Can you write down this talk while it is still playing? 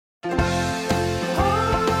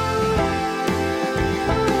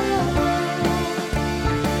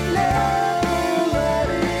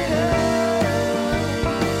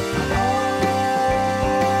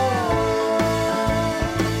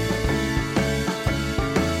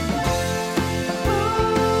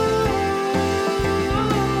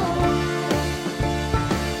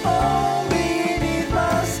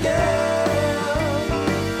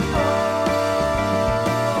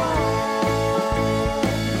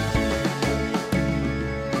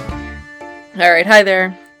Alright, hi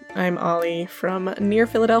there. I'm Ollie from near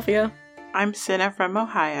Philadelphia. I'm Cinna from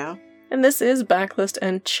Ohio. And this is Backlist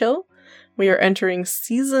and Chill. We are entering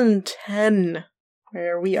Season 10,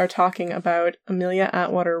 where we are talking about Amelia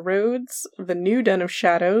Atwater Rhodes, The New Den of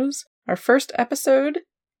Shadows, our first episode,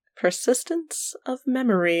 Persistence of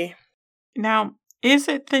Memory. Now, is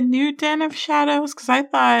it The New Den of Shadows? Because I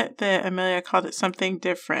thought that Amelia called it something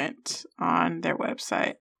different on their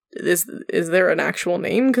website. Is there an actual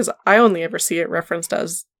name? Because I only ever see it referenced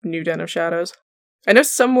as New Den of Shadows. I know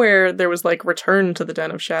somewhere there was like Return to the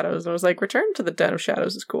Den of Shadows, and I was like, Return to the Den of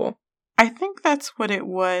Shadows is cool. I think that's what it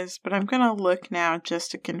was, but I'm going to look now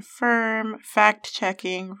just to confirm.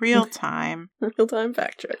 Fact-checking, real-time. Real-time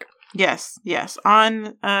fact-check. Yes.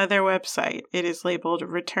 On their website, it is labeled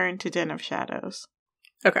Return to Den of Shadows.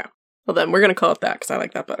 Okay. Well then, we're going to call it that, because I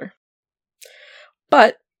like that better.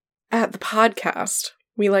 But, at the podcast,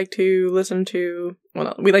 we like to listen to,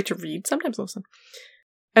 we like to read, sometimes listen,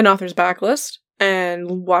 an author's backlist,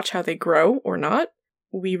 and watch how they grow, or not.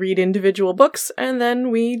 We read individual books, and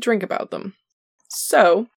then we drink about them.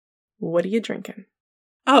 So, what are you drinking?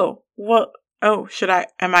 Am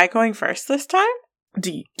I going first this time?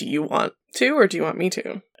 Do you want to, or do you want me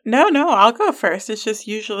to? No, I'll go first. It's just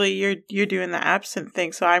usually you're doing the absinthe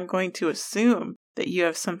thing, so I'm going to assume that you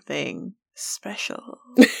have something special.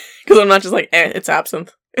 Because I'm not just like, it's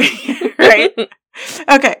absinthe. Right?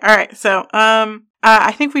 Okay, alright. So,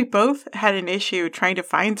 I think we both had an issue trying to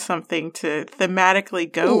find something to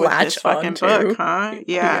thematically go with this fucking book, huh?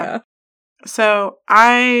 Yeah. So,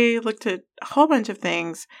 I looked at a whole bunch of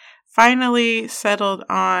things, finally settled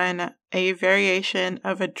on a variation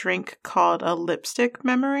of a drink called a lipstick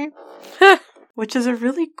memory. Which is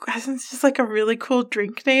it's just like a really cool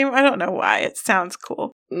drink name. I don't know why. It sounds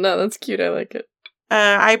cool. No, that's cute. I like it.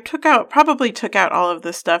 I probably took out all of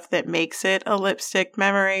the stuff that makes it a lipstick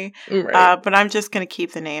memory. Right. But I'm just going to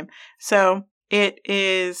keep the name. So it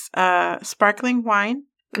is sparkling wine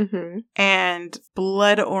and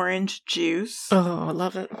blood orange juice. Oh, I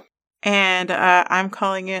love it. And I'm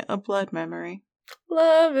calling it a blood memory.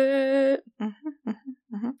 Love it.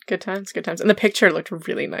 Good times. And the picture looked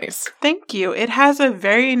really nice. Thank you. It has a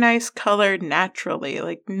very nice color naturally,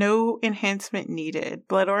 like no enhancement needed.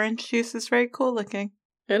 Blood orange juice is very cool looking.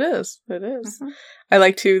 It is. I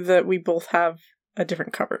like too that we both have a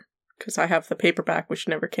different cover, because I have the paperback, which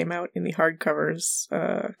never came out in the hardcovers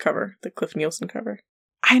cover, the Cliff Nielsen cover.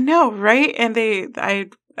 I know, right? And I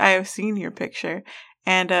have seen your picture.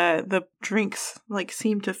 And the drinks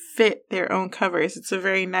seem to fit their own covers. It's a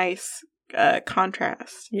very nice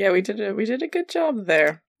contrast. Yeah, we did a good job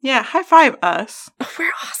there. Yeah, high five us. Oh,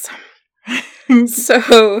 we're awesome.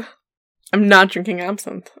 So, I'm not drinking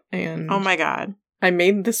absinthe, and oh my god, I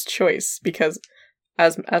made this choice because,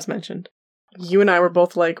 as mentioned, you and I were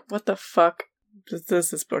both like, "What the fuck does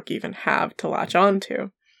this book even have to latch on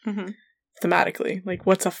to?" Thematically, like,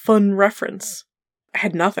 what's a fun reference? I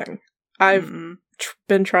had nothing. I've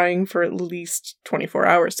been trying for at least 24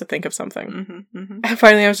 hours to think of something. And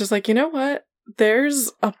finally I was just like, you know what?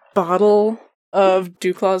 There's a bottle of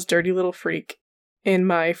Duclaw's Dirty Little Freak in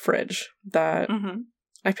my fridge that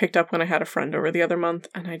I picked up when I had a friend over the other month,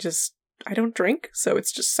 and I don't drink, so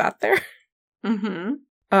it's just sat there.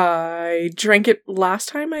 I drank it last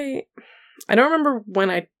time I don't remember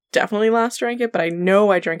when I definitely last drank it, but I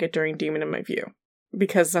know I drank it during Demon in My View,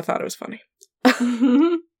 because I thought it was funny.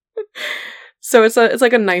 So it's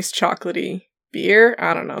like a nice chocolatey beer.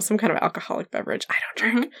 I don't know, some kind of alcoholic beverage. I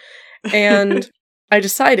don't drink. And I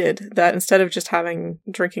decided that instead of just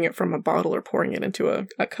drinking it from a bottle or pouring it into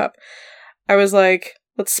a cup, I was like,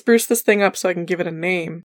 let's spruce this thing up so I can give it a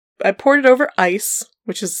name. I poured it over ice,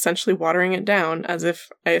 which is essentially watering it down, as if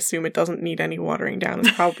I assume it doesn't need any watering down.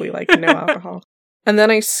 It's probably no alcohol. And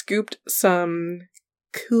then I scooped some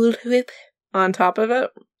Cool Whip on top of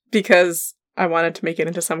it, because I wanted to make it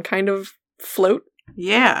into some kind of float.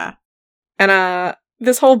 Yeah. And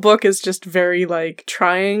this whole book is just very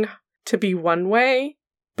trying to be one way,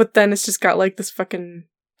 but then it's just got this fucking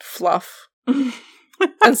fluff.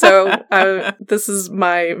 And so this is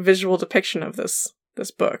my visual depiction of this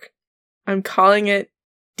book. I'm calling it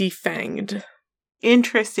Defanged.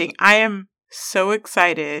 Interesting. I am so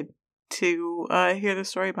excited to hear the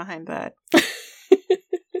story behind that.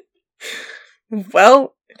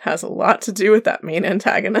 Well, it has a lot to do with that main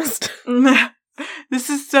antagonist. This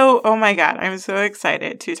is oh my god, I'm so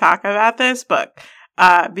excited to talk about this book,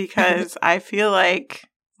 because I feel like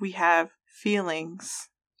we have feelings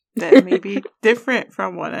that may be different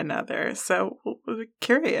from one another, so we're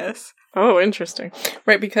curious. Oh, interesting.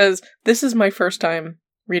 Right, because this is my first time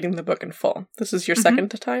reading the book in full. This is your second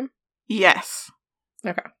time? Yes.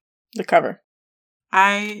 Okay. The cover.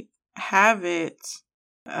 I have it,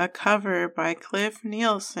 a cover by Cliff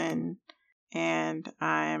Nielsen, and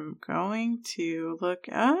I'm going to look.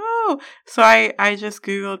 Oh, so I just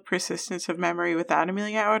Googled Persistence of Memory without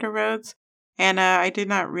Amelia Outer Rhodes, and I did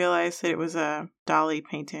not realize that it was a Dali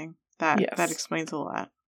painting. That explains a lot.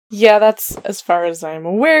 Yeah, that's, as far as I'm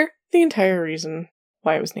aware, the entire reason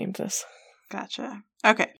why it was named this. Gotcha.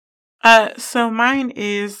 Okay. So mine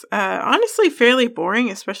is honestly fairly boring,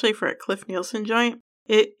 especially for a Cliff Nielsen joint.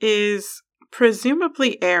 It is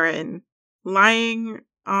presumably Aaron lying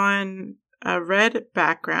on a red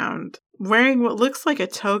background, wearing what looks like a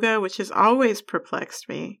toga, which has always perplexed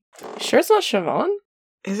me. Sure it's not Siobhan?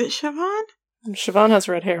 Is it Siobhan? Siobhan has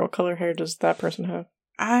red hair. What color hair does that person have?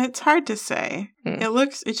 It's hard to say.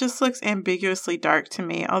 It just looks ambiguously dark to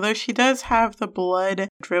me, although she does have the blood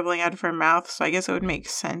dribbling out of her mouth, so I guess it would make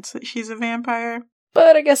sense that she's a vampire.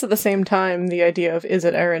 But I guess at the same time, the idea of is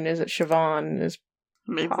it Erin, is it Siobhan is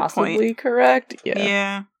possibly correct.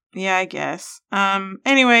 Yeah, I guess.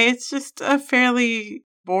 Anyway, it's just a fairly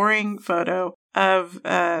boring photo of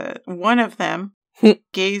one of them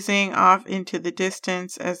gazing off into the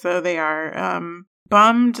distance as though they are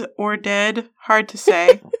bummed or dead. Hard to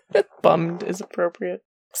say. Bummed is appropriate.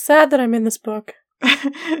 Sad that I'm in this book.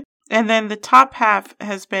 And then the top half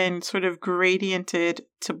has been sort of gradiented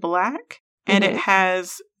to black, and it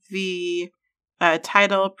has the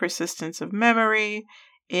title Persistence of Memory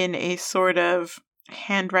in a sort of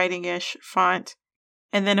handwriting-ish font.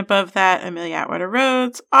 And then above that, Amelia Atwater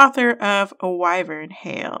Rhodes, author of A Wyvern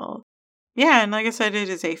Hale. Yeah, and like I said, it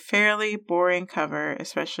is a fairly boring cover,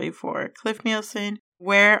 especially for Cliff Nielsen.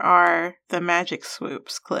 Where are the magic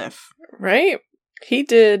swoops, Cliff? Right? He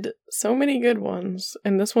did so many good ones.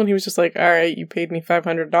 And this one, he was just like, all right, you paid me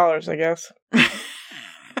 $500, I guess.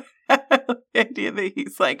 The idea that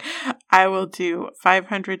he's like, I will do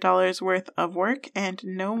 $500 worth of work and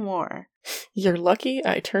no more. You're lucky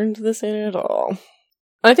I turned this in at all.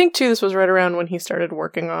 I think, too, this was right around when he started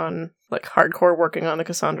working on, like, hardcore working on the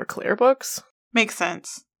Cassandra Clare books. Makes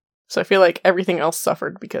sense. So I feel like everything else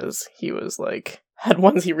suffered because he was, like, had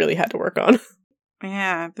ones he really had to work on.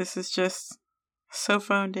 Yeah, this is just so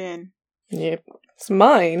phoned in. Yep. So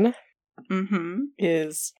mine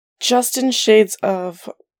is just in shades of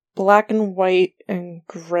black and white and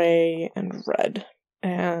gray and red.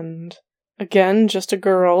 And again, just a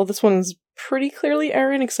girl. This one's pretty clearly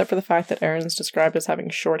Erin, except for the fact that Erin's described as having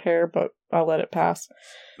short hair, but I'll let it pass.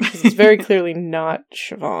 Because it's very clearly not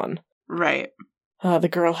Siobhan. Right. The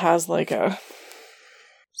girl has like a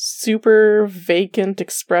super vacant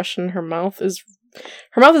expression. Her mouth is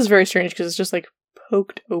very strange because it's just like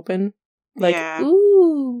poked open. Like,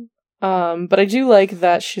 ooh. But I do like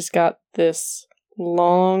that she's got this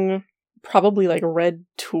long, probably like red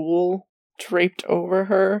tulle draped over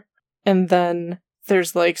her. And then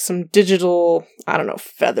there's like some digital, I don't know,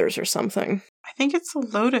 feathers or something. I think it's a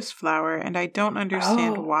lotus flower, and I don't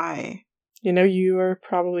understand why. You know, you are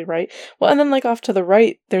probably right. Well, and then like off to the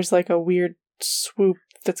right, there's like a weird swoop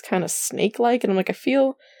that's kind of snake-like, and I'm like, I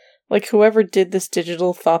feel like whoever did this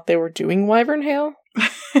digital thought they were doing Wyvern Hale.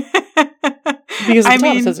 Because at the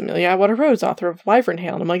top it says Amelia Atwater Rhodes, author of Wyvern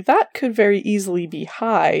Hale, and I'm like, that could very easily be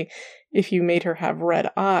High if you made her have red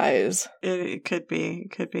eyes. It could be.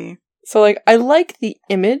 It could be. So, like, I like the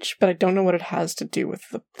image, but I don't know what it has to do with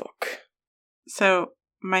the book. So,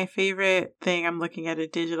 my favorite thing, I'm looking at a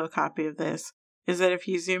digital copy of this, is that if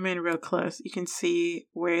you zoom in real close, you can see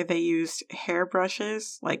where they used hair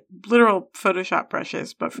brushes, like literal Photoshop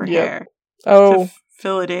brushes, but for hair. Oh. To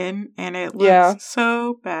fill it in, and it looks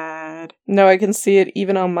so bad. No, I can see it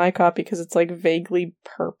even on my copy because it's, like, vaguely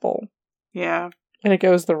purple. Yeah. And it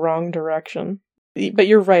goes the wrong direction. But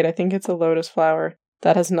you're right, I think it's a lotus flower.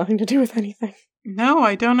 That has nothing to do with anything. No,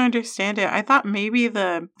 I don't understand it. I thought maybe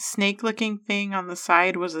the snake-looking thing on the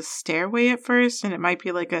side was a stairway at first, and it might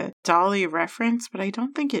be like a Dolly reference, but I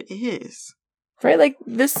don't think it is. Right, like,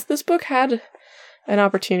 this book had an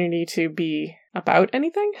opportunity to be about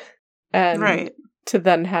anything, and to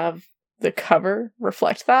then have the cover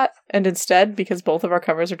reflect that, and instead, because both of our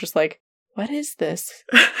covers are just like, what is this?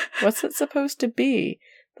 What's it supposed to be?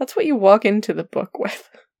 That's what you walk into the book with.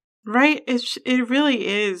 Right, it really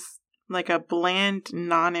is like a bland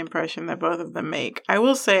non-impression that both of them make. I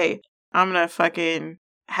will say, I'm gonna fucking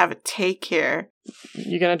have a take here.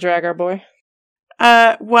 You gonna drag our boy?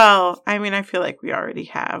 Well, I mean, I feel like we already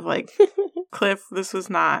have. Like, Cliff, this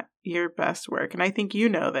was not your best work, and I think you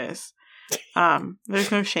know this.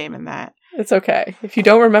 There's no shame in that. It's okay. If you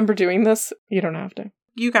don't remember doing this, you don't have to.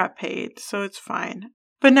 You got paid, so it's fine.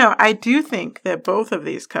 But no, I do think that both of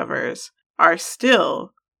these covers are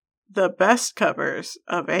still the best covers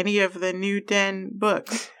of any of the New Den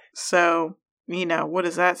books. So, what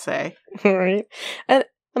does that say? Right. And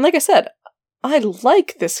like I said, I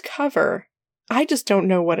like this cover. I just don't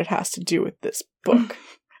know what it has to do with this book.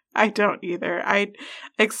 I don't either.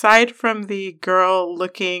 Aside from the girl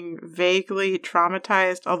looking vaguely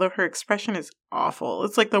traumatized, although her expression is awful.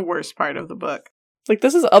 It's like the worst part of the book. Like,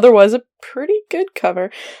 this is otherwise a pretty good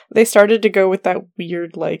cover. They started to go with that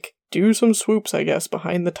weird, like, do some swoops, I guess,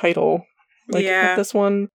 behind the title. Like, yeah. This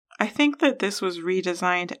one. I think that this was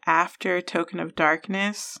redesigned after Token of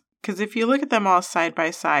Darkness. Because if you look at them all side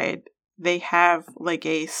by side, they have, like,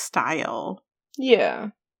 a style. Yeah.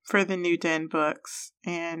 For the New Den books.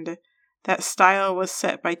 And that style was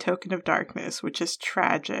set by Token of Darkness, which is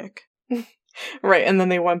tragic. Right, and then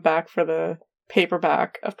they went back for the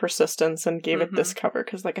paperback of Persistence and gave it this cover.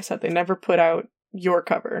 Because, like I said, they never put out your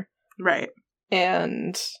cover. Right.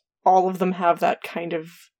 And all of them have that kind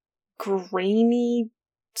of grainy,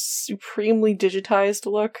 supremely digitized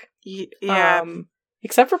look. Yeah.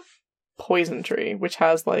 Except for Poison Tree, which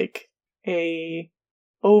has like a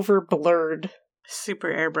over-blurred. Super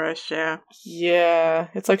airbrushed, yeah. Yeah.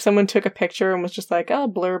 It's like someone took a picture and was just like, oh,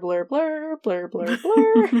 blur, blur, blur, blur, blur,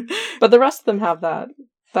 blur. But the rest of them have that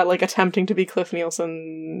like attempting to be Cliff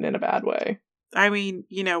Nielsen in a bad way. I mean,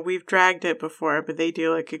 we've dragged it before, but they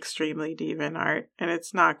do like extremely deviant art, and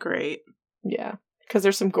it's not great. Yeah, because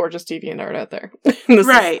there's some gorgeous deviant art out there.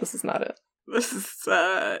 This is not it. This is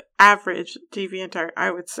average deviant art,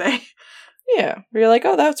 I would say. Yeah, you're like,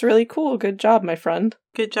 oh, that's really cool. Good job, my friend.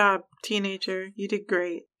 Good job, teenager. You did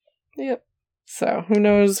great. Yep. So, who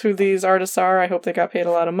knows who these artists are? I hope they got paid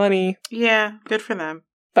a lot of money. Yeah, good for them.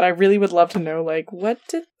 But I really would love to know, like, what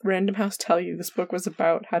did Random House tell you this book was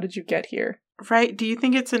about? How did you get here? Right. Do you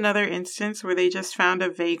think it's another instance where they just found a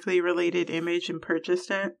vaguely related image and purchased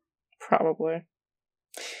it? Probably.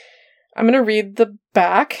 I'm going to read the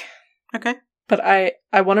back. Okay. But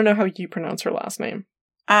I want to know how you pronounce her last name.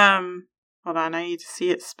 Hold on. I need to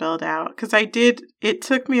see it spelled out. Because it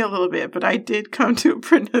took me a little bit, but I did come to a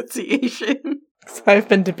pronunciation. So I've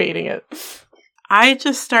been debating it. I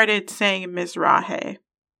just started saying Mizrahi.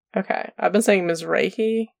 Okay. I've been saying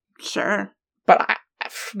Mizrahi. Sure. But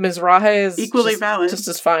Mizrahi is equally valid. Just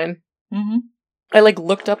as fine. Mm-hmm. I,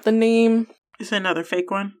 looked up the name. Is it another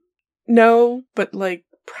fake one? No, but,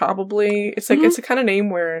 probably. It's, it's a kind of name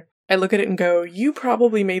where I look at it and go, you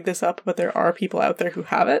probably made this up, but there are people out there who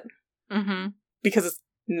have it. Mm-hmm. Because it's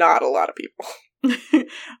not a lot of people.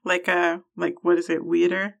 What is it,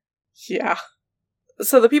 Weeder? Yeah.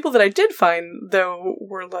 So the people that I did find, though,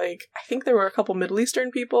 were I think there were a couple Middle Eastern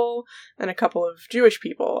people and a couple of Jewish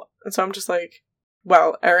people. And so I'm just like,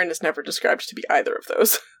 well, Erin is never described to be either of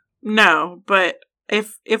those. No, but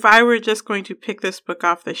if I were just going to pick this book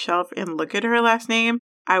off the shelf and look at her last name,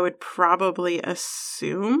 I would probably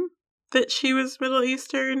assume that she was Middle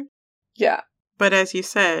Eastern. Yeah. But as you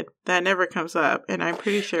said, that never comes up, and I'm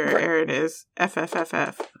pretty sure Erin is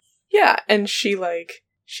FFFF. Yeah, and she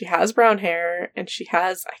has brown hair, and she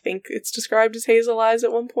has, I think it's described as hazel eyes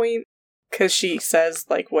at one point, because she says,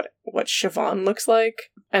 what Siobhan looks like,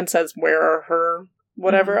 and says, where are her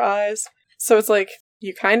whatever eyes. So it's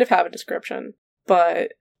you kind of have a description,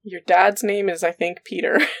 but your dad's name is, I think,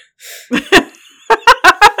 Peter.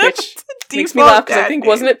 Which makes me laugh, because I think,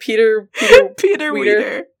 wasn't it Peter Weeder? Peter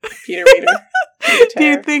Weeder. Do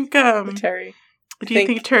you think, Terry. Do you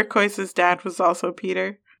think Turquoise's dad was also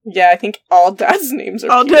Peter? Yeah, I think all dads' names are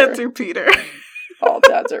all Peter. All dads are Peter. All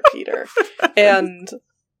dads are Peter. And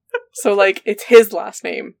so, it's his last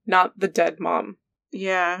name, not the dead mom.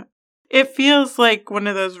 Yeah. It feels like one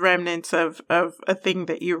of those remnants of a thing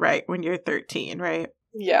that you write when you're 13, right?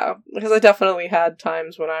 Yeah, because I definitely had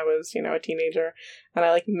times when I was, a teenager, and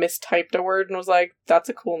I, mistyped a word and was like, that's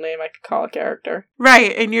a cool name I could call a character.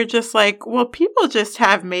 Right, and you're just like, well, people just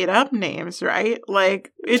have made-up names, right?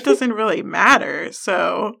 It doesn't really matter,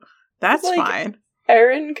 so that's fine.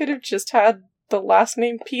 Erin could have just had the last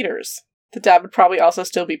name Peters. The dad would probably also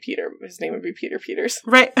still be Peter. His name would be Peter Peters.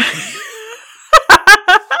 Right.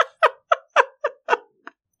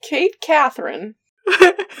 Kate Catherine.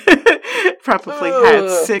 Probably had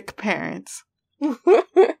sick parents. Oh,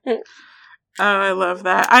 I love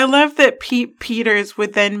that. I love that Pete Peters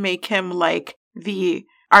would then make him the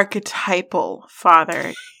archetypal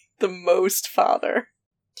father. The most father.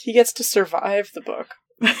 He gets to survive the book.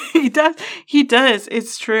 He does. He does.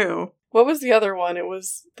 It's true. What was the other one? It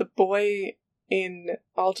was the boy in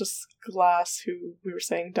All Just Glass who we were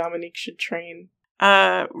saying Dominique should train.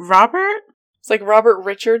 Robert? It's Robert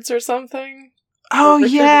Richards or something. Oh,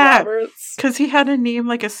 yeah. Because he had a name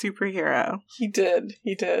like a superhero. He did.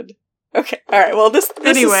 Okay, alright, well, this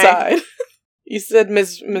anyway. Aside, you said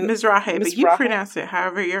Mizrahi, but you pronounce it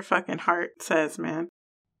however your fucking heart says, man.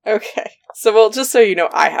 Okay, so, well, just so you know,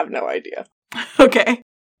 I have no idea. Okay.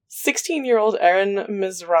 16-year-old Erin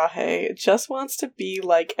Mizrahi just wants to be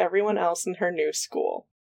like everyone else in her new school.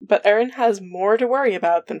 But Erin has more to worry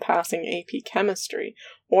about than passing AP Chemistry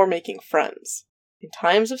or making friends. In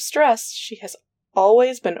times of stress, she has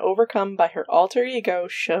always been overcome by her alter ego,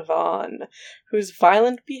 Siobhan, whose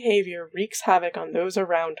violent behavior wreaks havoc on those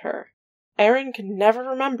around her. Erin can never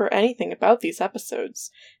remember anything about these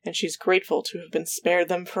episodes, and she's grateful to have been spared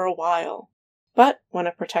them for a while. But when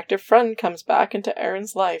a protective friend comes back into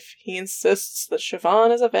Erin's life, he insists that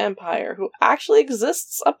Siobhan is a vampire who actually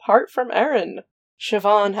exists apart from Erin.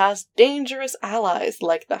 Siobhan has dangerous allies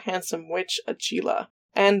like the handsome witch Agila,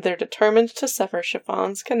 and they're determined to sever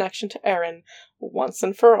Siobhan's connection to Erin once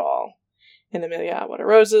and for all. In Amelia Atwater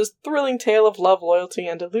Rose's thrilling tale of love, loyalty,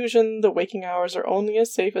 and illusion, the waking hours are only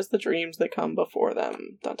as safe as the dreams that come before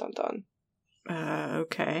them. Dun dun dun.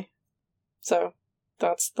 Okay. So,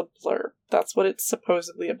 that's the blurb. That's what it's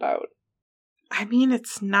supposedly about. I mean,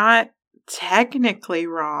 it's not technically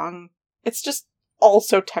wrong. It's just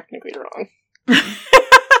also technically wrong.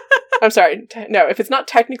 I'm sorry. No, if it's not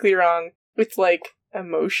technically wrong, it's, like,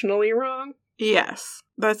 emotionally wrong. Yes.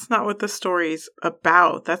 That's not what the story's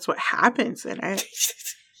about. That's what happens in it.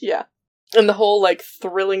 Yeah. And the whole, like,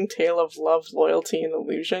 thrilling tale of love, loyalty, and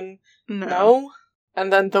illusion. No.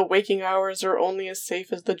 And then the waking hours are only as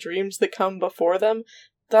safe as the dreams that come before them.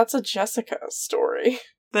 That's a Jessica story.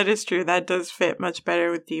 That is true. That does fit much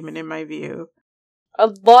better with Demon in my view.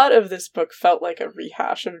 A lot of this book felt like a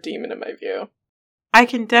rehash of Demon in my view. I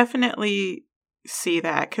can definitely see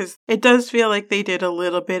that, because it does feel like they did a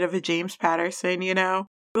little bit of a James Patterson, you know?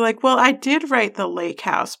 Like, well, I did write The Lake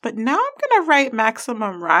House, but now I'm gonna write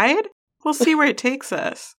Maximum Ride? We'll see where it takes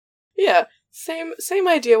us. Yeah. Same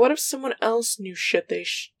idea. What if someone else knew shit they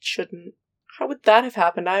shouldn't? How would that have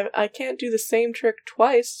happened? I can't do the same trick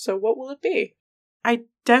twice, so what will it be? I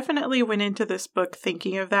definitely went into this book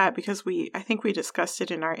thinking of that because I think we discussed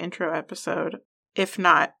it in our intro episode, if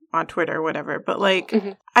not on Twitter or whatever. But, like,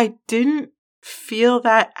 I didn't feel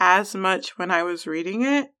that as much when I was reading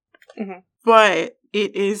it, but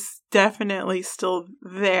it is definitely still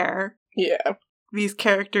there. Yeah. These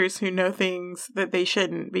characters who know things that they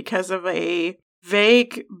shouldn't because of a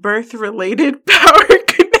vague birth-related power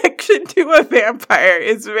connection to a vampire.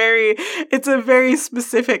 It's a very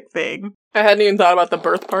specific thing. I hadn't even thought about the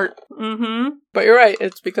birth part. But you're right,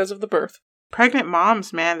 it's because of the birth. Pregnant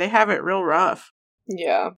moms, man, they have it real rough.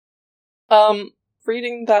 Yeah.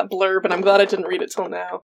 Reading that blurb, and I'm glad I didn't read it till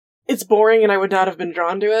now. It's boring and I would not have been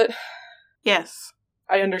drawn to it. Yes.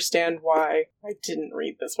 I understand why I didn't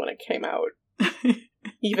read this when it came out.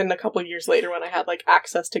 Even a couple years later when I had, like,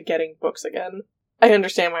 access to getting books again. I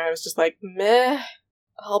understand why I was just like, meh,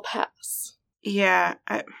 I'll pass. Yeah,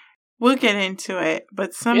 we'll get into it,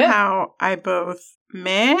 but somehow I both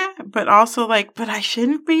meh, but also like, but I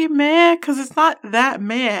shouldn't be meh, because it's not that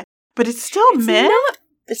meh, but it's still meh.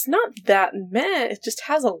 It's not that meh, it just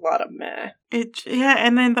has a lot of meh.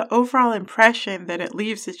 And then the overall impression that it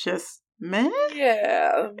leaves is just meh?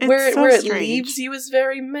 Yeah, where it leaves you is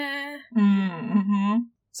very meh. Mm-hmm.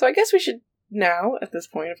 So I guess we should now, at this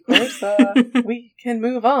point, of course, we can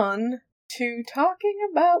move on to talking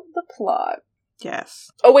about the plot. Yes.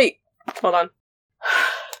 Oh, wait. Hold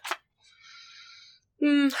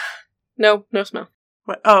on. No smell.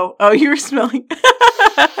 What? Oh, you were smelling.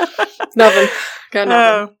 Nothing. Got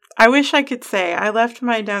nothing. I wish I could say I left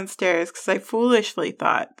mine downstairs because I foolishly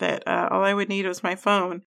thought that all I would need was my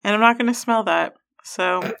phone. And I'm not going to smell that.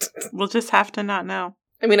 So we'll just have to not know.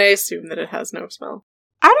 I mean, I assume that it has no smell.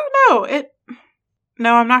 I don't know.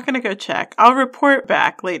 No, I'm not going to go check. I'll report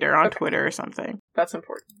back later on Twitter or something. That's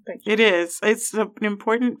important. Thank you. It is. It's an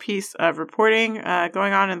important piece of reporting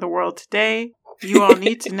going on in the world today. You all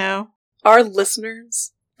need to know. Our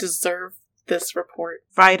listeners deserve this report.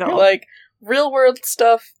 Vital. You're like, real world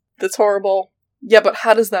stuff that's horrible. Yeah, but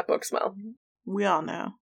how does that book smell? We all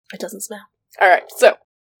know. It doesn't smell. Alright, so.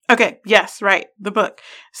 Okay, yes, right. The book.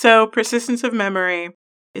 So, Persistence of Memory.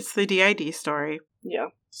 It's the DID story. Yeah,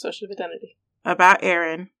 Dissociative Identity. About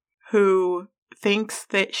Erin, who thinks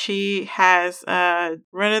that she has a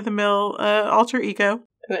run-of-the-mill alter ego.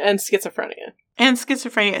 And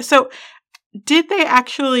schizophrenia. So, did they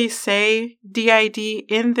actually say DID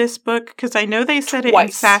in this book? Because I know they said it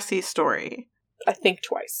in Sassy's story. I think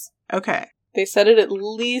twice. Okay. They said it at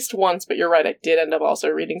least once, but you're right, I did end up also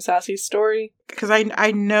reading Sassy's story. Because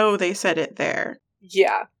I know they said it there.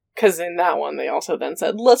 Yeah. Because in that one, they also then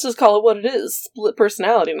said, let's just call it what it is, split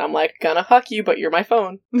personality. And I'm like, gonna huck you, but you're my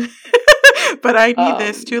phone. But I need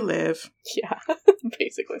this to live. Yeah,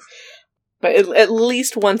 basically. But at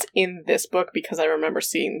least once in this book, because I remember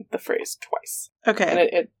seeing the phrase twice. Okay. And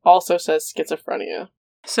it also says schizophrenia.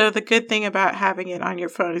 So the good thing about having it on your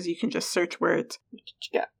phone is you can just search words.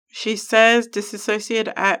 Yeah. She says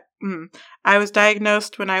disassociated I was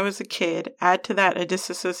diagnosed when I was a kid. Add to that a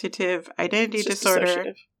dissociative identity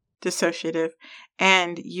disorder. Dissociative.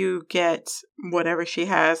 And you get whatever she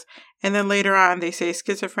has. And then later on they say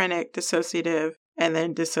schizophrenic, dissociative, and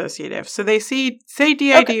then dissociative. So they say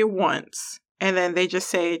DID once, and then they just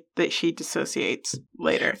say that she dissociates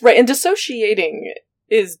later. Right, and dissociating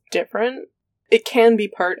is different. It can be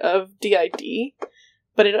part of DID,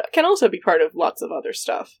 but it can also be part of lots of other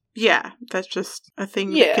stuff. Yeah, that's just a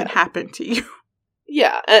thing that can happen to you.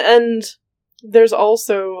 Yeah, and there's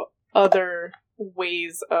also other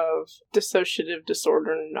ways of dissociative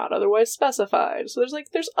disorder not otherwise specified. So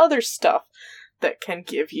there's other stuff that can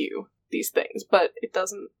give you these things, but it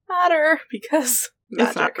doesn't matter because magic.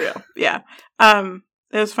 It's not real. Yeah.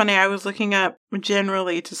 It was funny. I was looking up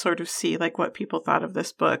generally to sort of see like what people thought of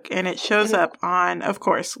this book, and it shows up on, of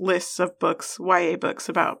course, lists of books, YA books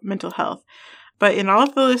about mental health. But in all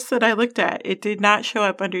of the lists that I looked at, it did not show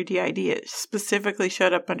up under DID. It specifically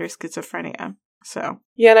showed up under schizophrenia. So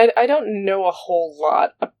yeah, and I don't know a whole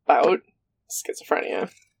lot about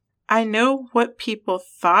schizophrenia. I know what people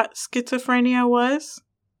thought schizophrenia was,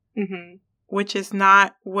 which is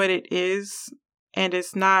not what it is, and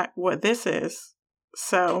is not what this is.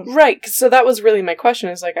 So right, so that was really my question.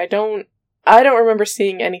 Is like I don't remember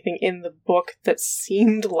seeing anything in the book that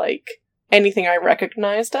seemed like anything I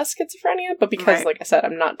recognized as schizophrenia, but because, like I said,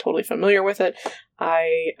 I'm not totally familiar with it,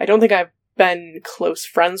 I don't think I've been close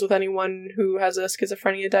friends with anyone who has a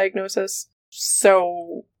schizophrenia diagnosis.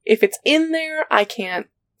 So if it's in there, I can't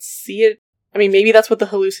see it. I mean, maybe that's what the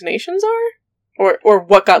hallucinations are? Or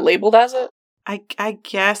what got labeled as it? I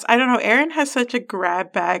guess. I don't know. Erin has such a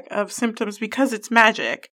grab bag of symptoms because it's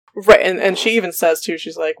magic. Right, and she even says, too,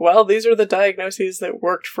 she's like, well, these are the diagnoses that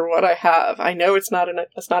worked for what I have. I know it's not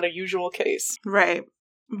a usual case. Right.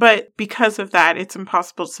 But because of that, it's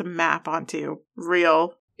impossible to map onto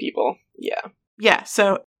real people. Yeah. Yeah,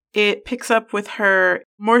 so it picks up with her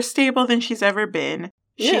more stable than she's ever been.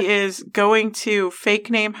 Yeah. She is going to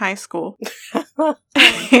fake name high school.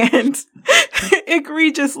 And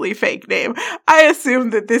egregiously fake name. I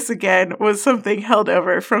assume that this, again, was something held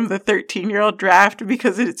over from the 13-year-old draft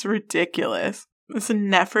because it's ridiculous. It's a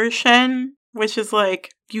Nefershen, which is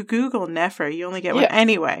like, you Google Nefer, you only get one.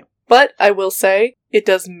 Anyway. But I will say, it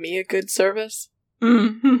does me a good service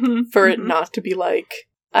for it not to be like,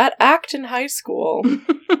 at Acton High School.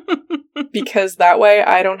 Because that way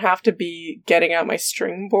I don't have to be getting out my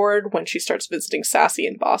string board when she starts visiting Sassy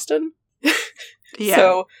in Boston. Yeah.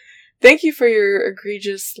 So, thank you for your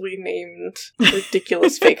egregiously named,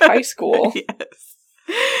 ridiculous fake high school. Yes.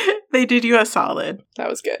 They did you a solid. That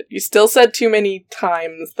was good. You still said too many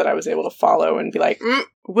times that I was able to follow and be like,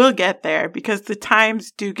 We'll get there, because the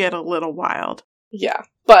times do get a little wild. Yeah,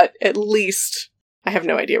 but at least I have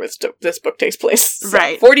no idea where this book takes place. So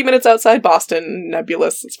right. 40 minutes outside Boston,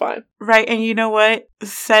 nebulous, it's fine. Right, and you know what?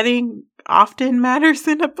 Setting often matters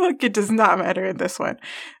in a book. It does not matter in this one.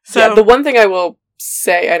 So yeah, the one thing I will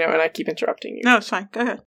say, I know, and I keep interrupting you. No, it's fine. Go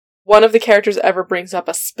ahead. One of the characters ever brings up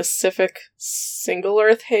a specific single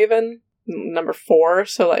Earth haven, number 4.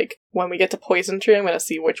 So, like, when we get to Poison Tree, I'm going to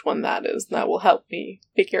see which one that is. And that will help me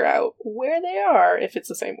figure out where they are, if it's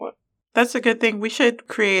the same one. That's a good thing. We should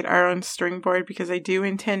create our own string board, because I do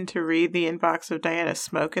intend to read The Inbox of Diana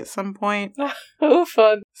Smoke at some point. Oh,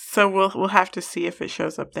 fun. So we'll have to see if it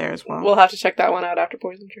shows up there as well. We'll have to check that one out after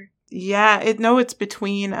Poison Tree. Yeah, it's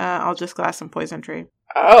between I'll Just Glass and Poison Tree.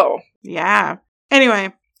 Oh. Yeah.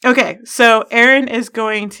 Anyway, okay, so Erin is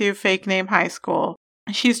going to fake name high school.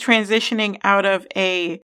 She's transitioning out of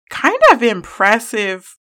a kind of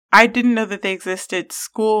impressive, I didn't know that they existed,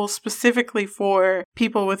 school specifically for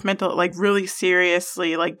people with mental, like, really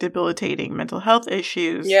seriously, like, debilitating mental health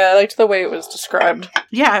issues. Yeah, I liked the way it was described.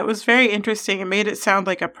 Yeah, it was very interesting. It made it sound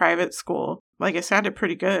like a private school. Like, it sounded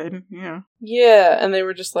pretty good, yeah. Yeah, and they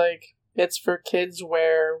were just like, it's for kids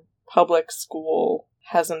where public school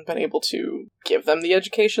hasn't been able to give them the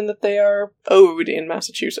education that they are owed in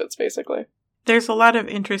Massachusetts, basically. There's a lot of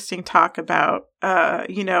interesting talk about,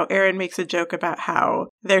 Aaron makes a joke about how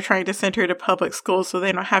they're trying to send her to public school so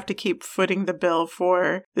they don't have to keep footing the bill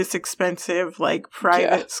for this expensive,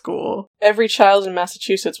 private school. Every child in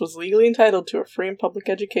Massachusetts was legally entitled to a free and public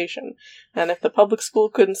education, and if the public school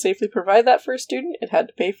couldn't safely provide that for a student, it had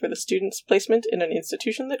to pay for the student's placement in an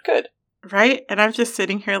institution that could. Right? And I'm just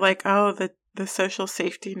sitting here the social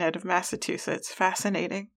safety net of Massachusetts.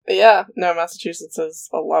 Fascinating. Yeah, no, Massachusetts has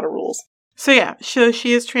a lot of rules. So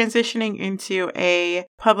she is transitioning into a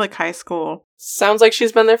public high school. Sounds like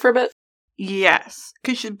she's been there for a bit. Yes,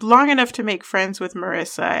 because she's long enough to make friends with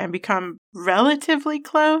Marissa and become relatively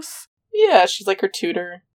close. Yeah, she's like her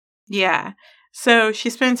tutor. Yeah. So she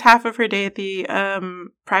spends half of her day at the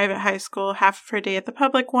private high school, half of her day at the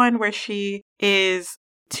public one, where she is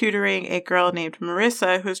tutoring a girl named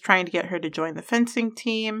Marissa who's trying to get her to join the fencing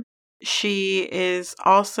team. She is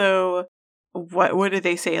also... what did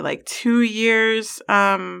they say? 2 years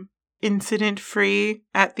incident free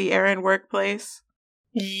at the Aaron workplace.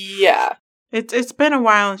 Yeah. It's been a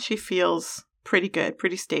while and she feels pretty good,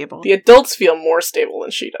 pretty stable. The adults feel more stable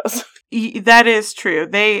than she does. That is true.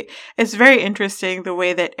 It's very interesting the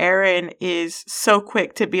way that Aaron is so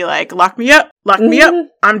quick to be like, lock me up, I'm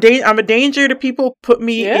a danger to people, put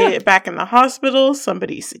me back in the hospital,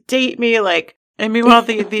 somebody sedate me, and meanwhile,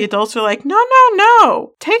 the adults are like,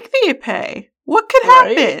 no, take the Ipe. What could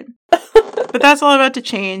happen? Right? But that's all about to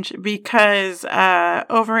change because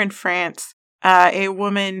over in France, a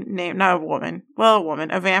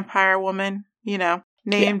vampire woman,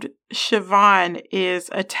 named Siobhan is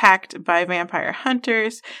attacked by vampire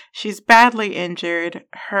hunters. She's badly injured.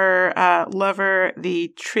 Her lover,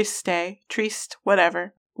 the Triste,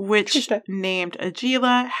 whatever, which named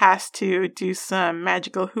Agila, has to do some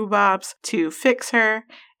magical hoobobs to fix her.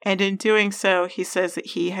 And in doing so, he says that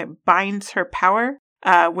he binds her power,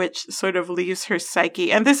 which sort of leaves her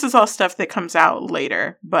psyche. And this is all stuff that comes out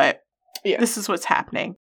later, but this is what's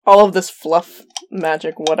happening. All of this fluff,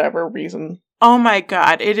 magic, whatever reason. Oh my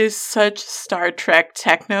god, it is such Star Trek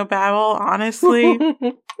technobabble, honestly.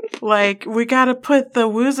 We gotta put the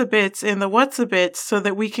woozabits in the whatsabits so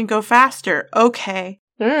that we can go faster. Okay.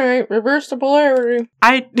 Alright, reverse the polarity.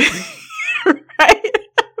 Right?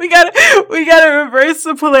 We gotta reverse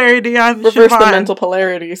the polarity on Reverse Siobhan. the mental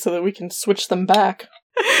polarity so that we can switch them back.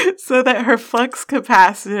 So that her flux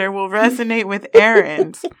capacitor will resonate with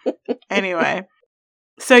Aaron's. Anyway.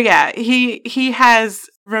 So yeah, he has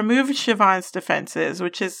removed Siobhan's defenses,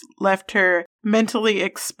 which has left her mentally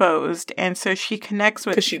exposed, and so she connects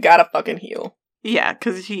with... Because she gotta fucking heal. Yeah,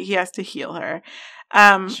 because he has to heal her.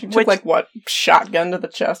 She took, shotgun to the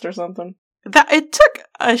chest or something? It took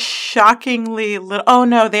a shockingly little... Oh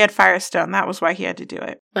no, they had Firestone. That was why he had to do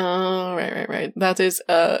it. Oh, right. That is,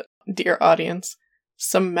 dear audience,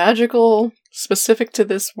 some magical, specific to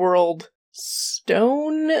this world,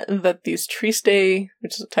 stone that these Triste,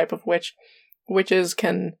 which is a type of witches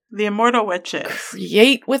can... The immortal witches.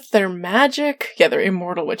 Create with their magic. Yeah, they're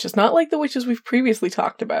immortal witches. Not like the witches we've previously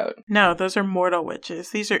talked about. No, those are mortal witches.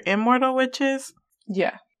 These are immortal witches?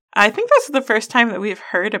 Yeah. I think this is the first time that we've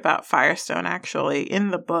heard about Firestone, actually,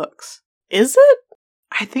 in the books. Is it?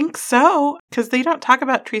 I think so, because they don't talk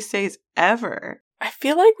about Tristes ever. I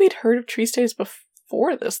feel like we'd heard of Tristes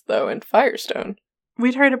before this, though, in Firestone.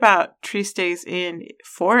 We'd heard about Tristes in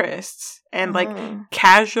forests, and,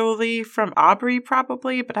 casually from Aubrey,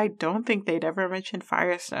 probably, but I don't think they'd ever mentioned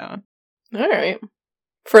Firestone. Alright.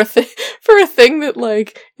 For a thing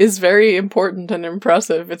that, is very important and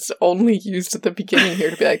impressive, it's only used at the beginning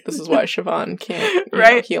here to be like, this is why Siobhan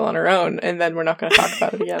can't heal on her own, and then we're not going to talk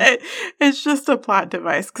about it again. It's just a plot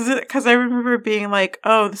device, because I remember being like,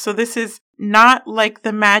 oh, so this is not like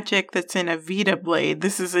the magic that's in a Vita blade.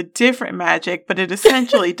 This is a different magic, but it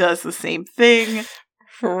essentially does the same thing.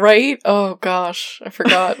 Right? Oh gosh, I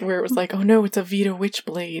forgot where it was like, oh no, it's a Vita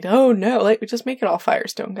Witchblade. Oh no, we just make it all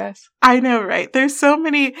Firestone, guys. I know, right? There's so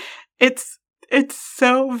many, it's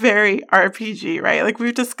so very RPG, right?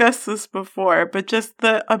 We've discussed this before, but just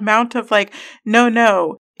the amount of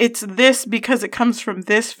no, it's this because it comes from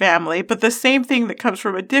this family, but the same thing that comes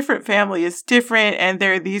from a different family is different, and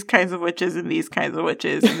there are these kinds of witches and these kinds of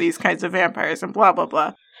witches and these kinds of vampires and blah, blah,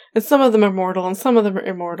 blah. And some of them are mortal, and some of them are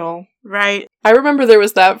immortal. Right. I remember there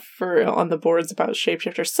was that on the boards about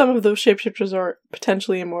shapeshifters. Some of those shapeshifters are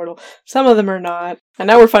potentially immortal. Some of them are not. And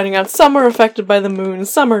now we're finding out some are affected by the moon,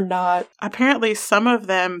 some are not. Apparently, some of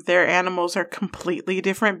them, their animals are completely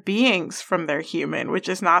different beings from their human, which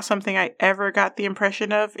is not something I ever got the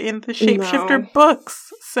impression of in the shapeshifter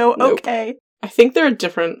books. So, nope. Okay. I think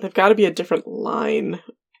they've got to be a different line.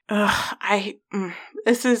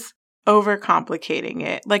 This is... overcomplicating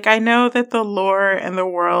it. Like, I know that the lore and the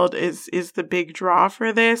world is the big draw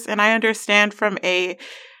for this, and I understand from a...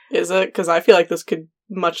 Is it? Because I feel like this could,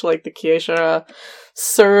 much like the Kieshara,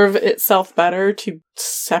 serve itself better to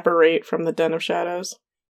separate from the Den of Shadows.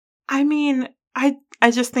 I mean, I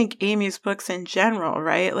just think Amy's books in general,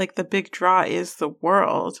 right? Like, the big draw is the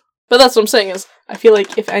world. But that's what I'm saying is, I feel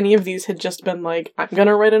like if any of these had just been like, I'm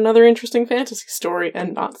gonna write another interesting fantasy story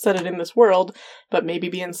and not set it in this world, but maybe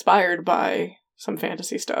be inspired by some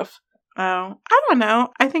fantasy stuff. Oh, I don't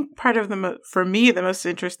know. I think part of for me, the most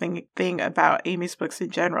interesting thing about Amy's books in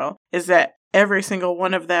general is that every single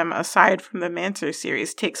one of them, aside from the Mancer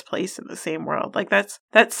series, takes place in the same world. Like, that's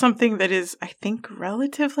something that is, I think,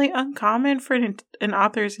 relatively uncommon for an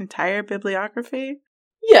author's entire bibliography.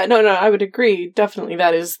 Yeah, no, I would agree. Definitely,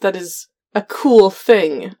 that is a cool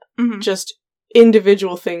thing. Mm-hmm. Just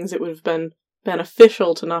individual things, it would have been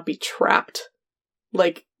beneficial to not be trapped.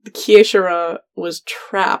 Like, the Kieshara was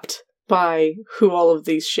trapped by who all of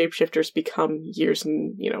these shapeshifters become years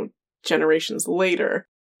and, generations later.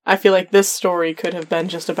 I feel like this story could have been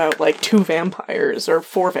just about, like, 2 vampires, or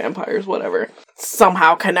 4 vampires, whatever,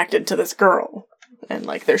 somehow connected to this girl. And,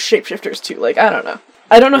 like, they're shapeshifters too. Like, I don't know.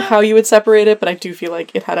 I don't know how you would separate it, but I do feel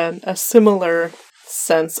like it had a similar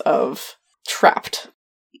sense of trapped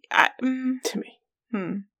to me.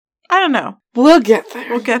 I don't know. We'll get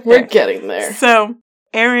there. We're getting there. So,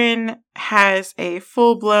 Erin has a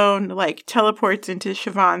full-blown, like, teleports into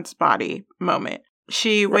Siobhan's body moment.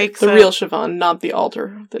 She wakes up... The real Siobhan, not the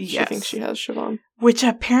alter that she thinks she has Siobhan. Which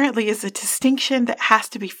apparently is a distinction that has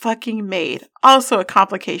to be fucking made. Also a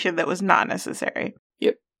complication that was not necessary.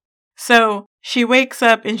 Yep. So, she wakes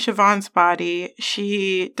up in Siobhan's body.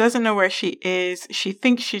 She doesn't know where she is. She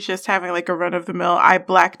thinks she's just having, like, a run-of-the-mill, I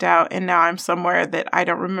blacked out, and now I'm somewhere that I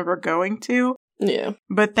don't remember going to. Yeah.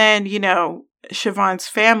 But then, Siobhan's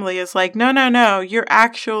family is like, no, you're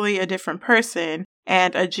actually a different person.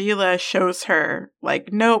 And Agila shows her,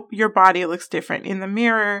 like, nope, your body looks different in the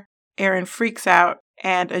mirror. Erin freaks out,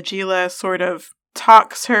 and Agila sort of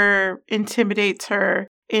talks her, intimidates her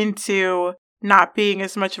into not being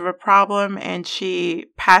as much of a problem, and she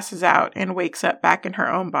passes out and wakes up back in her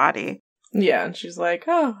own body. Yeah, and she's like,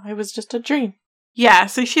 oh, it was just a dream. Yeah,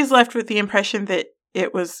 so she's left with the impression that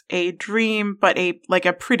it was a dream, but a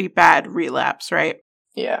pretty bad relapse, right?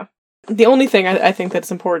 Yeah. The only thing I think that's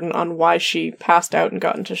important on why she passed out and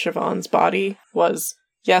got into Siobhan's body was,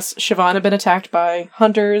 yes, Siobhan had been attacked by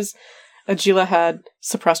hunters. Agila had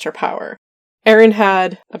suppressed her power. Erin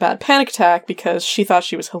had a bad panic attack because she thought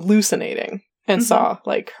she was hallucinating and saw,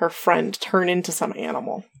 like, her friend turn into some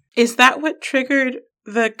animal. Is that what triggered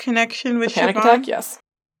the connection with Siobhan? Panic attack, yes.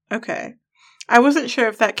 Okay. I wasn't sure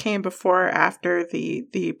if that came before or after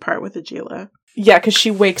the part with Agila. Yeah, because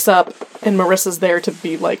she wakes up and Marissa's there to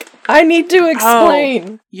be like, I need to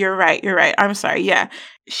explain. Oh, you're right. I'm sorry. Yeah.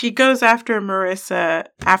 She goes after Marissa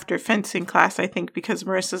after fencing class, I think, because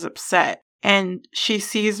Marissa's upset. And she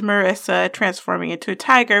sees Marissa transforming into a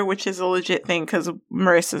tiger, which is a legit thing because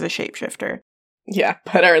Marissa's a shapeshifter. Yeah,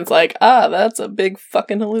 but Erin's like, that's a big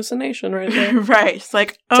fucking hallucination right there. Right. It's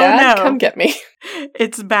like, oh Dad, no. come get me.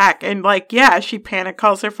 It's back. And like, yeah, she panic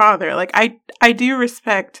calls her father. Like, I do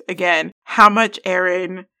respect, again, how much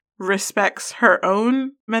Erin respects her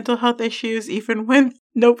own mental health issues, even when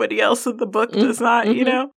nobody else in the book does not,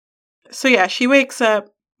 So yeah, she wakes up.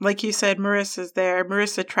 Like you said, Marissa's there.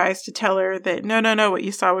 Marissa tries to tell her that, no, what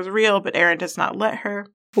you saw was real, but Erin does not let her.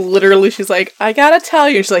 Literally, she's like, I gotta tell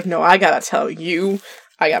you. And she's like, no, I gotta tell you.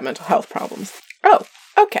 I got mental health problems. Oh,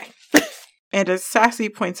 okay. And as Sassy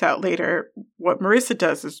points out later, what Marissa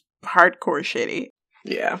does is hardcore shitty.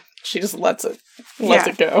 Yeah, she just lets it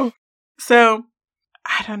go. So,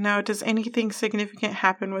 I don't know, does anything significant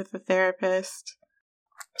happen with the therapist?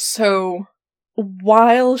 So,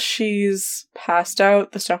 while she's passed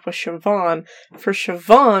out, the stuff with Siobhan, for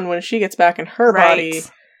Siobhan, when she gets back in her body,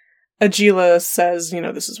 Agila says,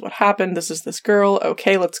 this is what happened, this is this girl,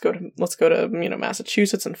 okay, let's go to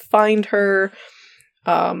Massachusetts and find her.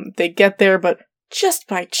 They get there, but just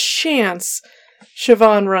by chance,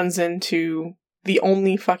 Siobhan runs into the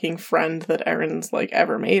only fucking friend that Erin's, like,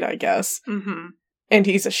 ever made, I guess. Mm-hmm. And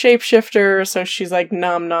he's a shapeshifter, so she's like,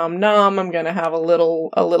 nom nom nom, I'm gonna have a little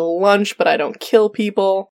lunch, but I don't kill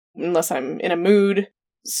people unless I'm in a mood.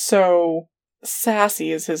 So,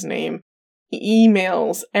 Sassy is his name. He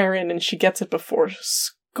emails Erin and she gets it before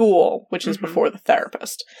school, which is before the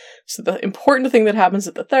therapist. So the important thing that happens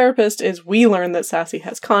at the therapist is we learn that Sassy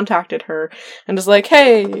has contacted her and is like,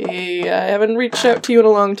 hey, I haven't reached out to you in a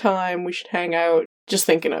long time, we should hang out, just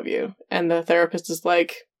thinking of you. And the therapist is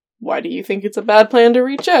like, why do you think it's a bad plan to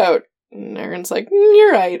reach out? And Erin's like,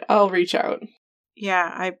 you're right, I'll reach out.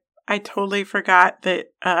 Yeah, I totally forgot that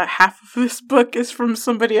half of this book is from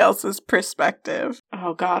somebody else's perspective.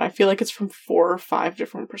 Oh god, I feel like it's from 4 or 5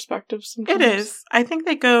 different perspectives sometimes. It is. I think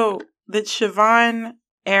they go that Siobhan,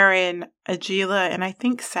 Erin, Agila, and I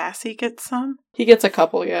think Sassy gets some. He gets a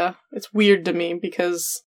couple, yeah. It's weird to me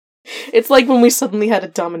because it's like when we suddenly had a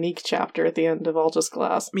Dominique chapter at the end of All Just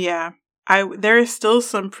Glass. Yeah. There is still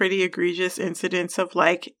some pretty egregious incidents of,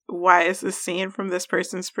 like, why is this scene from this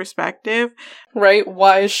person's perspective? Right?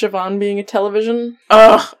 Why is Siobhan being a television?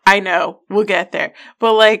 Ugh, I know. We'll get there.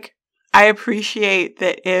 But, like, I appreciate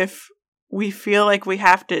that if we feel like we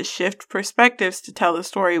have to shift perspectives to tell the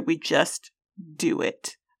story, we just do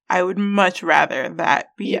it. I would much rather that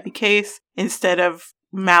be the case instead of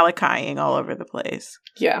Malachiing all over the place.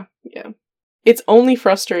 Yeah. It's only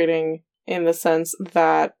frustrating in the sense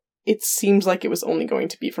that it seems like it was only going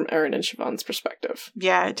to be from Erin and Siobhan's perspective.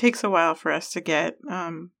 Yeah, it takes a while for us to get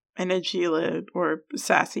an Agila or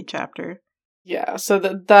Sassy chapter. Yeah, so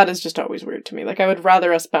that is just always weird to me. Like, I would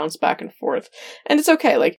rather us bounce back and forth. And it's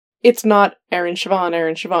okay, like, it's not Erin,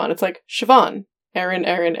 Siobhan. It's like, Siobhan, Erin,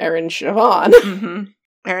 Siobhan. Mm-hmm.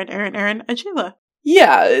 Erin, Agila.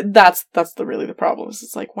 Yeah, that's really the problem.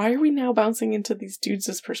 It's like, why are we now bouncing into these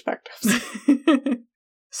dudes' perspectives?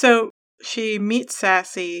 So, she meets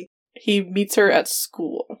Sassy. He meets her at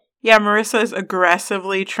school. Yeah, Marissa is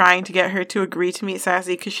aggressively trying to get her to agree to meet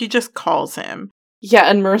Sassy because she just calls him. Yeah,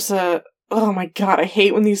 and Marissa, oh my god, I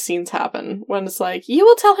hate when these scenes happen. When it's like, you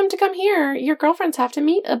will tell him to come here. Your girlfriends have to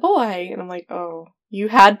meet a boy. And I'm like, oh, you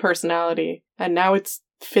had personality. And now it's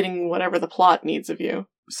fitting whatever the plot needs of you.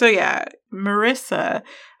 So yeah, Marissa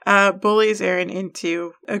bullies Erin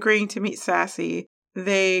into agreeing to meet Sassy.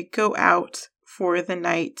 They go out for the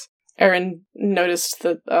night. Erin noticed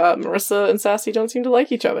that Marissa and Sassy don't seem to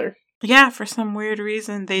like each other. Yeah, for some weird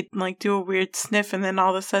reason, they like do a weird sniff and then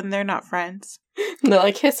all of a sudden they're not friends. And they're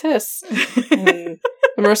like, hiss, hiss. And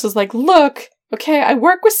Marissa's like, look, okay, I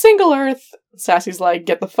work with Single Earth. Sassy's like,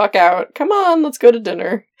 get the fuck out. Come on, let's go to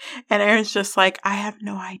dinner. And Erin's just like, I have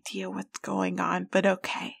no idea what's going on, but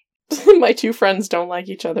okay. My 2 friends don't like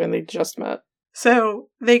each other and they just met. So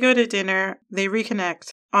they go to dinner, they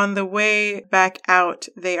reconnect. On the way back out,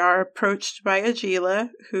 they are approached by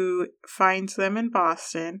Agila, who finds them in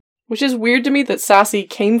Boston. Which is weird to me that Sassy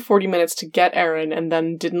came 40 minutes to get Erin and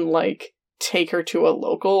then didn't, like, take her to a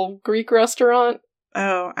local Greek restaurant.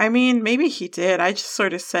 Oh, I mean, maybe he did. I just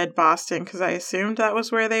sort of said Boston because I assumed that was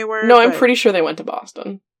where they were. No, I'm pretty sure they went to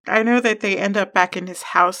Boston. I know that they end up back in his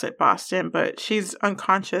house at Boston, but she's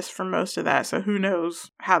unconscious for most of that, so who knows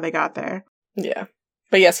how they got there. Yeah.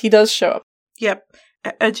 But yes, he does show up. Yep.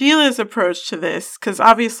 Agila's approach to this, because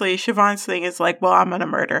obviously Siobhan's thing is like, well, I'm going to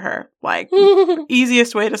murder her. Like,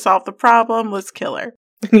 easiest way to solve the problem, let's kill her.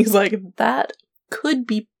 And he's like, that could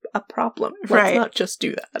be a problem. Let's not just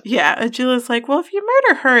do that. Yeah, Agila's like, well, if you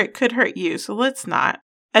murder her, it could hurt you, so let's not.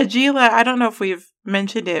 Agila, I don't know if we've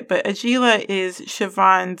mentioned it, but Agila is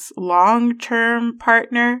Siobhan's long-term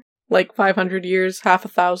partner. Like 500 years, half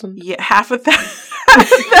 1,000? Yeah, half a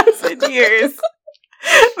 1,000 years.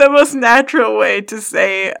 The most natural way to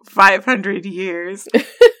say 500 years.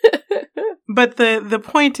 But the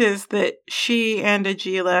point is that she and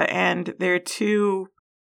Agila and their 2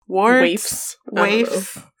 waifs,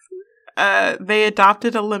 they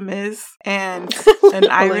adopted a Lemiz and an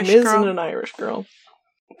Irish girl. And an Irish girl.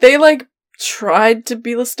 They, like, tried to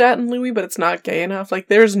be Lestat and Louis, but it's not gay enough. Like,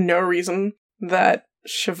 there's no reason that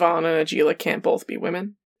Siobhan and Agila can't both be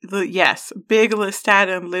women. Yes, big Lestat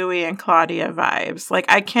and Louis and Claudia vibes. Like,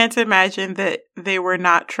 I can't imagine that they were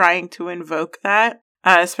not trying to invoke that,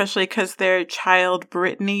 especially because their child,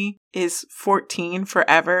 Brittany, is 14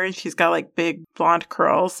 forever, and she's got, like, big blonde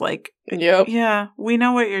curls. Like, yep. Yeah, we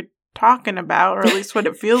know what you're talking about, or at least what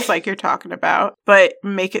it feels like you're talking about, but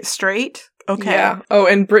make it straight? Okay. Yeah. Oh,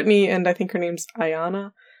 and Brittany, and I think her name's Ayana.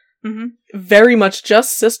 Mm-hmm. Very much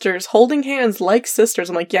just sisters, holding hands like sisters.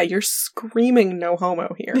 I'm like, yeah, you're screaming no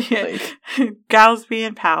homo here. Yeah. Like, gals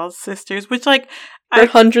being pals, sisters, which, like, for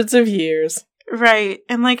hundreds of years. Right.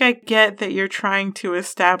 And, like, I get that you're trying to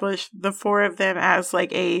establish the 4 of them as,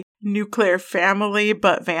 like, a nuclear family,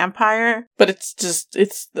 but vampire. But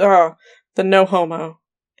it's the no homo.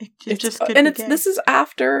 It just this is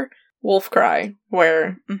after Wolfcry,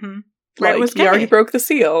 where Right, like, you already broke the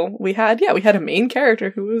seal. We had a main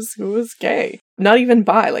character who was gay. Not even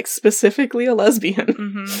bi, like, specifically a lesbian.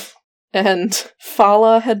 Mm-hmm. And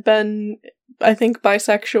Fala had been, I think,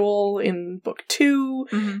 bisexual in book 2.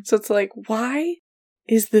 Mm-hmm. So it's like, why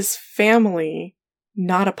is this family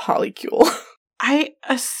not a polycule? I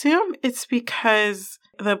assume it's because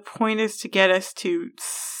the point is to get us to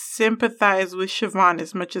sympathize with Siobhan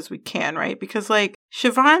as much as we can, right? Because, like,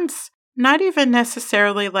 Siobhan's not even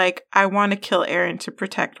necessarily like, I want to kill Aaron to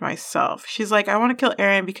protect myself. She's like, I want to kill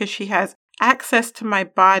Aaron because she has access to my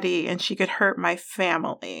body and she could hurt my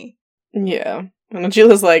family. Yeah. And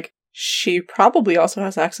Agila's like, she probably also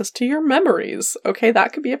has access to your memories. Okay,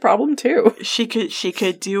 that could be a problem too. She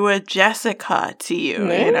could do a Jessica to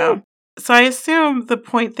you, you know? So I assume the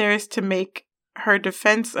point there is to make her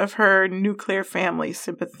defense of her nuclear family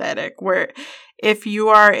sympathetic, where if you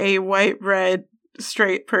are a white, red,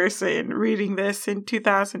 straight person reading this in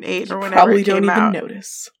 2008 or whenever probably it came don't out, even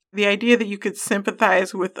notice. The idea that you could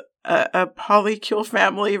sympathize with a polycule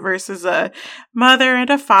family versus a mother and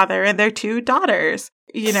a father and their 2 daughters,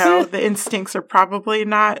 you know, the instincts are probably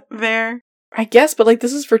not there. I guess, but like,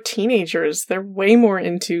 this is for teenagers. They're way more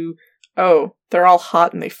into, oh, they're all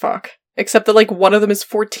hot and they fuck. Except that, like, one of them is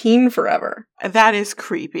 14 forever. That is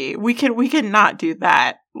creepy. We can not do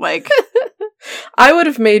that. Like, I would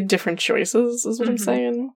have made different choices, is what I'm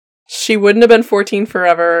saying. She wouldn't have been 14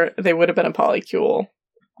 forever. They would have been a polycule.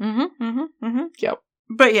 Yep.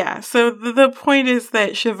 But yeah, so the point is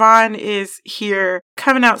that Siobhan is here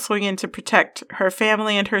coming out swinging to protect her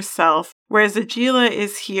family and herself, whereas Agila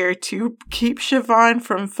is here to keep Siobhan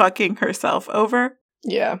from fucking herself over.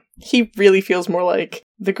 Yeah. He really feels more like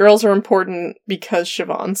the girls are important because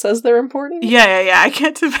Siobhan says they're important. Yeah. I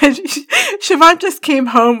can't imagine. Siobhan just came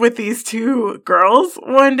home with these 2 girls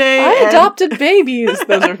one day. I adopted babies.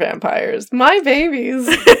 Those are vampires. My babies.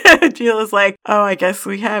 Agila's like, oh, I guess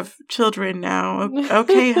we have children now.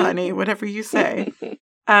 Okay, honey, whatever you say.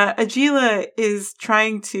 Agila is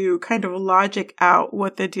trying to kind of logic out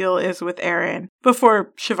what the deal is with Aaron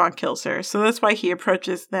before Siobhan kills her. So that's why he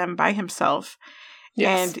approaches them by himself.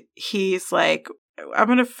 Yes. And he's like, I'm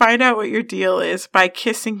going to find out what your deal is by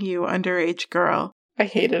kissing you, underage girl. I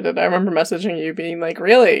hated it. I remember messaging you being like,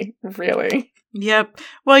 really? Really? Yep.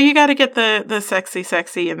 Well, you got to get the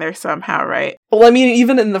sexy in there somehow, right? Well, I mean,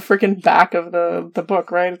 even in the freaking back of the book,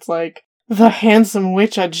 right? It's like, the handsome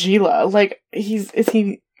witch Agila. Like,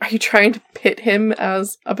 are you trying to pit him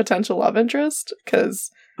as a potential love interest? Because...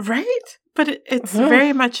 Right? But it's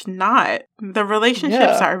very much not. The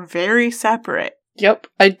relationships are very separate. Yep.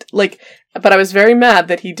 But I was very mad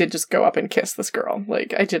that he did just go up and kiss this girl.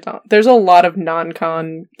 Like, I did not. There's a lot of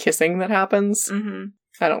non-con kissing that happens.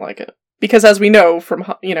 I don't like it. Because as we know from,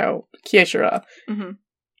 Kieshira,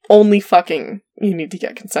 only fucking you need to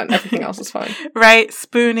get consent. Everything else is fine. Right.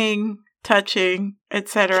 Spooning, touching,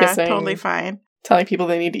 etc. Totally fine. Telling people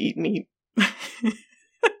they need to eat meat.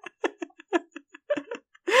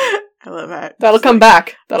 I love that. That'll come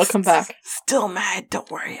back. That'll come back. Still mad. Don't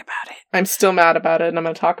worry about it. I'm still mad about it, and I'm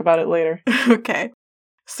going to talk about it later. Okay.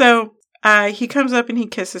 So, he comes up and he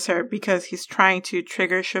kisses her because he's trying to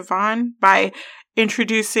trigger Siobhan by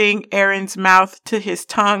introducing Aaron's mouth to his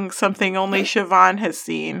tongue, something only Siobhan has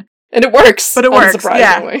seen. And it works. But it works.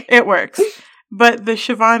 Yeah, it works. But the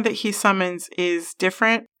Siobhan that he summons is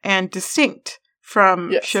different and distinct from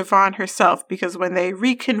Siobhan herself, because when they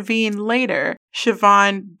reconvene later,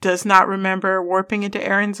 Siobhan does not remember warping into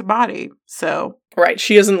Aaron's body. So right,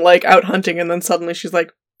 she isn't like out hunting and then suddenly she's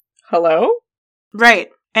like, hello? Right.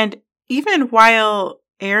 And even while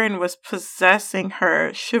Aaron was possessing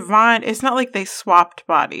her, Siobhan, it's not like they swapped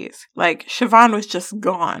bodies. Like, Siobhan was just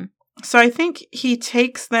gone. So I think he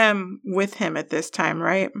takes them with him at this time,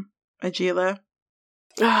 right? Agila?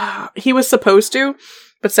 He was supposed to,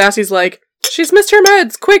 but Sassy's like, she's missed her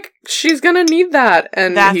meds, quick, she's gonna need that.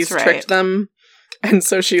 And he's tricked them. And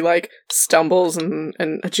so she, like, stumbles and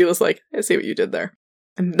Agila's like, I see what you did there.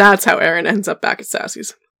 And that's how Aaron ends up back at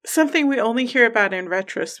Sassy's. Something we only hear about in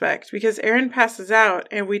retrospect, because Aaron passes out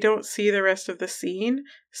and we don't see the rest of the scene.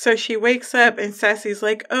 So she wakes up and Sassy's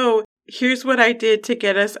like, oh, here's what I did to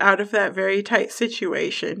get us out of that very tight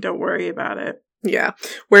situation. Don't worry about it. Yeah.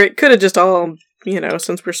 Where it could have just all,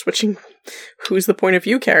 since we're switching who's the point of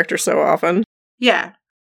view character so often. Yeah.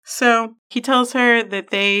 So he tells her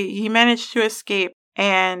that he managed to escape,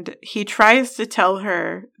 and he tries to tell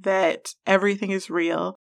her that everything is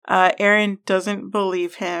real. Aaron doesn't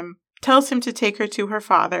believe him, tells him to take her to her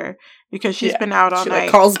father because she's been out all night.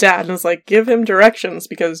 She calls dad and is like, give him directions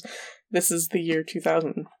because this is the year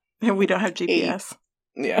 2000. And we don't have GPS.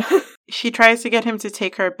 Yeah. She tries to get him to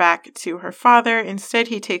take her back to her father. Instead,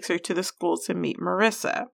 he takes her to the school to meet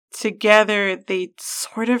Marissa. Together, they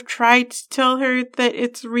sort of try to tell her that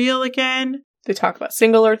it's real again. They talk about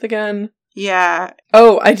Single Earth again. Yeah.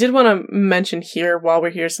 Oh, I did want to mention here, while we're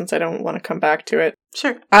here, since I don't want to come back to it.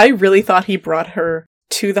 Sure. I really thought he brought her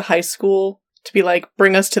to the high school to be like,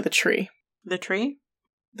 bring us to the tree. The tree?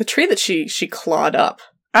 The tree that she clawed up.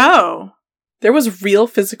 Oh. there was real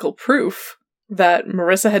physical proof that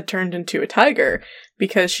Marissa had turned into a tiger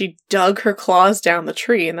because she dug her claws down the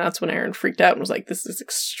tree, and that's when Aaron freaked out and was like, this is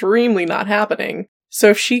extremely not happening.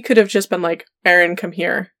 So if she could have just been like, Aaron, come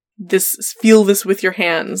here. Feel this with your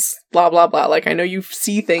hands, blah, blah, blah. Like, I know you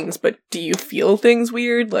see things, but do you feel things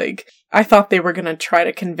weird? Like, I thought they were gonna try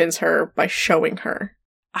to convince her by showing her.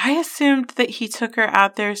 I assumed that he took her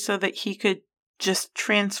out there so that he could just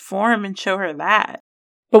transform and show her that.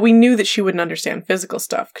 But we knew that she wouldn't understand physical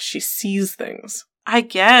stuff because she sees things. I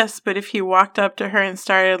guess, but if he walked up to her and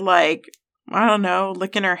started, like, I don't know,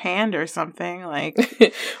 licking her hand or something, like...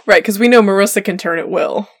 Right, because we know Marissa can turn at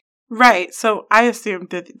will. Right, so I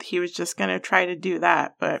assumed that he was just going to try to do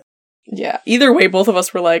that, but... Yeah, either way, both of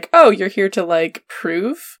us were like, oh, you're here to, like,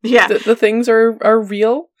 prove that the things are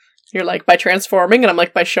real? You're like, by transforming, and I'm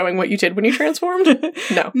like, by showing what you did when you transformed?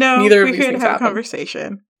 No, neither of these things happen. We're here to have a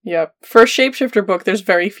conversation. Yeah, for a shapeshifter book, there's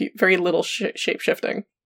very little shape-shifting.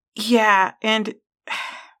 Yeah, and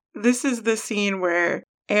this is the scene where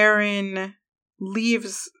Erin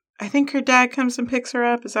leaves. I think her dad comes and picks her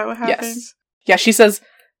up. Is that what happens? Yes. Yeah, she says,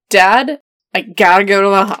 Dad, I gotta go to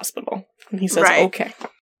the hospital. And he says, okay.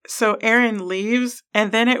 So Erin leaves,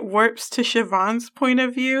 and then it warps to Siobhan's point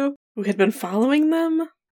of view. Who had been following them?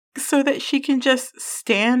 So that she can just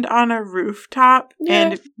stand on a rooftop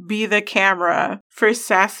and be the camera for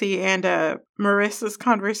Sassy and Marissa's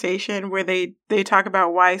conversation where they talk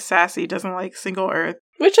about why Sassy doesn't like Single Earth.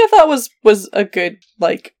 Which I thought was a good,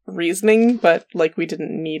 like, reasoning, but, like, we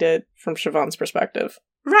didn't need it from Siobhan's perspective.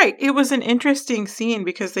 Right. It was an interesting scene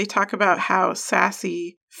because they talk about how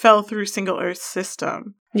Sassy fell through Single Earth's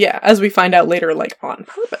system. Yeah, as we find out later, like, on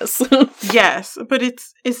purpose. Yes, but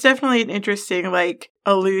it's definitely an interesting, like,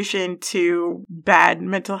 allusion to bad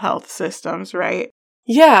mental health systems, right?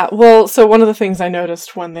 Yeah, well, so one of the things I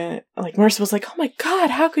noticed when Marissa was like, oh my god,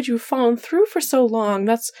 how could you have fallen through for so long?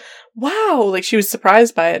 That's, wow! Like, she was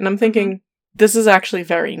surprised by it, and I'm thinking, this is actually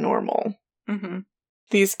very normal. Mm-hmm.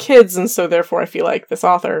 These kids, and so therefore I feel like this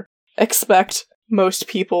author, expect most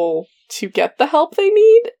people to get the help they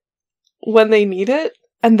need when they need it.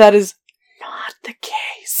 And that is not the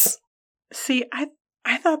case. See,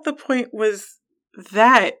 I thought the point was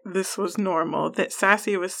that this was normal. That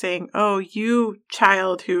Sassy was saying, oh, you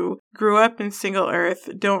child who grew up in Single Earth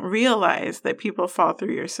don't realize that people fall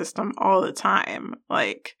through your system all the time.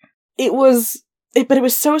 Like, but it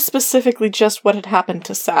was so specifically just what had happened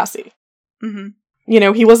to Sassy. Mm-hmm. You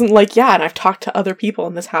know, he wasn't like, yeah, and I've talked to other people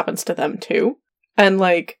and this happens to them too. And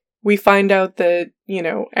like, we find out that, you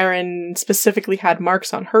know, Erin specifically had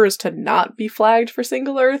marks on hers to not be flagged for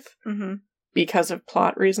Single Earth because of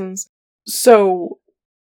plot reasons. So,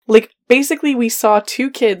 like, basically we saw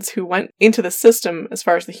two kids who went into the system as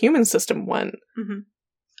far as the human system went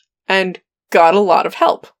and got a lot of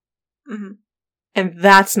help. Mm-hmm. And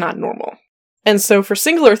that's not normal. And so for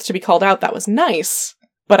Single Earth to be called out, that was nice.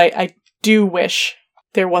 But I do wish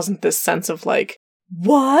there wasn't this sense of like,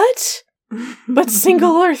 what? But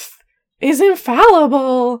Single Earth is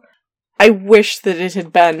infallible. I wish that it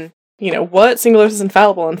had been, you know, what? Single Earth is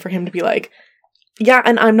infallible, and for him to be like, yeah,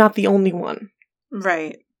 and I'm not the only one.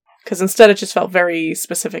 Right. Because instead it just felt very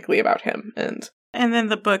specifically about him. And then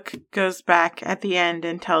the book goes back at the end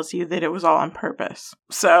and tells you that it was all on purpose.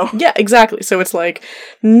 So. Yeah, exactly. So it's like,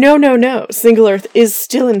 no. Single Earth is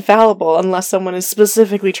still infallible unless someone is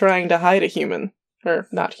specifically trying to hide a human. Or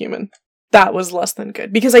not human. That was less than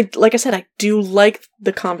good. Because like I said, I do like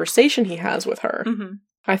the conversation he has with her. Mm-hmm.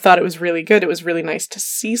 I thought it was really good. It was really nice to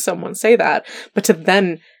see someone say that. But to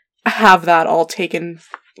then have that all taken,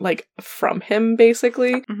 like, from him,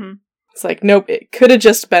 basically. Mm-hmm. It's like, nope, it could have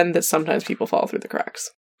just been that sometimes people fall through the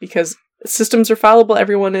cracks. Because systems are fallible,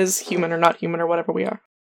 everyone is human or not human or whatever we are.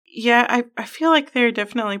 Yeah, I feel like there are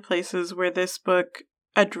definitely places where this book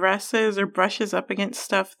addresses or brushes up against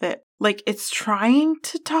stuff that, like, it's trying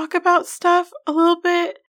to talk about stuff a little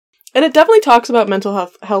bit. And it definitely talks about mental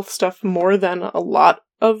health stuff more than a lot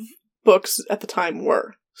of books at the time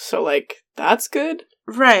were. So, like, that's good.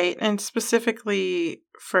 Right, and specifically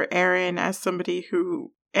for Erin as somebody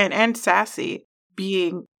who, and Sassy,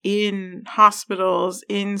 being in hospitals,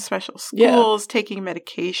 in special schools, taking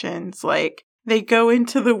medications, like, they go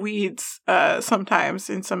into the weeds sometimes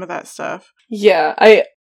in some of that stuff. Yeah, I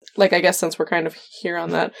guess since we're kind of here on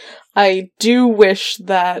that, I do wish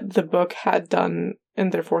that the book had done,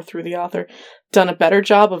 and therefore through the author, done a better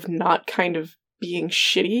job of not kind of being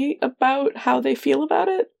shitty about how they feel about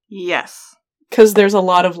it. Yes. Because there's a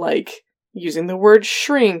lot of, like, using the word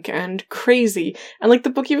shrink and crazy, and, like, the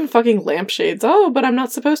book even fucking lampshades, oh, but I'm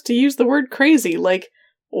not supposed to use the word crazy. Like,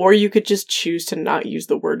 Or you could just choose to not use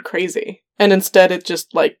the word crazy. And instead it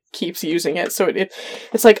just, like, keeps using it. So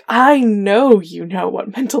it's like, I know you know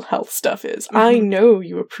what mental health stuff is. Mm-hmm. I know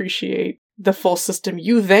you appreciate the full system.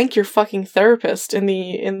 You thank your fucking therapist in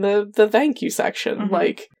the thank you section. Mm-hmm.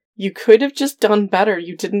 Like, you could have just done better.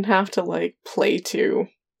 You didn't have to, like, play to,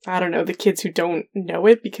 I don't know, the kids who don't know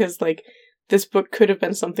it, because, like, this book could have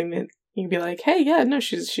been something that you'd be like, hey, yeah, no,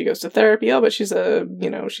 she goes to therapy, oh, but she's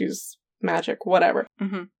she's magic, whatever.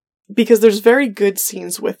 Mm-hmm. Because there's very good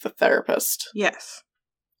scenes with the therapist. Yes.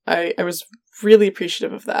 I was really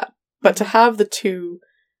appreciative of that. But to have the two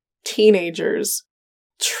teenagers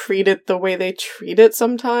treat it the way they treat it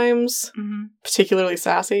sometimes, mm-hmm. particularly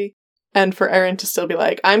sassy, and for Erin to still be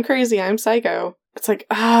like, I'm crazy, I'm psycho. It's like,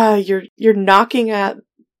 you're knocking at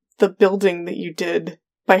the building that you did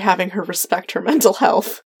by having her respect her mental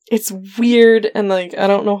health. It's weird, and, like, I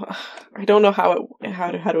don't know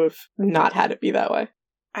how to have not had it be that way.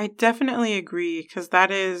 I definitely agree, because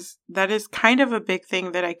that is kind of a big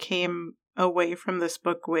thing that I came away from this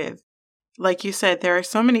book with. Like you said, there are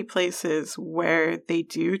so many places where they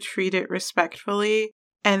do treat it respectfully,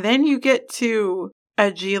 and then you get to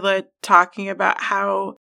Ajeela talking about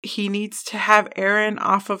how he needs to have Erin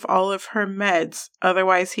off of all of her meds,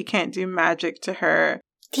 otherwise he can't do magic to her.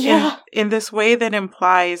 Yeah. In this way that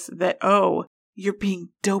implies that, oh, you're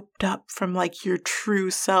being doped up from, like, your true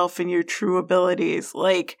self and your true abilities.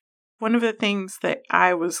 Like, one of the things that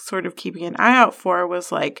I was sort of keeping an eye out for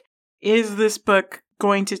was, like, is this book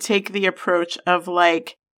going to take the approach of,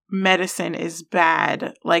 like, medicine is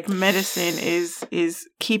bad? Like, medicine is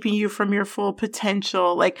keeping you from your full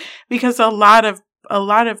potential? Like, because a lot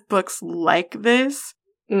of books like this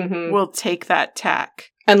mm-hmm. will take that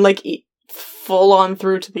tack. And, like, full on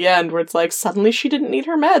through to the end where it's like, suddenly she didn't need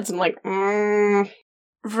her meds. And like,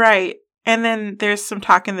 Right. And then there's some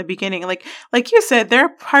talk in the beginning. Like you said, there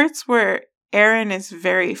are parts where Erin is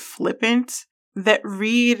very flippant that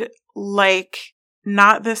read like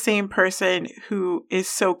not the same person who is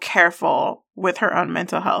so careful with her own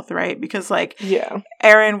mental health, right? Because, like, yeah,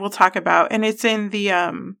 Erin will talk about, and it's in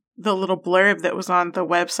the little blurb that was on the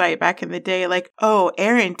website back in the day, like, oh,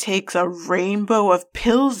 Erin takes a rainbow of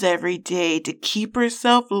pills every day to keep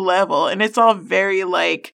herself level. And it's all very,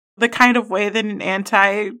 like, the kind of way that an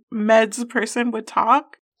anti-meds person would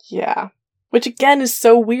talk. Yeah. Which, again, is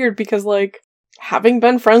so weird because, like, having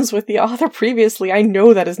been friends with the author previously, I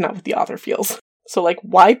know that is not what the author feels. So, like,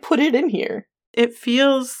 why put it in here? It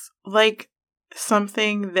feels like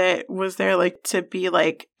something that was there, like, to be,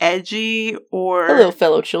 like, edgy or... Hello,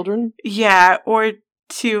 fellow children. Yeah, or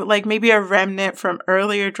to, like, maybe a remnant from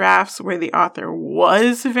earlier drafts where the author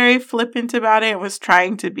was very flippant about it and was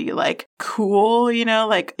trying to be, like, cool, you know?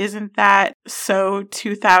 Like, isn't that so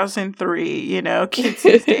 2003, you know, kids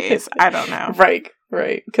these days? I don't know. Right.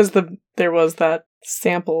 Because there was that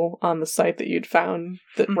sample on the site that you'd found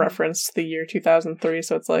that mm-hmm. referenced the year 2003,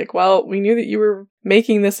 so it's like, well, we knew that you were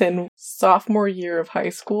making this in sophomore year of high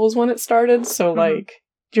school is when it started, so mm-hmm. like,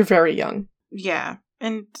 you're very young. Yeah,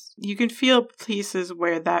 and you can feel places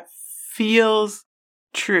where that feels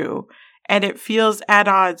true, and it feels at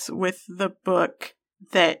odds with the book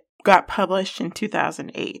that got published in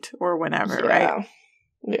 2008 or whenever, right?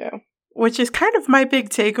 Yeah. Which is kind of my big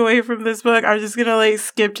takeaway from this book. I'm just gonna, like,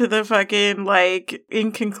 skip to the fucking, like,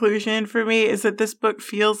 in conclusion for me, is that this book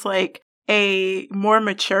feels like a more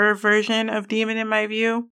mature version of Demon in my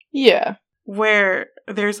view. Yeah. Where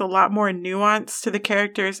there's a lot more nuance to the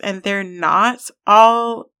characters and they're not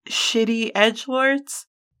all shitty edgelords.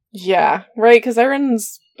 Yeah, right, because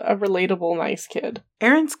Erin's a relatable, nice kid.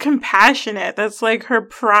 Erin's compassionate. That's, like, her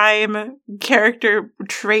prime character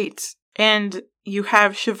trait. And you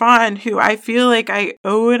have Siobhan, who I feel like I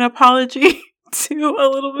owe an apology to a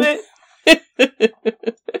little bit.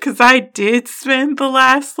 Because I did spend the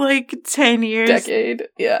last, like, 10 years... Decade,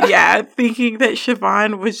 yeah. Yeah, thinking that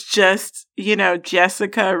Siobhan was just, you know,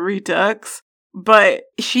 Jessica Redux. But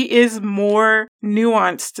she is more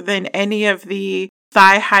nuanced than any of the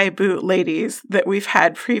thigh-high boot ladies that we've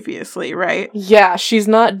had previously, right? Yeah, she's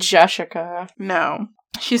not Jessica. No.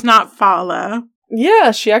 She's not Fala.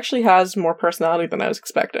 Yeah, she actually has more personality than I was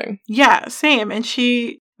expecting. Yeah, same. And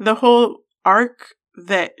the whole arc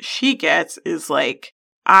that she gets is like,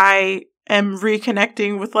 I am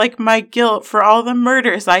reconnecting with, like, my guilt for all the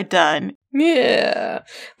murders I'd done. Yeah.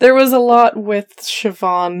 There was a lot with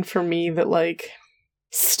Siobhan for me that, like,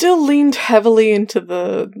 still leaned heavily into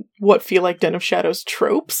the what feel like Den of Shadows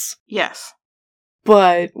tropes. Yes.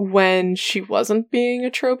 But when she wasn't being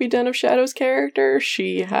a tropey Den of Shadows character,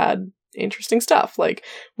 she had interesting stuff. Like,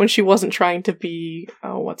 when she wasn't trying to be,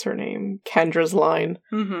 what's her name? Kendra's line.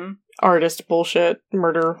 Mm-hmm. artist bullshit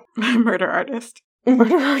murder artist.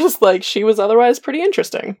 Murder artist, like, she was otherwise pretty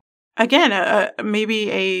interesting. Again,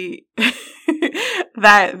 maybe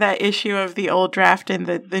that issue of the old draft and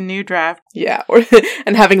the new draft. Yeah,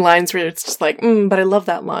 and having lines where it's just like, but I love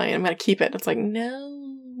that line, I'm gonna keep it. It's like,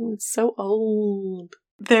 no, it's so old.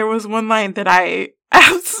 There was one line that I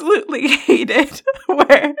absolutely hated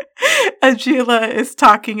where Agila is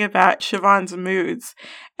talking about Siobhan's moods.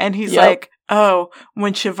 And he's like, oh,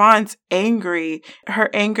 when Siobhan's angry, her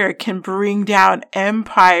anger can bring down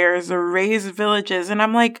empires or raise villages. And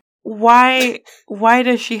I'm like, why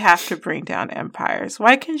does she have to bring down empires?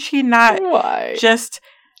 Why can she not just...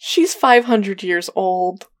 She's 500 years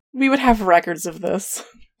old. We would have records of this.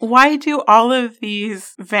 Why do all of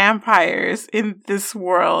these vampires in this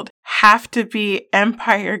world have to be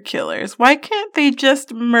empire killers? Why can't they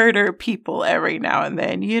just murder people every now and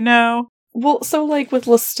then, you know? Well, so, like, with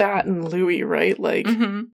Lestat and Louis, right? Like,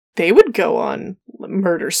 they would go on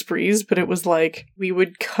murder sprees, but it was like, we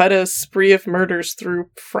would cut a spree of murders through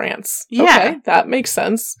France. Yeah. Okay, that makes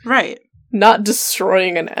sense. Right. Not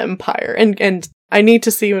destroying an empire. And I need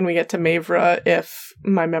to see when we get to Maevra if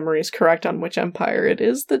my memory is correct on which empire it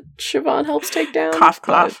is that Siobhan helps take down. Cough,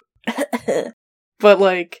 cough. But,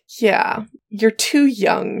 like, yeah, you're too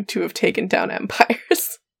young to have taken down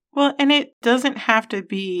empires. Well, and it doesn't have to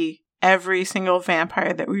be every single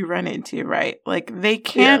vampire that we run into, right? Like, they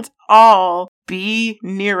can't all be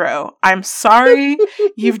Nero. I'm sorry,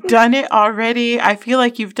 you've done it already. I feel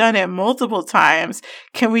like you've done it multiple times.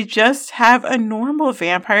 Can we just have a normal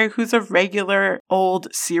vampire who's a regular old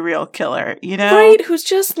serial killer, you know? Right, who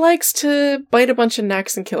just likes to bite a bunch of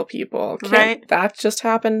necks and kill people. Can't that just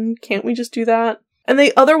happen? Can't we just do that? And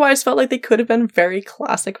they otherwise felt like they could have been very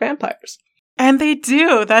classic vampires. And they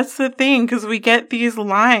do. That's the thing, because we get these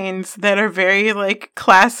lines that are very, like,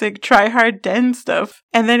 classic Try Hard Den stuff.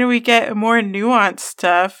 And then we get more nuanced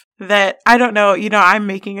stuff that, I don't know, you know, I'm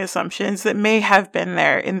making assumptions that may have been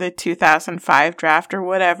there in the 2005 draft or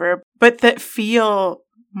whatever, but that feel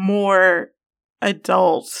more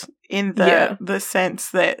adult in the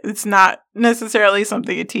sense that it's not necessarily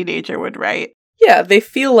something a teenager would write. Yeah, they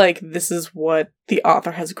feel like this is what the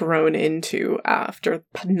author has grown into after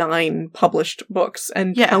 9 published books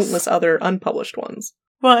and countless other unpublished ones.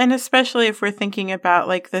 Well, and especially if we're thinking about,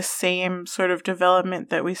 like, the same sort of development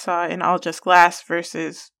that we saw in All Just Glass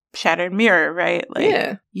versus Shattered Mirror, right?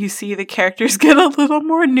 Like, you see the characters get a little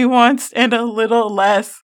more nuanced and a little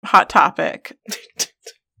less hot topic.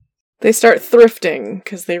 They start thrifting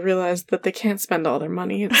because they realize that they can't spend all their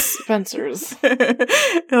money at Spencer's.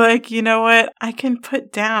 Like, you know what? I can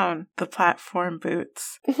put down the platform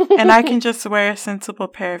boots and I can just wear a sensible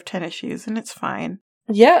pair of tennis shoes and it's fine.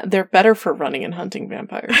 Yeah, they're better for running and hunting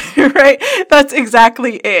vampires. Right? That's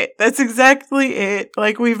exactly it. That's exactly it.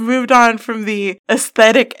 Like, we've moved on from the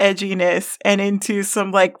aesthetic edginess and into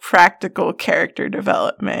some, like, practical character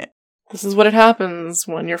development. This is what happens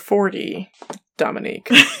when you're 40, Dominique.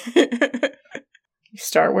 You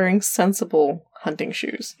start wearing sensible hunting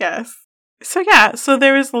shoes. Yes. So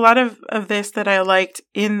there was a lot of this that I liked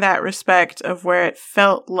in that respect of where it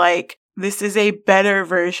felt like this is a better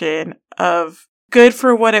version of good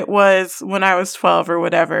for what it was when I was 12 or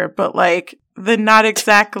whatever, but like the not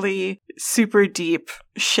exactly super deep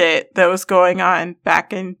shit that was going on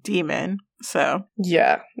back in Demon. So.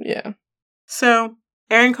 Yeah. So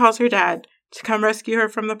Aaron calls her dad to come rescue her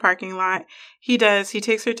from the parking lot. He does. He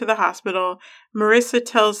takes her to the hospital. Marissa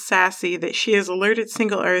tells Sassy that she has alerted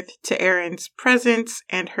Single Earth to Aaron's presence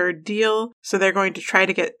and her deal. So they're going to try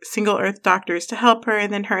to get Single Earth doctors to help her.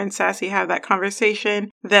 And then her and Sassy have that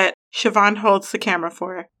conversation that Siobhan holds the camera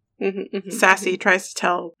for. Sassy tries to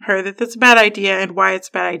tell her that that's a bad idea and why it's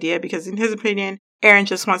a bad idea. Because in his opinion, Aaron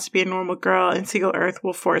just wants to be a normal girl and Single Earth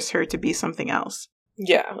will force her to be something else.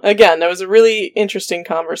 Yeah, again, that was a really interesting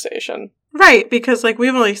conversation. Right, because, like,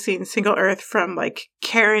 we've only seen Single Earth from, like,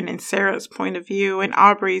 Karen and Sarah's point of view, and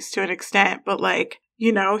Aubrey's to an extent, but, like,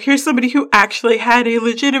 you know, here's somebody who actually had a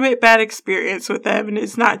legitimate bad experience with them, and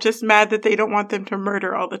is not just mad that they don't want them to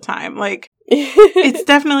murder all the time. Like, it's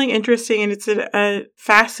definitely interesting, and it's a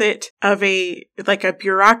facet of a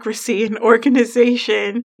bureaucracy and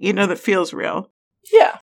organization, you know, that feels real.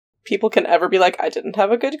 Yeah. People can ever be like, I didn't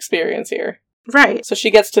have a good experience here. Right. So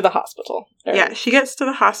she gets to the hospital. Right? Yeah, she gets to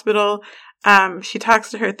the hospital. She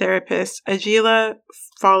talks to her therapist. Agila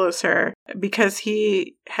follows her because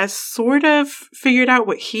he has sort of figured out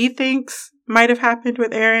what he thinks might have happened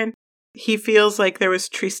with Aaron. He feels like there was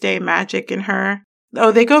Triste magic in her.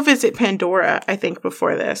 Oh, they go visit Pandora, I think,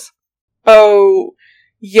 before this. Oh,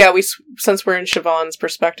 yeah, since we're in Siobhan's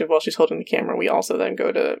perspective while she's holding the camera, we also then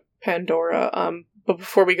go to Pandora. But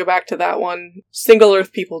before we go back to that one, Single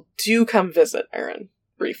Earth people do come visit Erin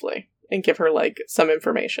briefly and give her, like, some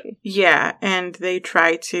information. Yeah, and they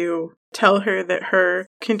try to tell her that her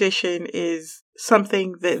condition is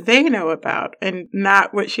something that they know about and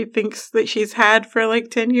not what she thinks that she's had for,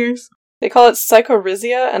 like, 10 years. They call it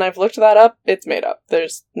psychorrhizia, and I've looked that up. It's made up.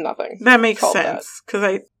 There's nothing. That makes sense,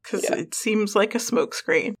 because it seems like a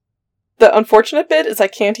smokescreen. The unfortunate bit is I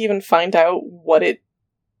can't even find out what it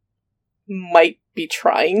might be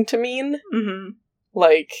trying to mean. Mm-hmm.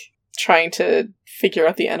 Like, trying to figure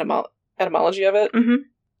out the etymology of it. Mm-hmm.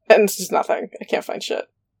 And it's just nothing. I can't find shit.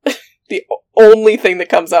 The only thing that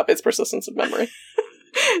comes up is persistence of memory.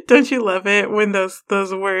 Don't you love it when those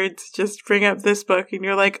words just bring up this book and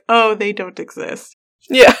you're like, oh, they don't exist?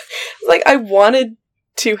 Yeah. Like, I wanted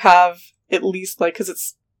to have at least, like, because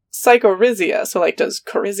it's psychorhizia. So, like, does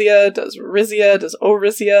chorizia, does rhizia, does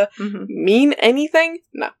orhizia mean anything?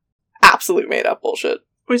 No. Absolute made up bullshit.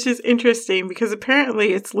 Which is interesting because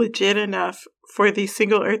apparently it's legit enough for these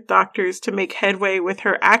Single Earth doctors to make headway with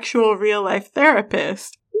her actual real life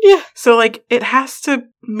therapist. Yeah. So, like, it has to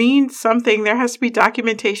mean something. There has to be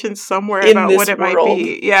documentation somewhere about what it might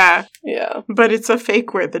be. Yeah. Yeah. But it's a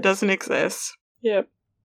fake word that doesn't exist. Yep.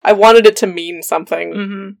 I wanted it to mean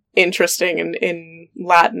something interesting in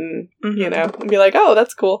Latin, you know, and be like, oh,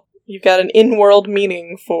 that's cool. You've got an in-world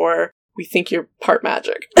meaning for, we think you're part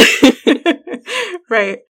magic.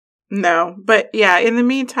 Right. No. But yeah, in the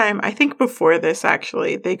meantime, I think before this,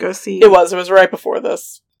 actually, they go see... It was right before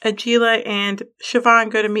this. Agila and Siobhan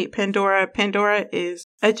go to meet Pandora. Pandora is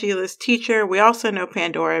Agila's teacher. We also know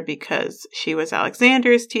Pandora because she was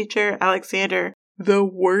Alexander's teacher. Alexander, the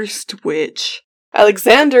worst witch.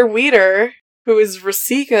 Alexander Weeder, who is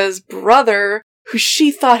Rasika's brother, who she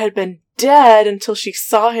thought had been dead until she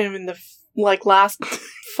saw him in the, like, last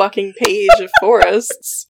fucking page of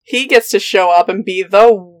Forests. He gets to show up and be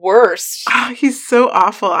the worst. Oh, he's so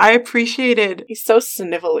awful. He's so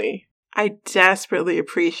snivelly. I desperately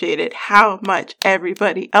appreciated how much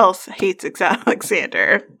everybody else hates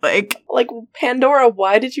Alexander. Like, Pandora,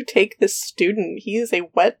 why did you take this student? He is a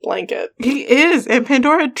wet blanket. He is, and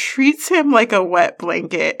Pandora treats him like a wet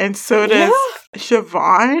blanket, and so does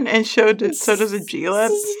Siobhan, and so does Agila.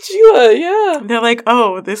 Agila, yeah. They're like,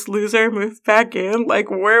 oh, this loser moved back in?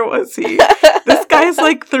 Like, where was he? This guy's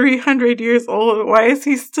like 300 years old. Why is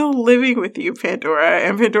he still living with you, Pandora?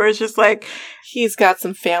 And Pandora's just like... He's got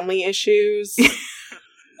some family issues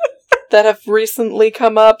that have recently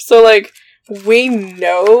come up. So, like, we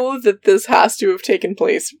know that this has to have taken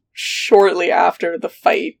place shortly after the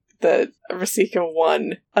fight that Rasika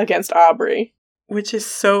won against Aubrey. Which is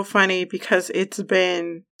so funny because it's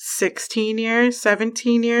been 17 years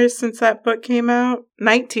since that book came out.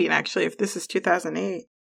 19, actually, if this is 2008.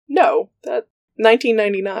 No, that's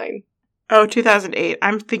 1999. Oh, 2008.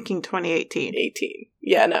 I'm thinking 2018. 18.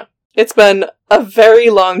 Yeah, no. It's been a very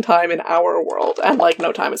long time in our world, and, like,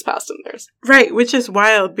 no time has passed in theirs. Right, which is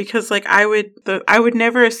wild, because, like, I would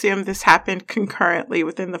never assume this happened concurrently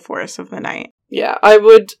within the Forest of the Night. Yeah, I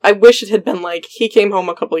wish it had been, like, he came home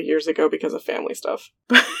a couple of years ago because of family stuff.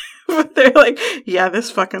 But they're like, yeah, this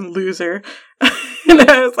fucking loser. And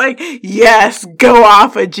I was like, yes, go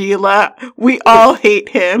off, Agila. We all hate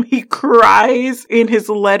him. He cries in his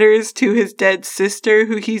letters to his dead sister,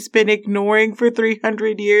 who he's been ignoring for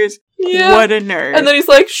 300 years. Yeah. What a nerd. And then he's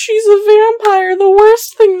like, she's a vampire, the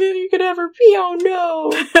worst thing that you could ever be. Oh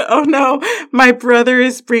no. Oh no. My brother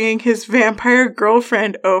is bringing his vampire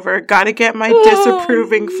girlfriend over. Gotta get my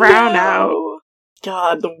disapproving frown out.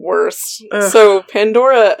 God, the worst. Ugh. So,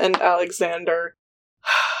 Pandora and Alexander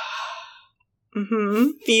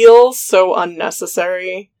feel so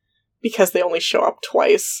unnecessary because they only show up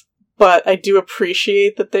twice. But I do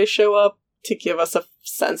appreciate that they show up to give us a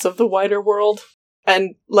sense of the wider world.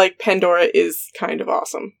 And, like, Pandora is kind of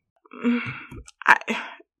awesome.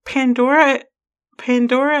 Pandora,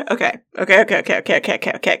 okay.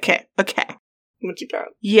 What you got?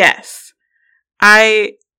 Yes.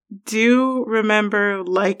 I do remember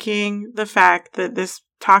liking the fact that this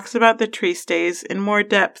talks about the tree stays in more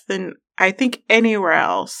depth than I think anywhere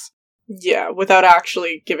else. Yeah, without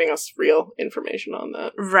actually giving us real information on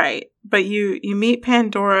that. Right. But you meet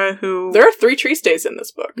Pandora, who... There are 3 tree stays in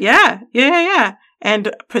this book. Yeah.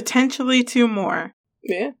 And potentially 2 more.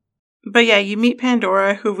 Yeah. But yeah, you meet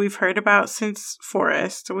Pandora, who we've heard about since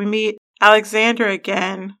Forest. We meet Alexander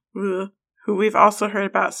again, who we've also heard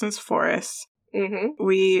about since Forest. Mm-hmm.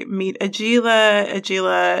 We meet Agila.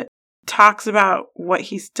 Agila talks about what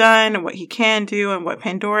he's done and what he can do and what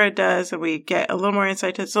Pandora does, and we get a little more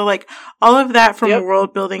insight to it. So, like, all of that from a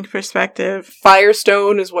world-building perspective.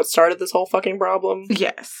 Firestone is what started this whole fucking problem.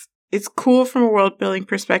 Yes. It's cool from a world building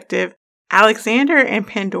perspective. Alexander and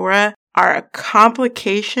Pandora are a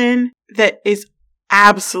complication that is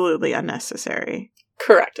absolutely unnecessary.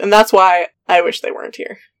 Correct. And that's why I wish they weren't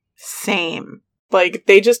here. Same. Like,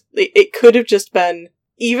 it could have just been,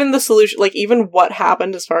 even the solution, like, even what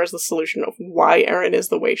happened as far as the solution of why Erin is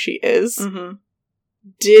the way she is,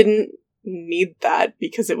 didn't need that,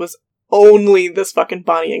 because it was only this fucking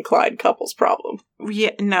Bonnie and Clyde couple's problem.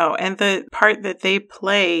 Yeah, no, and the part that they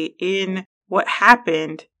play in what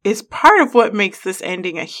happened is part of what makes this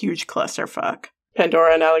ending a huge clusterfuck.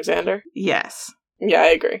 Pandora and Alexander? Yes. Yeah, I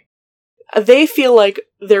agree. They feel like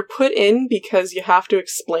they're put in because you have to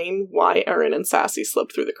explain why Erin and Sassy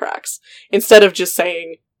slipped through the cracks. Instead of just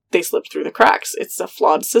saying, they slipped through the cracks. It's a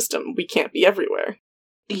flawed system. We can't be everywhere.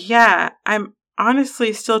 Yeah, I'm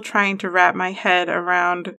honestly still trying to wrap my head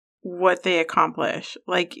around what they accomplish.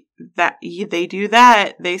 Like, that they do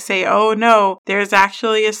that. They say, oh no, there's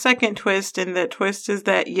actually a second twist, and the twist is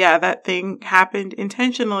that, yeah, that thing happened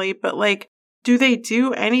intentionally, but like, do they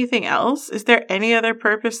do anything else? Is there any other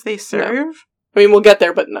purpose they serve? No. I mean, we'll get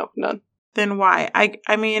there, but no, none. Then why?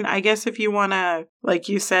 I mean, I guess if you want to, like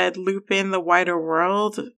you said, loop in the wider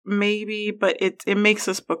world, maybe, but it makes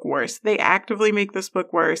this book worse. They actively make this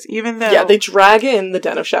book worse, even though... Yeah, they drag in the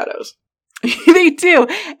Den of Shadows. They do,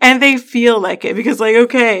 and they feel like it, because, like,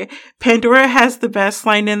 okay, Pandora has the best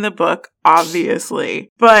line in the book,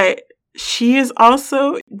 obviously, but... she is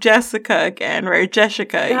also Jessica again, right?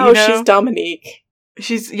 Jessica, no, you know? She's Dominique.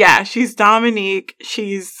 She's Dominique.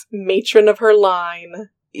 She's matron of her line.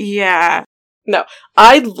 Yeah. No,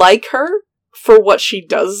 I like her for what she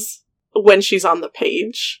does when she's on the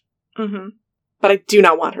page. Mm-hmm. But I do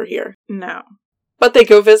not want her here. No. But they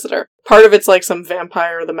go visit her. Part of it's like some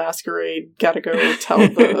Vampire the Masquerade, gotta go tell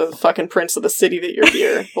the fucking prince of the city that you're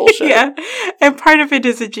here bullshit. Yeah. And part of it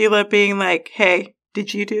is Agila being like, hey,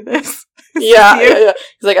 did you do this? Yeah. He's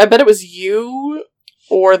like, I bet it was you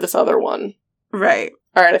or this other one. Right.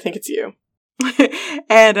 Alright, I think it's you.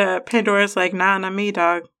 And Pandora's like, nah, not me,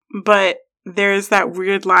 dog. But there's that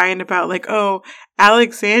weird line about like, oh,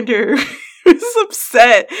 Alexander was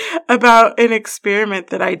upset about an experiment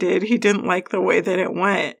that I did. He didn't like the way that it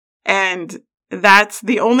went. And that's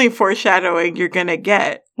the only foreshadowing you're gonna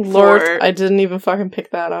get. Lord, I didn't even fucking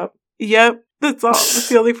pick that up. Yep. That's all. That's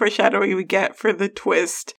the only foreshadowing we get for the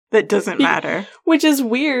twist that doesn't matter. Which is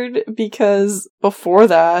weird, because before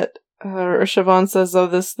that, Siobhan says, oh,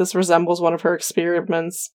 this resembles one of her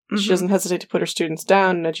experiments. Mm-hmm. She doesn't hesitate to put her students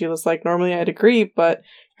down, and Agila's like, normally I'd agree, but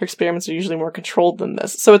her experiments are usually more controlled than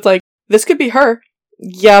this. So it's like, this could be her.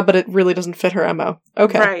 Yeah, but it really doesn't fit her MO.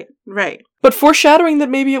 Okay. Right. But foreshadowing that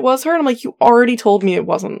maybe it was her, and I'm like, you already told me it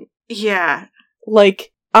wasn't. Yeah.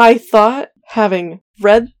 Like, I thought, having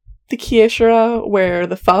read the Kieshara, where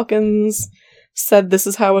the Falcons said this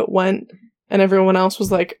is how it went, and everyone else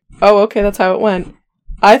was like, oh, okay, that's how it went.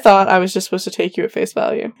 I thought I was just supposed to take you at face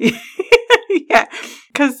value. Yeah,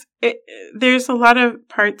 because there's a lot of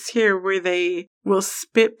parts here where they will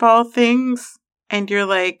spitball things, and you're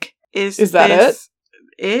like, is that it?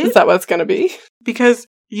 Is that what it's going to be? Because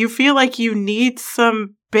you feel like you need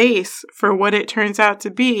some base for what it turns out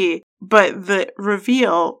to be, but the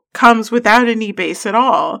reveal comes without any base at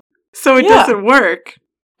all. So it doesn't work.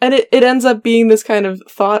 And it ends up being this kind of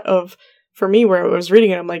thought of, for me, where I was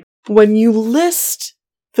reading it, I'm like, when you list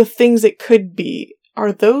the things it could be,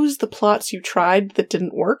 are those the plots you tried that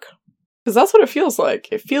didn't work? Because that's what it feels like.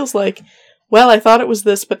 It feels like, well, I thought it was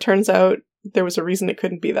this, but turns out there was a reason it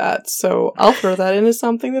couldn't be that. So I'll throw that in as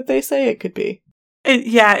something that they say it could be.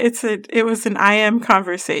 It was an IM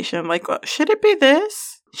conversation. Like, well, should it be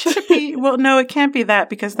this? Should it be? Well, no, it can't be that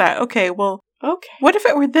because that. Okay, well, okay. What if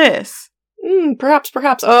it were this? Perhaps.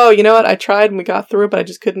 Oh, you know what? I tried and we got through it, but I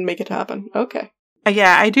just couldn't make it happen. Okay.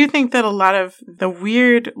 Yeah, I do think that a lot of the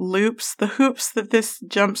weird loops, the hoops that this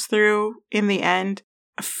jumps through in the end,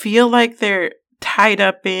 feel like they're tied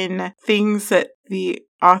up in things that the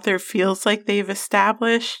author feels like they've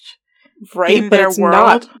established in but their it's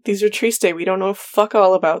world. Not. These are Triste. We don't know fuck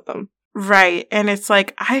all about them. Right. And it's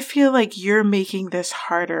like, I feel like you're making this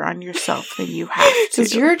harder on yourself than you have to.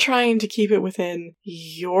 Because you're trying to keep it within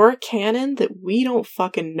your canon that we don't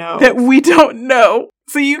fucking know. That we don't know.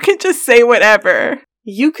 So you can just say whatever.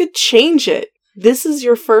 You could change it. This is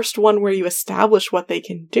your first one where you establish what they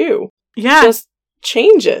can do. Yeah. Just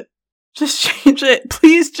change it. Just change it.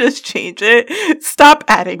 Please just change it. Stop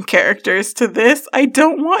adding characters to this. I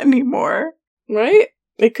don't want any more. Right?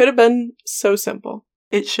 It could have been so simple.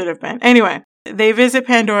 It should have been. Anyway, they visit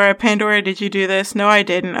Pandora. Pandora, did you do this? No, I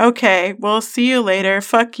didn't. Okay, well, see you later.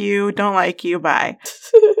 Fuck you. Don't like you. Bye.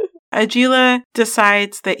 Agila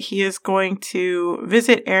decides that he is going to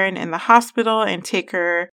visit Eren in the hospital and take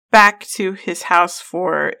her back to his house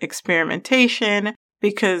for experimentation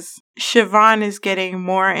because Siobhan is getting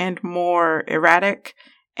more and more erratic,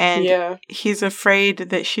 and he's afraid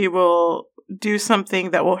that she will do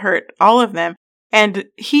something that will hurt all of them. And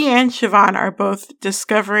he and Siobhan are both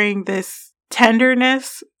discovering this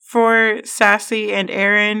tenderness for Sassy and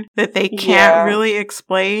Eren that they can't really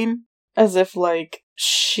explain. As if, like,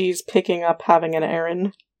 she's picking up having an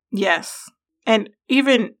Eren. Yes. And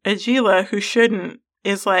even Agila, who shouldn't,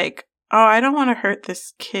 is like, oh, I don't want to hurt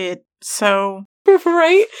this kid, so...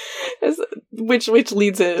 Right? Which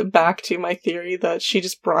leads it back to my theory that she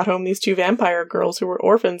just brought home these 2 vampire girls who were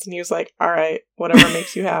orphans, and he was like, alright, whatever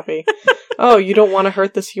makes you happy. Oh, you don't want to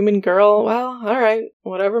hurt this human girl? Well, alright,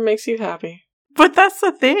 whatever makes you happy. But that's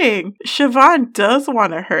the thing. Siobhan does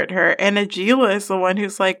want to hurt her, and Agila is the one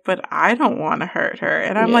who's like, but I don't want to hurt her.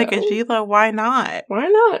 And I'm like, Agila, why not? Why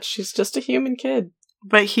not? She's just a human kid.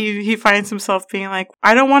 But he finds himself being like,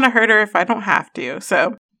 I don't want to hurt her if I don't have to,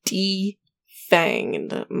 so...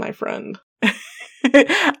 Defanged, my friend.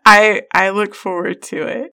 I look forward to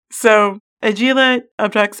it. So, Agila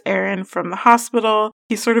abducts Eren from the hospital.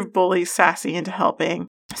 He sort of bullies Sassy into helping.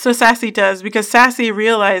 So Sassy does, because Sassy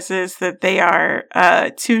realizes that they are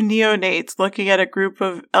 2 neonates looking at a group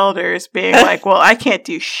of elders being like, well, I can't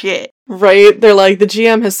do shit. Right? They're like, the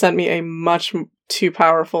GM has sent me a much too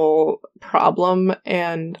powerful problem,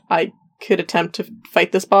 and I could attempt to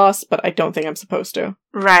fight this boss, but I don't think I'm supposed to.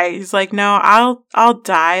 Right. He's like, no, I'll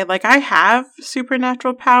die. Like, I have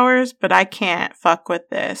supernatural powers, but I can't fuck with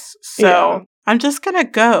this. So I'm just gonna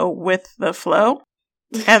go with the flow.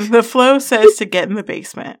 And the flow says to get in the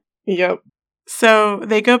basement. Yep. So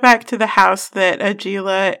they go back to the house that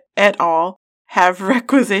Agila et al. Have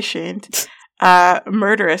requisitioned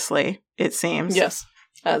murderously, it seems. Yes,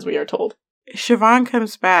 as we are told. Siobhan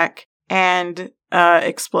comes back and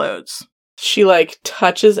explodes. She, like,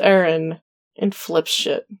 touches Eren and flips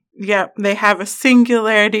shit. Yep, they have a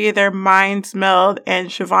singularity, their minds meld, and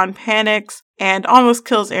Siobhan panics and almost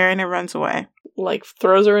kills Eren and runs away. Like,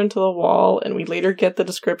 throws her into the wall, and we later get the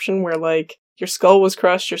description where, like, your skull was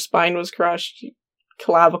crushed, your spine was crushed,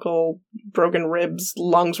 clavicle, broken ribs,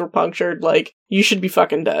 lungs were punctured, like, you should be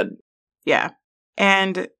fucking dead. Yeah.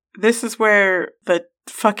 And this is where the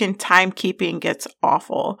fucking timekeeping gets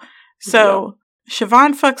awful. So,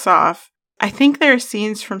 Siobhan fucks off. I think there are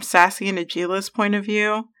scenes from Sassy and Agila's point of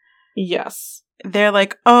view. Yes. They're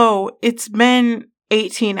like, oh, it's been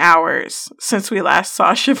 18 hours since we last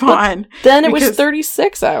saw Siobhan. But then it was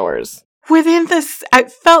 36 hours. I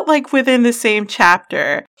felt like within the same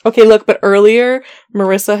chapter. Okay, look, but earlier,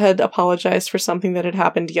 Marissa had apologized for something that had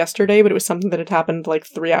happened yesterday, but it was something that had happened like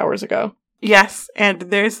 3 hours ago. Yes, and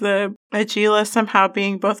there's the Agila somehow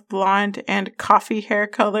being both blonde and coffee hair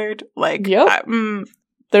colored. Like, yep.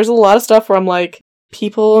 There's a lot of stuff where I'm like,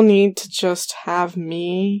 people need to just have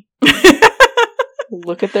me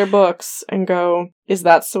look at their books and go, is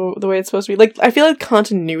that so the way it's supposed to be? Like, I feel like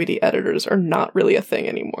continuity editors are not really a thing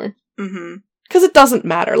anymore. Mm-hmm. Because it doesn't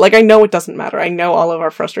matter. Like, I know it doesn't matter. I know all of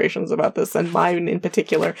our frustrations about this, and mine in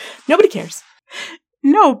particular. Nobody cares.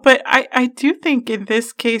 No, but I do think in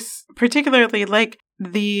this case, particularly, like,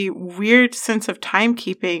 the weird sense of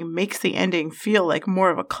timekeeping makes the ending feel like more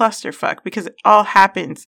of a clusterfuck, because it all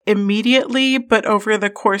happens immediately, but over the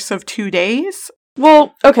course of 2 days.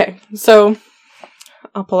 Well, okay, so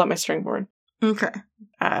I'll pull out my string board. Okay.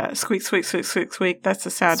 Squeak, squeak, squeak, squeak, squeak. That's the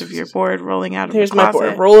sound of your board rolling out of the closet. Here's my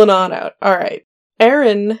board, rolling on out. All right.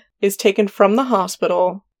 Eren is taken from the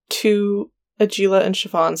hospital to Agila and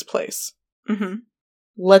Siobhan's place. Mm-hmm.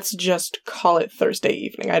 Let's just call it Thursday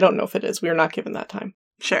evening. I don't know if it is. We are not given that time.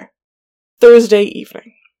 Sure. Thursday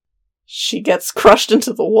evening. She gets crushed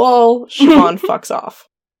into the wall. Siobhan fucks off.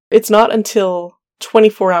 It's not until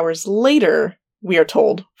 24 hours later, we are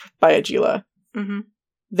told by Agila,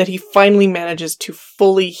 that he finally manages to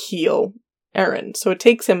fully heal Eren. So it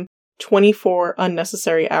takes him 24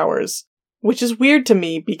 unnecessary hours, which is weird to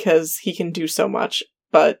me because he can do so much,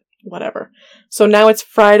 but whatever. So now it's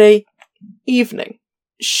Friday evening.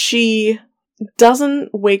 She doesn't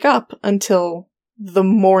wake up until the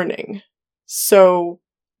morning. So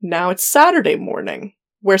now it's Saturday morning,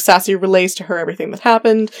 where Sassy relays to her everything that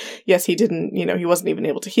happened. Yes, he didn't, he wasn't even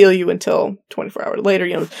able to heal you until 24 hours later,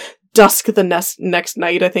 dusk the next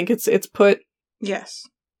night, I think it's put. Yes.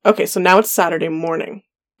 Okay, so now it's Saturday morning.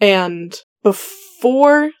 And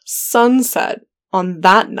before sunset on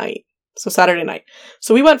that night, so Saturday night.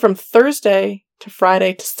 So we went from Thursday to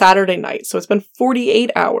Friday to Saturday night. So it's been 48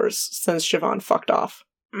 hours since Siobhan fucked off.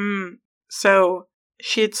 So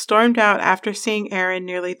She had stormed out after seeing Aaron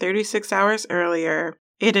nearly 36 hours earlier.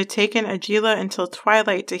 It had taken Agila until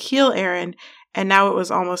twilight to heal Aaron, and now it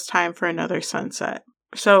was almost time for another sunset.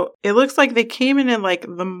 So it looks like they came in like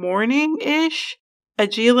the morning-ish.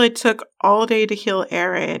 Agila took all day to heal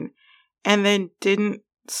Aaron, and then didn't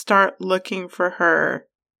start looking for her.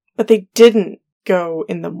 But they didn't go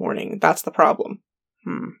in the morning. That's the problem.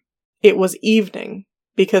 It was evening,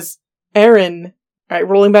 because Aaron, alright,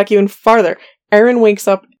 rolling back even farther, Aaron wakes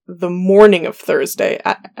up the morning of Thursday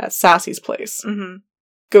at Sassy's place.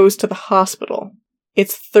 Goes to the hospital.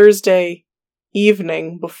 It's Thursday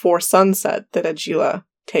evening before sunset that Agila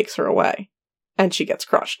takes her away. And she gets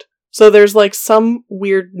crushed. So there's like some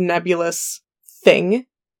weird nebulous thing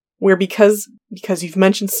where because you've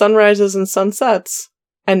mentioned sunrises and sunsets,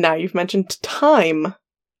 and now you've mentioned time,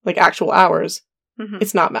 like actual hours,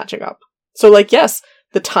 it's not matching up. So like, yes,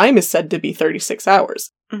 the time is said to be 36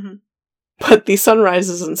 hours. But the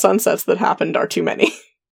sunrises and sunsets that happened are too many.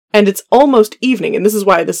 And it's almost evening, and this is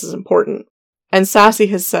why this is important. And Sassy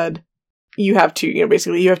has said, you have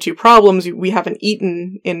two problems. We haven't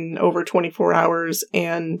eaten in over 24 hours,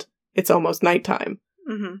 and it's almost nighttime.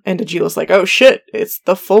 And Agila's like, oh shit, it's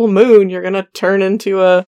the full moon, you're gonna turn into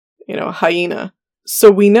a hyena.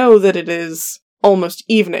 So we know that it is almost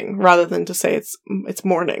evening, rather than to say it's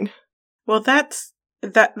morning. Well, that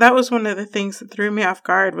was one of the things that threw me off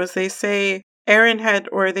guard, was they say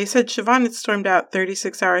they said Siobhan had stormed out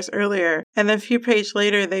 36 hours earlier, and then a few pages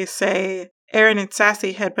later they say Aaron and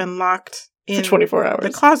Sassy had been locked in for 24 hours.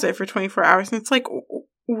 The closet for 24 hours, and it's like,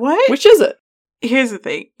 what? Which is it? Here's the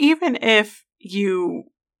thing. Even if you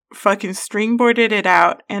fucking stringboarded it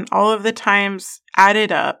out and all of the times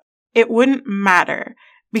added up, it wouldn't matter.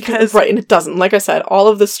 Because right, and it doesn't. Like I said, all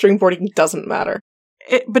of the stringboarding doesn't matter.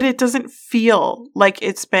 But it doesn't feel like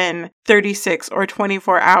it's been 36 or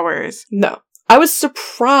 24 hours. No. I was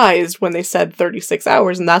surprised when they said 36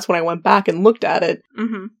 hours, and that's when I went back and looked at it.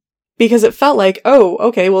 Because it felt like, oh,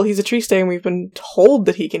 okay, well, he's a tree stay, and we've been told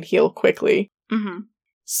that he can heal quickly.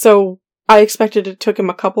 So I expected it took him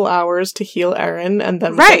a couple hours to heal Aaron, and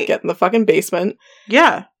then get in the fucking basement.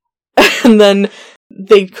 Yeah. And then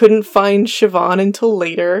they couldn't find Siobhan until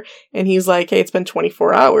later, and he's like, hey, it's been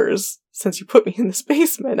 24 hours since you put me in this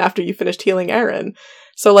basement after you finished healing Aaron.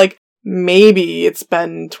 So, like, maybe it's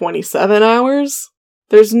been 27 hours?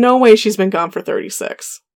 There's no way she's been gone for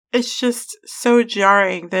 36. It's just so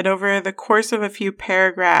jarring that over the course of a few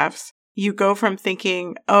paragraphs, you go from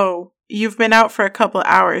thinking, oh, you've been out for a couple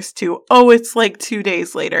hours to, oh, it's like 2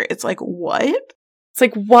 days later. It's like, what? It's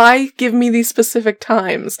like, why give me these specific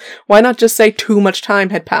times? Why not just say too much time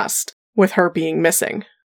had passed with her being missing?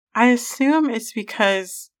 I assume it's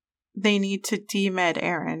because they need to demed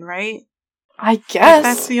Aaron, right? I guess.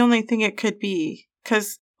 That's the only thing it could be.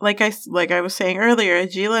 Because, like I was saying earlier,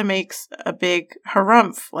 Agila makes a big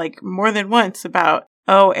harumph, like, more than once about,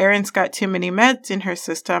 oh, Aaron's got too many meds in her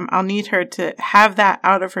system. I'll need her to have that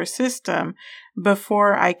out of her system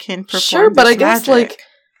before I can perform Sure, but I guess, magic. like,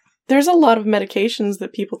 there's a lot of medications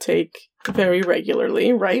that people take very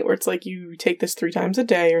regularly, right? Where it's like, you take this 3 times a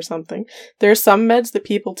day or something. There are some meds that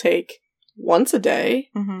people take once a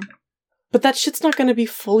day. But that shit's not going to be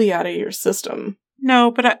fully out of your system.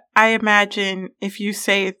 No, but I imagine if you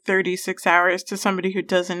say 36 hours to somebody who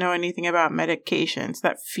doesn't know anything about medications,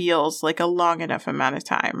 that feels like a long enough amount of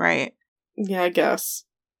time, right? Yeah, I guess.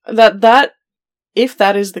 That if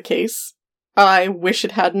that is the case, I wish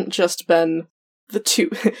it hadn't just been the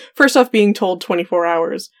two. First off, being told 24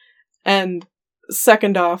 hours. And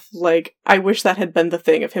second off, like, I wish that had been the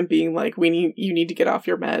thing of him being like, you need to get off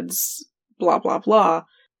your meds, blah, blah, blah.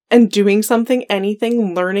 And doing something,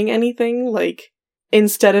 anything, learning anything, like,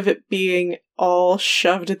 instead of it being all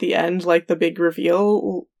shoved at the end, like the big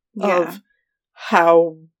reveal of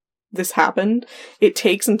how this happened, it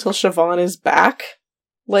takes until Siobhan is back.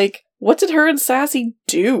 Like, what did her and Sassy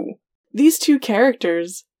do? These two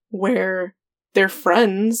characters, where they're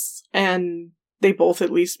friends, and they both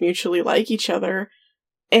at least mutually like each other,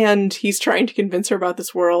 and he's trying to convince her about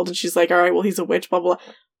this world, and she's like, alright, well, he's a witch, blah, blah,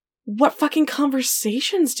 blah. What fucking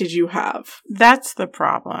conversations did you have? That's the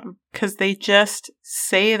problem. Because they just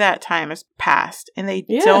say that time has passed, and they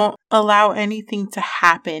don't allow anything to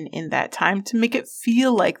happen in that time to make it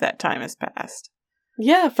feel like that time has passed.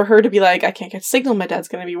 Yeah, for her to be like, I can't get signal, my dad's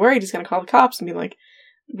gonna be worried, he's gonna call the cops, and be like,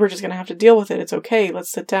 we're just gonna have to deal with it, it's okay,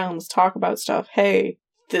 let's sit down, let's talk about stuff, hey,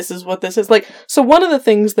 this is what this is. Like, so one of the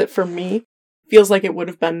things that for me feels like it would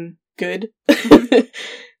have been good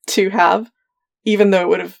to have, even though it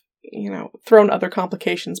would have, thrown other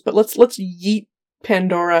complications, but let's yeet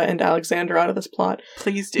Pandora and Alexander out of this plot.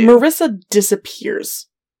 Please do. Marissa disappears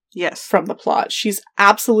Yes. From the plot. She's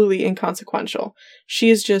absolutely inconsequential. She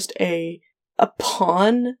is just a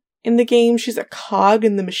pawn in the game. She's a cog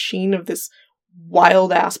in the machine of this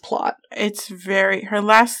wild ass plot. It's her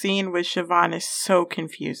last scene with Siobhan is so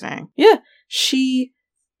confusing. Yeah. She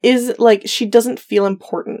is like, she doesn't feel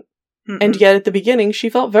important. Mm-mm. And yet at the beginning, she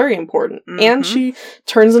felt very important. Mm-hmm. And she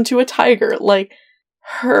turns into a tiger. Like,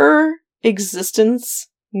 her existence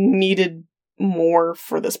needed more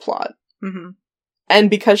for this plot. Mm-hmm. And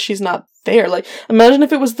because she's not there, like, imagine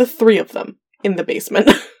if it was the three of them in the basement.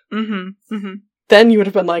 Mm-hmm. Mm-hmm. Then you would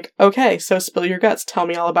have been like, okay, so spill your guts. Tell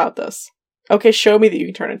me all about this. Okay, show me that you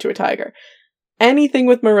can turn into a tiger. Anything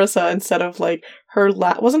with Marissa instead of, like,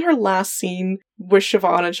 wasn't her last scene with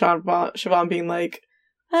Siobhan and Siobhan being like,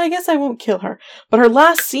 I guess I won't kill her. But her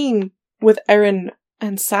last scene with Erin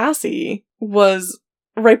and Sassy was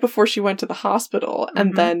right before she went to the hospital, and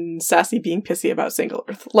mm-hmm. then Sassy being pissy about Single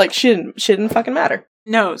Earth. Like, she didn't fucking matter.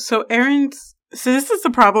 No, so this is the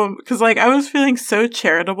problem, because, like, I was feeling so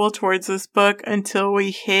charitable towards this book until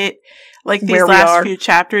we hit, like, these last few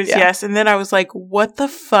chapters, yeah. Yes, and then I was like, what the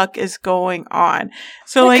fuck is going on?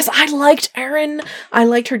 So, like... Because I liked Erin, I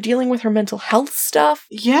liked her dealing with her mental health stuff.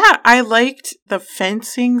 Yeah, I liked the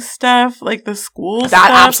fencing stuff, like, the school stuff.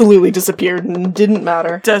 That absolutely disappeared and didn't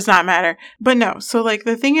matter. Does not matter. But no, so, like,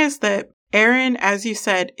 the thing is that Erin, as you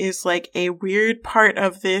said, is, like, a weird part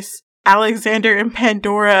of this Alexander and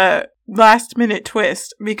Pandora last minute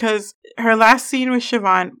twist, because her last scene with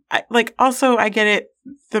Siobhan, I get it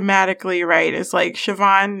thematically, right? It's like,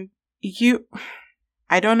 Siobhan,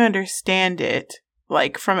 I don't understand it,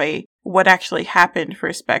 like, from a what actually happened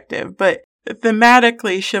perspective, but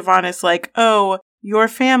thematically, Siobhan is like, oh, your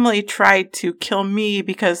family tried to kill me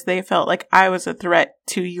because they felt like I was a threat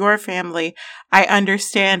to your family. I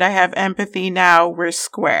understand. I have empathy now. We're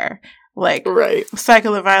square. Like, right.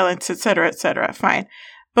 Cycle of violence, etc., fine.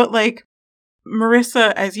 But, like,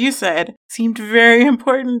 Marissa, as you said, seemed very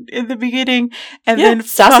important in the beginning, and then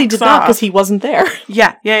Sassy did not because he wasn't there.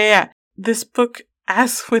 Yeah. This book,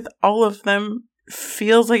 as with all of them,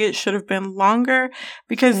 feels like it should have been longer,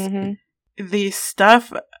 because mm-hmm. the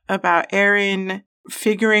stuff about Erin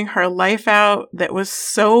figuring her life out that was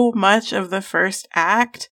so much of the first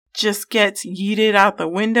act just gets yeeted out the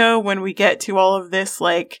window when we get to all of this,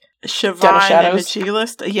 like, Siobhan and Nagila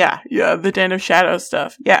stuff. Yeah, the Den of Shadows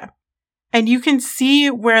stuff. Yeah. And you can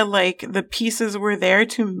see where, like, the pieces were there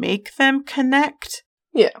to make them connect.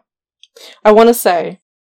 Yeah. I want to say,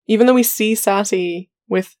 even though we see Sassy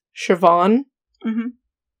with Siobhan, mm-hmm.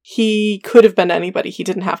 he could have been anybody. He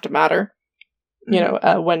didn't have to matter. Mm-hmm. You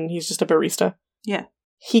know, when he's just a barista. Yeah.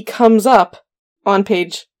 He comes up on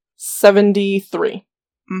page 73.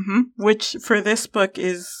 Mm-hmm. Which, for this book,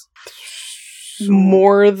 is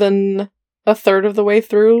more than a third of the way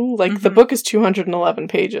through. Like, mm-hmm. the book is 211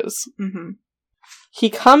 pages. Mm-hmm. He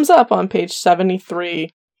comes up on page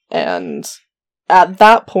 73, and at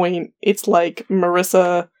that point, it's like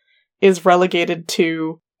Marissa is relegated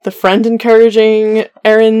to the friend encouraging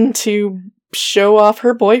Erin to show off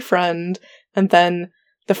her boyfriend, and then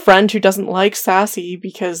the friend who doesn't like Sassy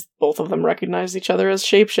because both of them recognize each other as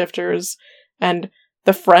shapeshifters, and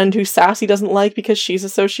the friend who Sassy doesn't like because she's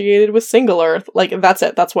associated with Single Earth. Like, that's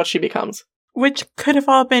it. That's what she becomes. Which could have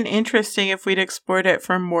all been interesting if we'd explored it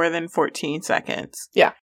for more than 14 seconds.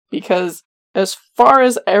 Yeah, because as far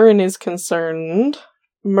as Erin is concerned,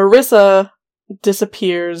 Marissa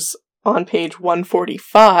disappears on page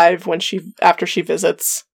 145 after she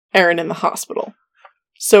visits Erin in the hospital.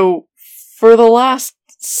 So, for the last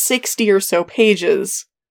 60 or so pages,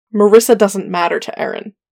 Marissa doesn't matter to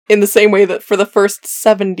Erin. In the same way that for the first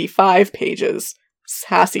 75 pages,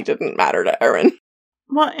 Sassy didn't matter to Erin.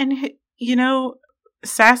 Well, and, you know,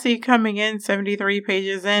 Sassy coming in 73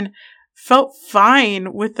 pages in felt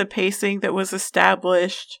fine with the pacing that was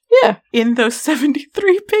established in those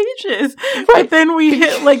 73 pages. Right. But then we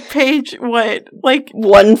hit, like, page,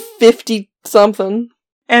 150 something.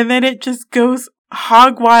 And then it just goes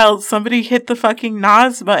hog wild. Somebody hit the fucking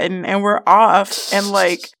NOS button and we're off. And,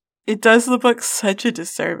 like, it does the book such a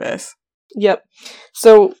disservice. Yep.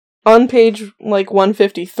 So, on page,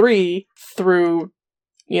 153 through,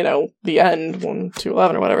 the end, 1 to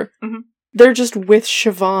 11 or whatever, mm-hmm. they're just with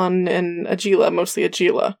Siobhan and Agila, mostly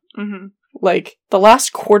Agila. Mm-hmm. Like, the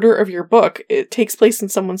last quarter of your book, it takes place in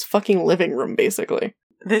someone's fucking living room, basically.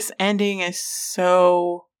 This ending is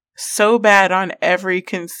so bad on every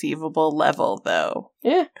conceivable level, though.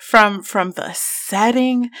 Yeah. From the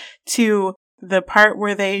setting to the part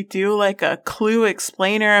where they do, like, a clue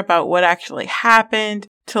explainer about what actually happened,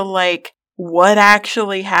 to, like, what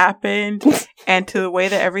actually happened, and to the way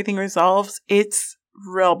that everything resolves, it's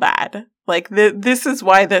real bad. Like, this is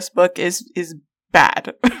why this book is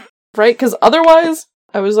bad. Right? Because otherwise,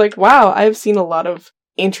 I was like, wow, I've seen a lot of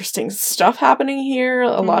interesting stuff happening here,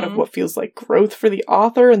 a lot of what feels like growth for the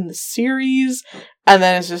author and the series, and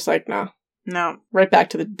then it's just like, no. Right back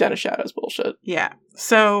to the Den of Shadows bullshit. Yeah.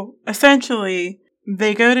 So, essentially,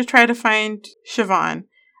 they go to try to find Siobhan.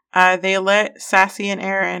 They let Sassy and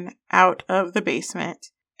Aaron out of the basement.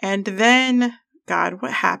 And then, God,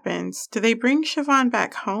 what happens? Do they bring Siobhan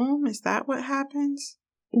back home? Is that what happens?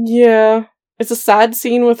 Yeah. It's a sad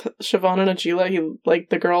scene with Siobhan and Agila.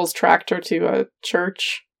 The girls tracked her to a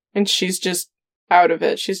church, and she's just out of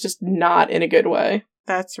it. She's just not in a good way.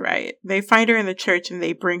 That's right. They find her in the church, and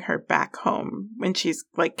they bring her back home when she's,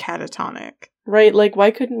 catatonic. Right,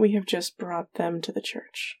 why couldn't we have just brought them to the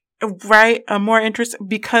church? Right, a more interesting,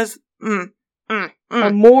 because,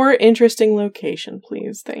 A more interesting location,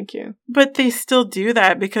 please, thank you. But they still do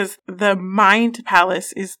that because the Mind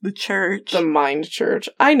Palace is the church. The Mind Church.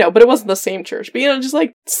 I know, but it wasn't the same church. But, just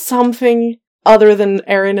something other than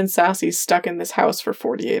Aaron and Sassy stuck in this house for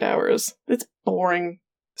 48 hours. It's boring.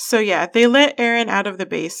 So yeah, they let Aaron out of the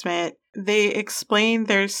basement. They explain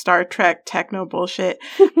their Star Trek techno bullshit.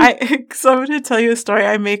 So I'm going to tell you a story.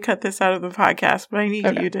 I may cut this out of the podcast, but I need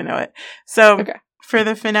you to know it. So for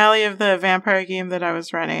the finale of the vampire game that I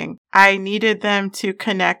was running, I needed them to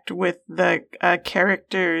connect with the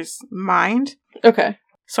character's mind. Okay.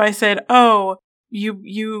 So I said, oh,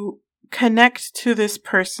 you connect to this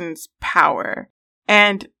person's power.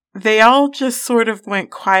 And they all just sort of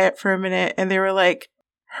went quiet for a minute, and they were like,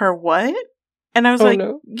 her what? And I was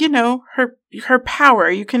her power.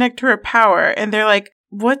 You connect to her power. And they're like,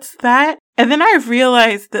 what's that? And then I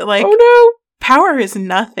realized that, oh no, power is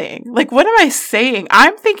nothing. What am I saying?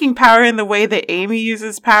 I'm thinking power in the way that Amy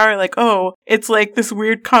uses power. It's this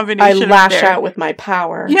weird combination. I lash out with my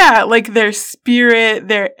power. Yeah, their spirit,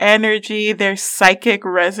 their energy, their psychic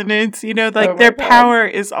resonance, their power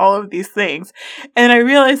is all of these things. And I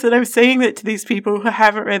realized that I'm saying that to these people who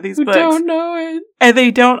haven't read these books. Don't know it. And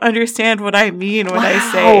they don't understand what I mean when I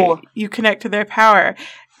say you connect to their power.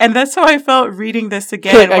 And that's how I felt reading this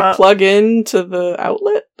again. I plug into the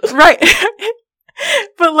outlet? Right.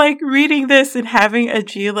 But reading this and having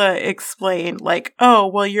Agila explain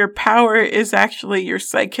your power is actually your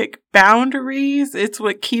psychic boundaries. It's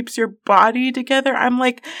what keeps your body together. I'm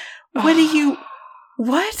like,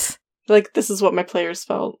 what? This is what my players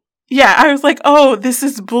felt. Yeah, I was like, oh, this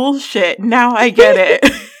is bullshit. Now I get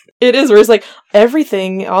it. It is, where it's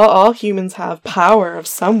everything, all humans have power of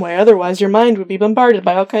some way, otherwise your mind would be bombarded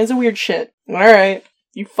by all kinds of weird shit. Alright,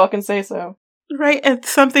 you fucking say so. Right, and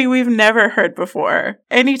something we've never heard before.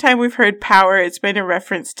 Anytime we've heard power, it's been in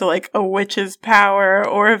reference to a witch's power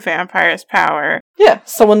or a vampire's power. Yeah,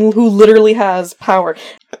 someone who literally has power.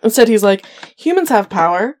 Instead he's like, humans have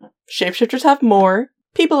power, shapeshifters have more,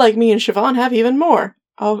 people like me and Siobhan have even more.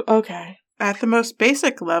 Oh, okay. At the most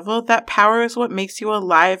basic level, that power is what makes you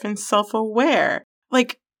alive and self-aware.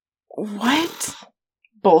 What?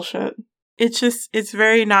 Bullshit. It's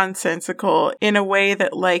very nonsensical in a way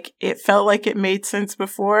that, it felt like it made sense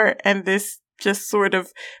before, and this just sort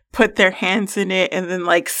of put their hands in it and then,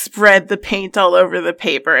 spread the paint all over the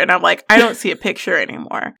paper, and I'm like, I don't see a picture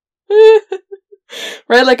anymore.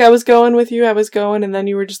 Right, I was going with you, and then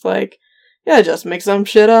you were just like, yeah, just make some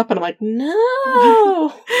shit up. And I'm like,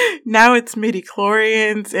 no. Now it's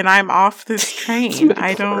midichlorians and I'm off this train.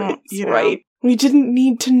 I don't, right. We didn't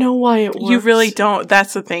need to know why it works. You really don't.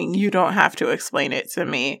 That's the thing. You don't have to explain it to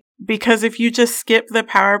me. Because if you just skip the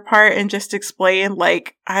power part and just explain,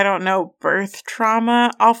 I don't know, birth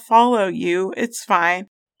trauma, I'll follow you. It's fine.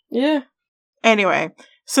 Yeah. Anyway,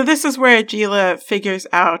 so this is where Agila figures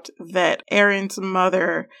out that Aaron's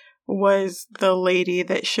mother was the lady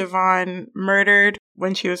that Siobhan murdered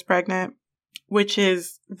when she was pregnant, which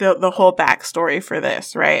is the whole backstory for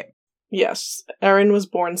this, right? Yes. Aaron was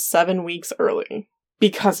born 7 weeks early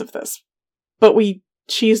because of this. But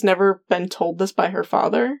she's never been told this by her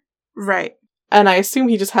father. Right. And I assume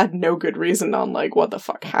he just had no good reason on, what the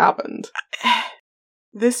fuck happened.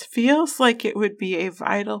 This feels like it would be a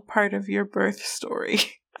vital part of your birth story.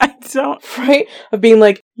 I don't. Right? Of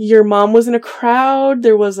being your mom was in a crowd,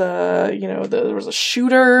 there was there was a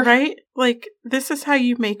shooter. Right? This is how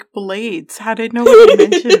you make blades. How did nobody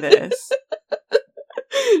mention this?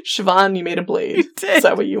 Siobhan, you made a blade. You did. Is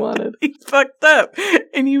that what you wanted? You fucked up.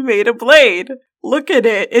 And you made a blade. Look at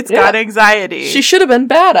it. It's got anxiety. She should have been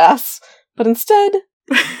badass. But instead.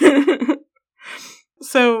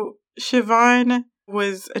 So, Siobhan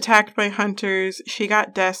was attacked by hunters. She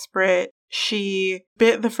got desperate. She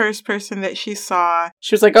bit the first person that she saw.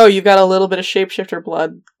 She was like, oh, you've got a little bit of shapeshifter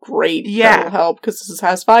blood. Great. Yeah. That'll help, because this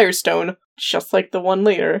has Firestone, just like the one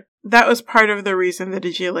later. That was part of the reason that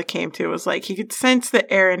Agila came to, was like, he could sense that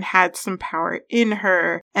Erin had some power in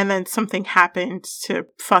her, and then something happened to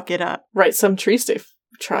fuck it up. Right, some Triste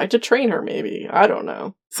tried to train her, maybe. I don't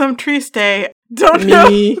know. Some Triste, don't know.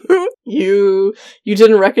 You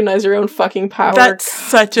didn't recognize your own fucking power. That's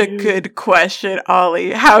such a good question,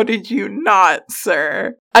 Ollie. How did you not,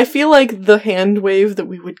 sir? I feel like the hand wave that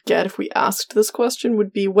we would get if we asked this question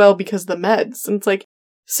would be, well, because the meds. And it's like,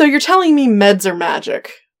 so you're telling me meds are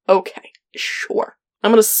magic? Okay, sure.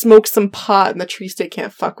 I'm gonna smoke some pot and the Triste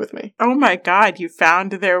can't fuck with me. Oh my god, you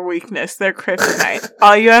found their weakness, their kryptonite.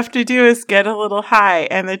 All you have to do is get a little high,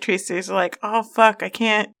 and the Tristes are like, oh fuck, I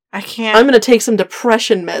can't. I'm gonna take some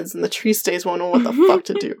depression meds, and the Tristes won't know what the fuck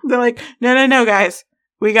to do. They're like, no, guys.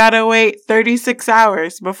 We gotta wait 36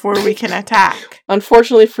 hours before we can attack.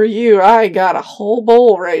 Unfortunately for you, I got a whole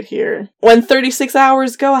bowl right here. When 36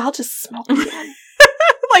 hours go, I'll just smoke again.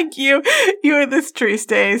 Like you and this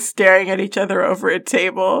Triste staring at each other over a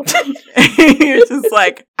table. You're just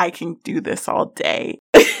like, I can do this all day.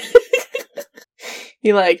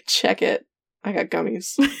 You like, check it. I got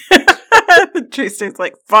gummies. The Triste's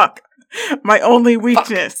like, fuck. My only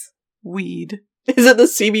weakness. Fuck. Weed. Is it the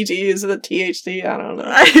CBD? Is it the THC? I don't know.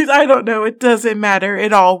 I don't know. It doesn't matter.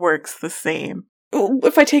 It all works the same.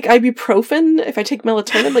 If I take ibuprofen, if I take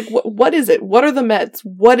melatonin, like, what is it? What are the meds?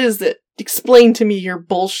 What is it? Explain to me your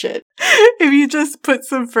bullshit. If you just put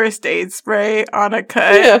some first aid spray on a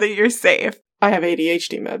cut, then you're safe. I have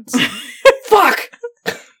ADHD meds. Fuck!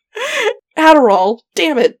 Adderall.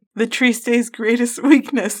 Damn it. The Triste's greatest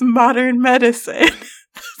weakness, modern medicine.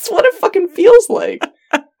 That's what it fucking feels like.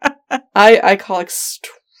 I call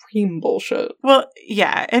extreme bullshit. Well,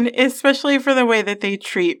 yeah, and especially for the way that they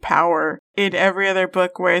treat power in every other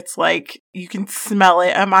book, where it's like, you can smell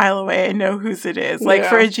it a mile away and know whose it is. Like,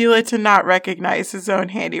 for Agila to not recognize his own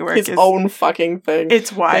handiwork. His own fucking thing.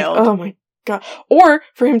 It's wild. Like, oh my god. Or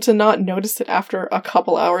for him to not notice it after a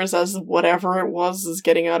couple hours as whatever it was is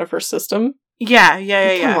getting out of her system. Yeah.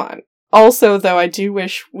 Come on. Also, though, I do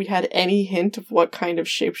wish we had any hint of what kind of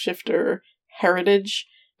shapeshifter heritage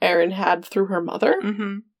Erin had through her mother.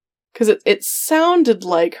 Mm-hmm. Because it sounded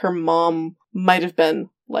like her mom might have been,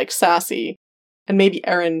 like, sassy, and maybe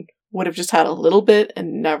Erin would have just had a little bit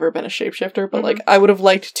and never been a shapeshifter, but, like, I would have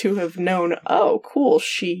liked to have known, oh, cool,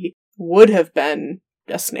 she would have been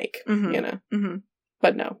a snake, you know? Mm-hmm.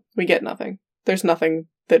 But no, we get nothing. There's nothing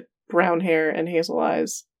that brown hair and hazel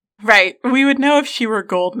eyes. Right. We would know if she were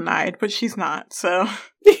golden-eyed, but she's not, so...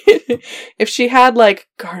 If she had, like,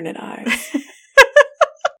 garnet eyes...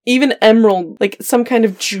 Even emerald, like some kind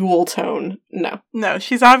of jewel tone. No. No,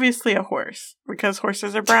 she's obviously a horse, because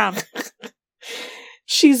horses are brown.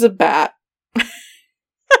 She's a bat.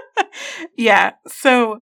 Yeah,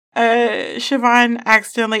 so Siobhan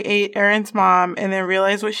accidentally ate Erin's mom and then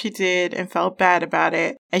realized what she did and felt bad about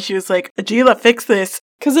it. And she was like, Agila, fix this.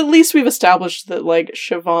 Because at least we've established that, like,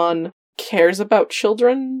 Siobhan cares about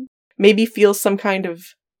children. Maybe feels some kind of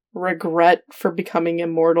regret for becoming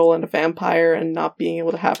immortal and a vampire and not being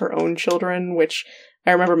able to have her own children, which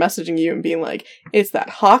I remember messaging you and being like, it's that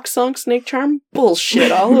Hawk Song snake charm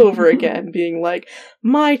bullshit all over again, being like,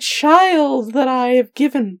 my child that I have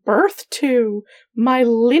given birth to, my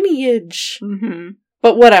lineage. Mm-hmm.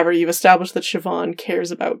 But whatever, you've established that Siobhan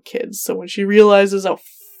cares about kids, so when she realizes, oh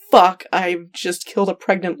fuck, I've just killed a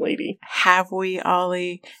pregnant lady. Have we,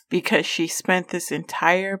 Ollie? Because she spent this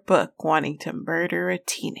entire book wanting to murder a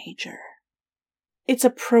teenager. It's a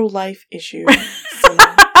pro-life issue. So.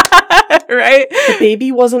 Right? The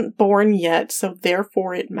baby wasn't born yet, so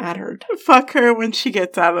therefore it mattered. Fuck her when she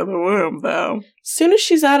gets out of the womb, though. Soon as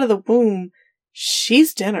she's out of the womb,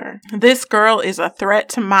 she's dinner. This girl is a threat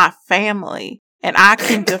to my family, and I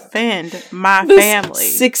can defend my family.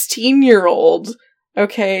 16-year-old...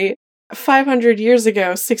 Okay, 500 years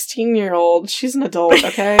ago, 16-year-old, she's an adult,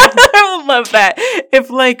 okay? I would love that. If,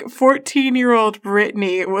 like, 14-year-old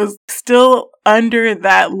Brittany was still under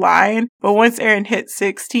that line, but once Erin hit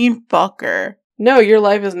 16, fuck her. No, your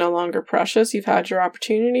life is no longer precious. You've had your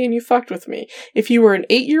opportunity and you fucked with me. If you were an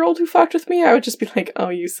 8-year-old who fucked with me, I would just be like, oh,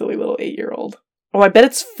 you silly little 8-year-old. Oh, I bet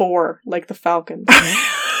it's 4, like the Falcons.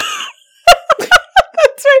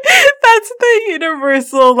 That's the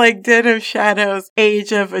universal, like, Den of Shadows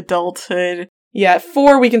age of adulthood. Yeah, at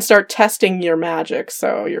 4 we can start testing your magic,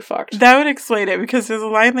 so you're fucked. That would explain it, because there's a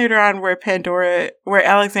line later on where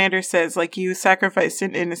Alexander says, like, you sacrificed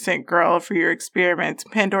an innocent girl for your experiments.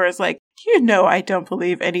 Pandora's like, you know I don't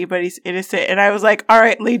believe anybody's innocent. And I was like, all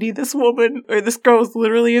right, lady, this woman or this girl is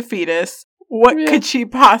literally a fetus. What could she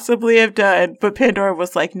possibly have done? But Pandora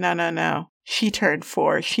was like, no. She turned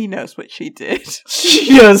 4. She knows what she did.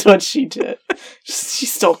 She knows what she did. She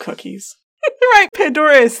stole cookies. Right,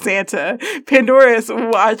 Pandora is Santa. Pandora is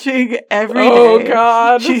watching every day. Oh,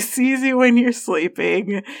 God. She sees you when you're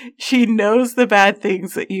sleeping. She knows the bad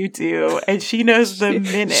things that you do, and she knows the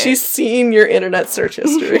minute. She's seen your internet search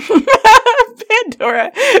history.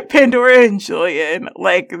 Pandora and Julian,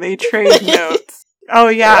 like, they trade notes. Oh,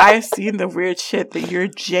 yeah, I've seen the weird shit that your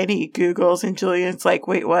Jenny Googles, and Julian's like,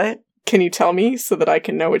 wait, what? Can you tell me so that I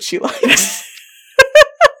can know what she likes?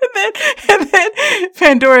 And then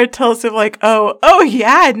Pandora tells him, like, oh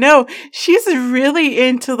yeah, no, she's really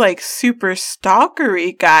into, like, super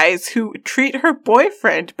stalkery guys who treat her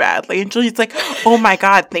boyfriend badly. And Julian's like, oh my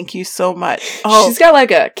God, thank you so much. Oh, she's got,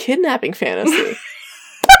 like, a kidnapping fantasy.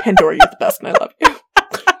 Pandora, you're the best and I love you.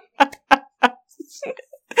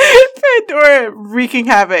 Pandora wreaking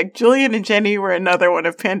havoc. Julian and Jenny were another one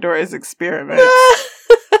of Pandora's experiments.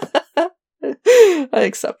 I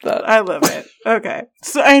accept that. I love it. Okay.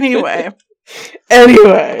 So anyway.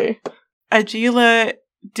 Ajeela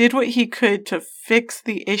did what he could to fix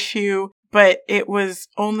the issue, but it was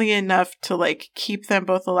only enough to, like, keep them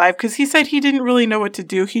both alive. Because he said he didn't really know what to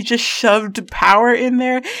do. He just shoved power in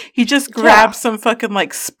there. He just grabbed some fucking,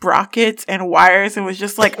 like, sprockets and wires and was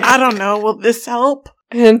just like, I don't know, will this help?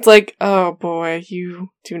 And it's like, oh boy, you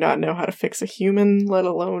do not know how to fix a human, let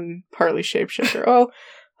alone partly shapeshifter. Oh,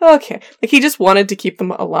 okay. Like, he just wanted to keep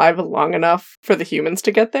them alive long enough for the humans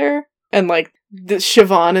to get there. And, like,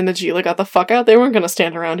 Siobhan and Ajeela got the fuck out. They weren't going to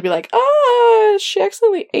stand around and be like, she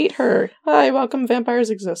accidentally ate her. Hi, welcome, vampires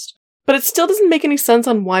exist. But it still doesn't make any sense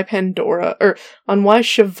on why Pandora, or on why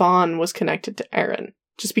Siobhan was connected to Aaron.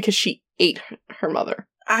 Just because she ate her mother.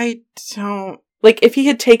 I don't... Like, if he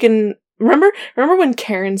had taken... Remember when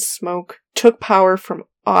Karen Smoke took power from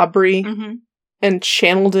Aubrey and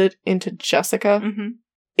channeled it into Jessica? Mm-hmm.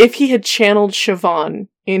 If he had channeled Siobhan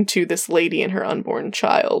into this lady and her unborn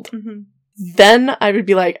child, then I would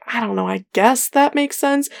be like, I don't know, I guess that makes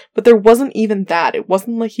sense. But there wasn't even that. It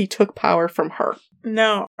wasn't like he took power from her.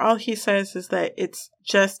 No, all he says is that it's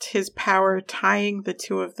just his power tying the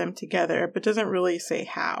two of them together, but doesn't really say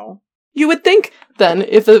how. You would think, then,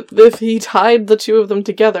 if he tied the two of them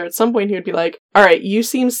together, at some point he would be like, alright, you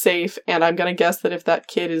seem safe, and I'm gonna guess that if that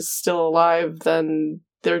kid is still alive, then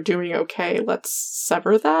they're doing okay. Let's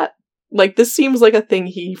sever that? Like, this seems like a thing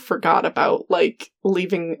he forgot about, like,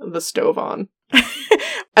 leaving the stove on.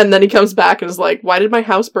 And then he comes back and is like, why did my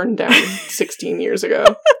house burn down 16 years ago?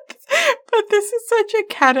 But this is such a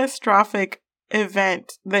catastrophic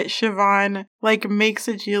event that Siobhan, like, makes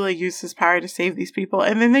Ajeela use his power to save these people,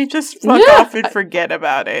 and then they just fuck off and forget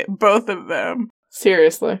about it. Both of them.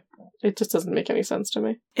 Seriously. It just doesn't make any sense to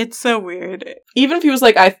me. It's so weird. Even if he was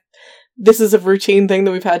like, this is a routine thing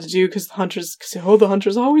that we've had to do because the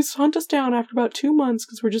hunters always hunt us down after about 2 months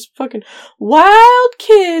because we're just fucking wild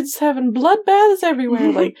kids having bloodbaths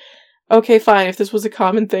everywhere. Like, okay, fine, if this was a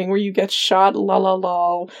common thing where you get shot,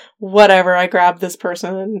 whatever, I grab this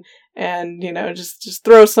person and, you know, just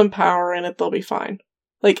throw some power in it, they'll be fine.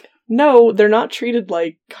 Like, no, they're not treated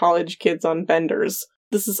like college kids on benders.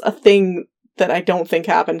 This is a thing that I don't think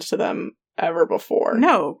happened to them ever before.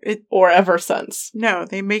 No. Or ever since. No,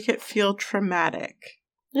 they make it feel traumatic.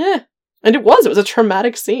 Yeah. And it was a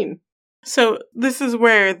traumatic scene. So, this is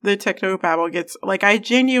where the technobabble gets, like, I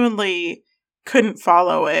genuinely couldn't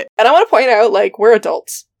follow it. And I want to point out, like, we're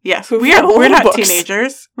adults. Yes, we're not books.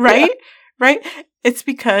 Teenagers, right? Yeah. Right? It's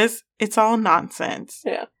because it's all nonsense.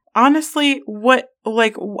 Yeah. Honestly,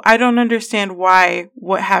 I don't understand why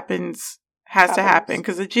what happens has to happen.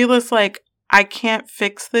 Because Ajeela's like, I can't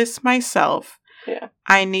fix this myself. Yeah.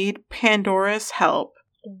 I need Pandora's help.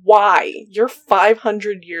 Why? You're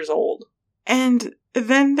 500 years old. And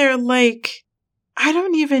then they're like, I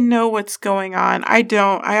don't even know what's going on. I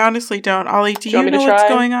honestly don't. Ollie, do you know what's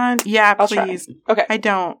going on? Yeah, please. Okay. I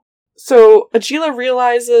don't. So, Ajeela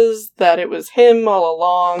realizes that it was him all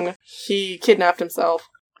along. He kidnapped himself.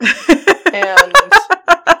 And,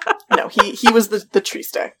 no, he was the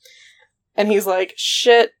triste. And he's like,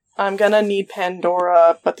 shit, I'm gonna need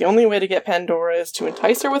Pandora, but the only way to get Pandora is to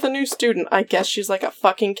entice her with a new student. I guess she's like a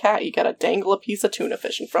fucking cat. You gotta dangle a piece of tuna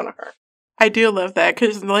fish in front of her. I do love that,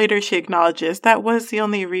 because later she acknowledges, that was the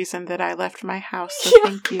only reason that I left my house, so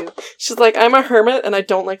thank you. She's like, I'm a hermit, and I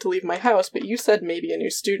don't like to leave my house, but you said maybe a new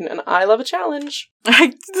student, and I love a challenge.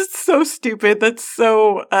 That's so stupid. That's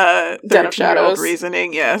so, Den of Shadows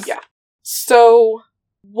reasoning, yes. Yeah. So,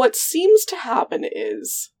 what seems to happen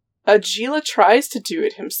is, Agila tries to do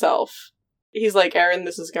it himself. He's like, Eren,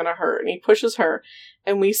 this is gonna hurt. And he pushes her.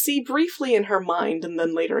 And we see briefly in her mind, and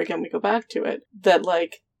then later again we go back to it, that,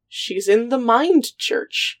 like, she's in the Mind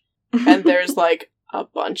Church. And there's, like, a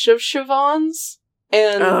bunch of Siobhans.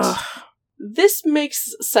 And this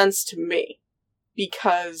makes sense to me.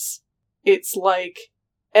 Because it's like,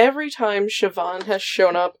 every time Siobhan has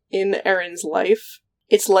shown up in Eren's life,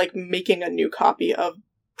 it's like making a new copy of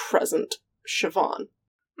present Siobhan.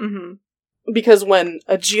 Mm-hmm. Because when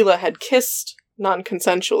Agila had kissed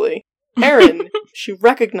non-consensually Eren, she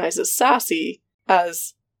recognizes Sassy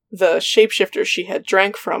as the shapeshifter she had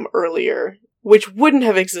drank from earlier, which wouldn't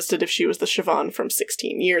have existed if she was the Siobhan from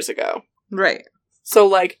 16 years ago. Right. So,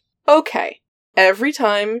 like, okay, every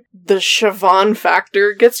time the Siobhan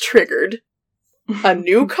factor gets triggered, a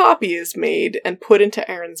new copy is made and put into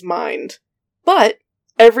Eren's mind. But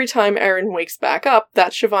every time Eren wakes back up,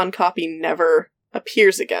 that Siobhan copy never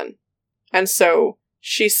appears again. And so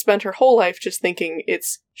she spent her whole life just thinking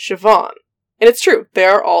it's Siobhan. And it's true, they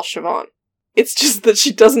are all Siobhan. It's just that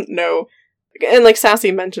she doesn't know. And like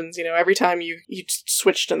Sassy mentions, you know, every time you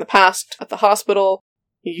switched in the past at the hospital,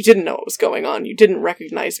 you didn't know what was going on. You didn't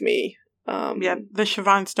recognize me. Yeah, the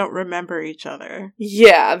Siobhans don't remember each other.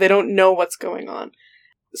 Yeah, they don't know what's going on.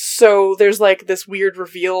 So there's like this weird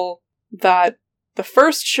reveal that the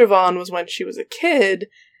first Siobhan was when she was a kid,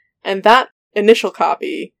 and that initial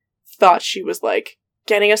copy thought she was like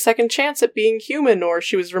getting a second chance at being human, or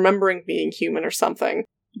she was remembering being human or something.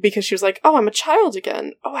 Because she was like, oh, I'm a child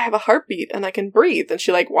again. Oh, I have a heartbeat and I can breathe. And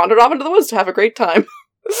she like wandered off into the woods to have a great time.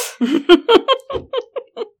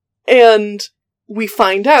 And we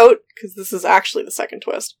find out, because this is actually the second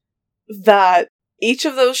twist, that each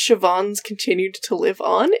of those Siobhans continued to live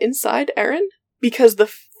on inside Eren. Because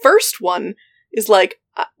the first one is like,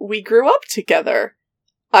 we grew up together.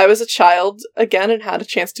 I was a child again and had a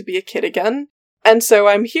chance to be a kid again. And so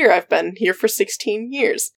I'm here. I've been here for 16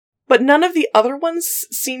 years. But none of the other ones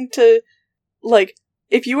seem to, like,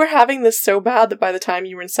 if you were having this so bad that by the time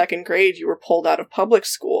you were in second grade you were pulled out of public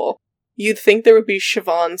school, you'd think there would be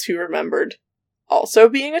Siobhans who remembered also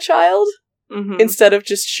being a child, instead of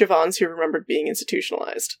just Siobhans who remembered being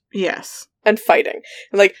institutionalized. Yes. And fighting.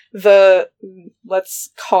 Like, let's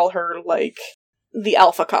call her, like, the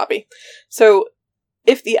alpha copy. So,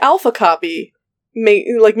 if the alpha copy made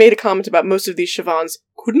a comment about most of these Siobhans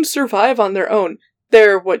couldn't survive on their own,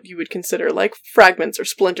 they're what you would consider, like, fragments or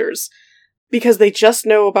splinters. Because they just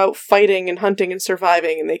know about fighting and hunting and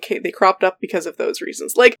surviving, and they cropped up because of those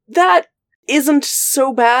reasons. Like, that isn't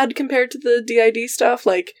so bad compared to the DID stuff.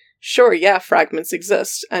 Like, sure, yeah, fragments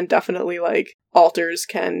exist, and definitely, like, alters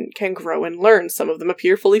can grow and learn. Some of them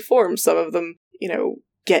appear fully formed, some of them, you know,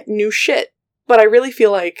 get new shit. But I really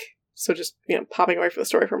feel like, so just, you know, popping away from the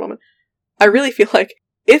story for a moment, I really feel like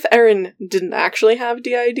if Eren didn't actually have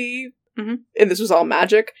DID, and this was all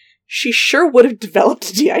magic, she sure would have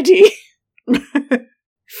developed DID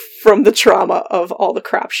from the trauma of all the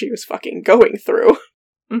crap she was fucking going through.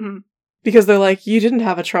 Because they're like, you didn't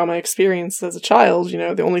have a trauma experience as a child, you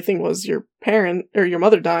know, the only thing was your parent or your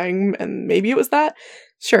mother dying, and maybe it was that.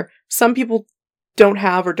 Sure, some people don't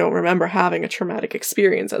have or don't remember having a traumatic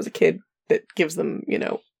experience as a kid that gives them, you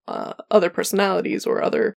know, other personalities or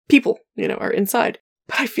other people, you know, are inside.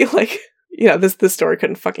 But I feel like, you know, this story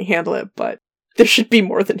couldn't fucking handle it, but there should be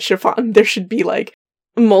more than Siobhan. There should be, like,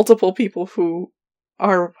 multiple people who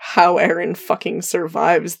are how Eren fucking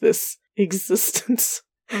survives this existence.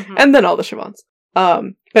 And then all the Siobhans.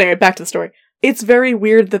 But anyway, back to the story. It's very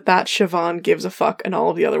weird that Siobhan gives a fuck and all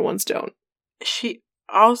of the other ones don't. She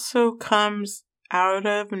also comes out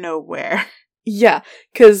of nowhere. Yeah,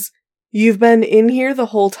 because you've been in here the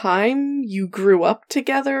whole time? You grew up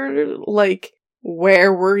together? Like,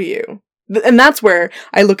 where were you? And that's where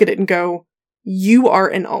I look at it and go, you are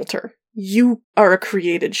an alter. You are a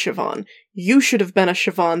created Siobhan. You should have been a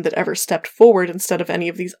Siobhan that ever stepped forward instead of any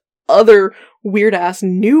of these other weird-ass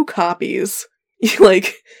new copies.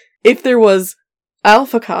 Like, if there was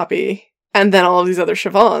alpha copy and then all of these other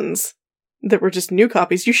Siobhans that were just new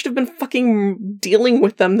copies, you should have been fucking dealing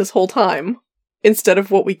with them this whole time. Instead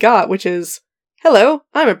of what we got, which is, hello,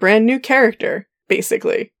 I'm a brand new character,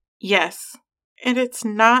 basically. Yes. And it's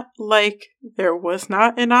not like there was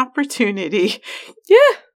not an opportunity.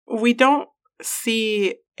 Yeah. We don't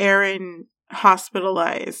see Eren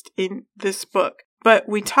hospitalized in this book, but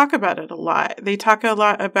we talk about it a lot. They talk a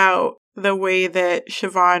lot about the way that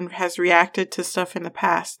Siobhan has reacted to stuff in the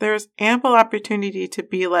past. There's ample opportunity to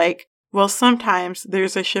be like, well, sometimes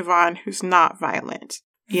there's a Siobhan who's not violent,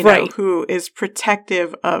 you know, who is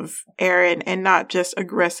protective of Eren and not just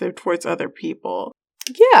aggressive towards other people.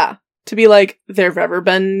 Yeah. to be like, there've ever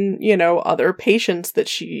been, you know, other patients that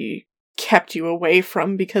she kept you away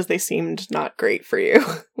from because they seemed not great for you.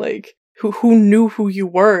 Like, who knew who you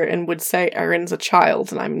were and would say, Erin's a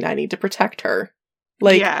child and I need to protect her.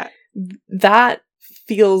 Like, that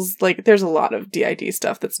feels like there's a lot of DID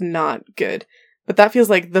stuff that's not good, but that feels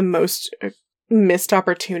like the most missed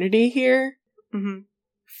opportunity here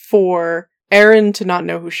for Erin to not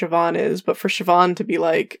know who Siobhan is, but for Siobhan to be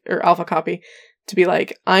like, or Alpha Copy, to be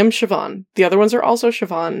like, I'm Siobhan. The other ones are also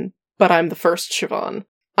Siobhan, but I'm the first Siobhan.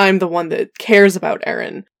 I'm the one that cares about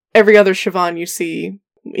Erin. Every other Siobhan you see,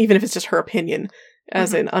 even if it's just her opinion,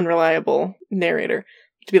 as an unreliable narrator,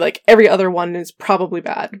 to be like, every other one is probably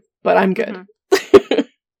bad, but I'm good.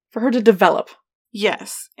 For her to develop.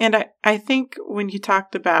 Yes. And I think when you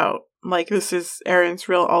talked about, like, this is Erin's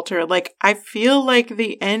real alter, like, I feel like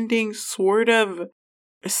the ending sort of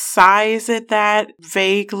sighs at that,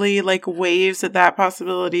 vaguely, like, waves at that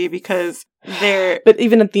possibility, because they're... But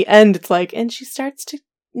even at the end, it's like, and she starts to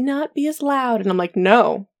not be as loud, and I'm like,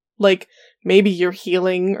 no. Like, maybe you're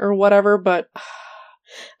healing or whatever, but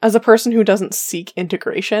as a person who doesn't seek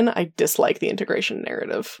integration, I dislike the integration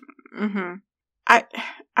narrative.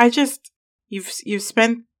 I just, you've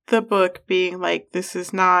spent the book being like, this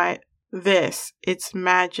is not this, it's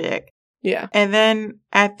magic. Yeah. And then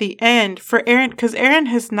at the end, for Erin, because Erin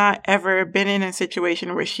has not ever been in a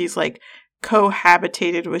situation where she's like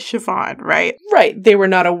cohabitated with Siobhan, right? Right. They were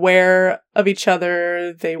not aware of each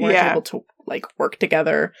other. They weren't able to like work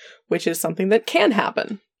together, which is something that can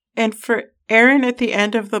happen. And for Erin at the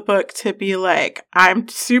end of the book to be like, I'm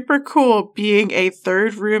super cool being a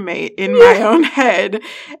third roommate in my own head.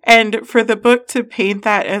 And for the book to paint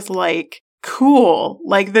that as like, cool.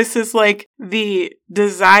 Like, this is like the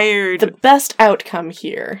desired... The best outcome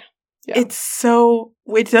here. Yeah. It's so...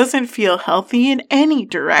 It doesn't feel healthy in any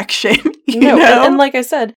direction. You know? And like I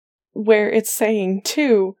said, where it's saying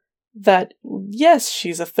too, that yes,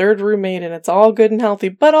 she's a third roommate and it's all good and healthy,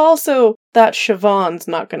 but also that Siobhan's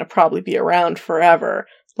not going to probably be around forever.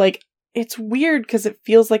 Like, it's weird because it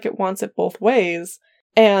feels like it wants it both ways,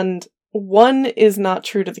 and one is not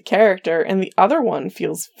true to the character, and the other one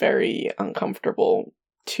feels very uncomfortable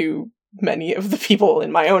to many of the people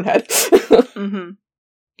in my own head.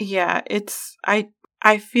 Yeah, it's...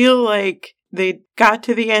 I feel like they got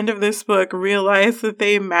to the end of this book, realized that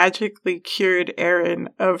they magically cured Erin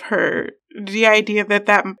of her DID,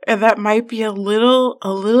 that might be a little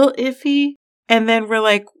iffy, and then we're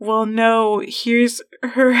like, well, no, here's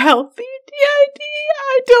her healthy DID.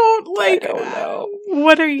 I don't know.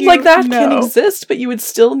 What are you? Like, that can exist, but you would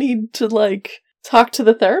still need to like talk to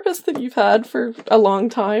the therapist that you've had for a long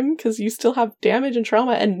time, because you still have damage and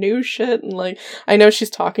trauma and new shit, and like, I know she's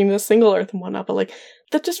talking to Single Earth and whatnot, but like,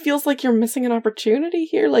 that just feels like you're missing an opportunity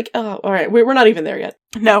here. Like, oh, alright, we're not even there yet.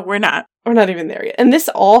 No, we're not. We're not even there yet. And this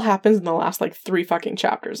all happens in the last like 3 fucking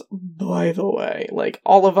chapters, by the way. Like,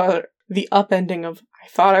 all of the upending of, I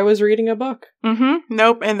thought I was reading a book.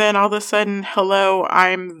 Nope, and then all of a sudden, hello,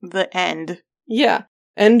 I'm the end. Yeah.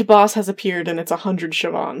 End boss has appeared and it's 100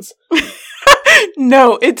 Siobhans.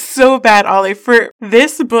 No, it's so bad, Ollie. For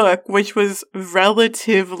this book, which was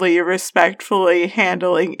relatively respectfully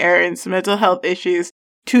handling Erin's mental health issues,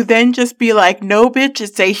 to then just be like, no, bitch,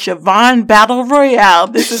 it's a Siobhan battle royale.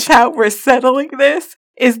 This is how we're settling this,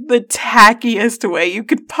 is the tackiest way you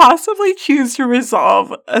could possibly choose to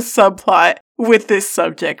resolve a subplot with this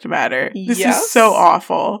subject matter. This is so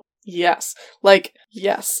awful. Yes. Like,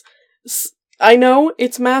 yes. I know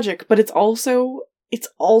it's magic, but it's also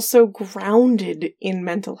grounded in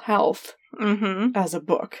mental health as a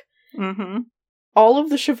book. All of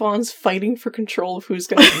the Siobhans fighting for control of who's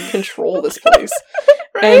going to control this place.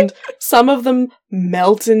 Right? And some of them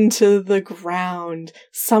melt into the ground.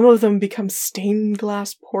 Some of them become stained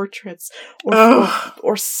glass portraits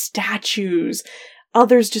or statues.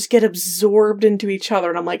 Others just get absorbed into each other.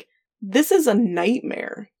 And I'm like, this is a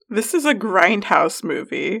nightmare. This is a Grindhouse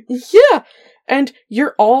movie. Yeah. And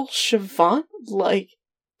you're all Siobhan? Like,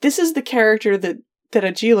 this is the character that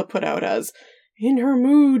Ajeela put out as, in her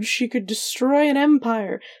mood, she could destroy an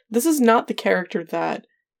empire. This is not the character that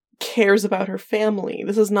cares about her family.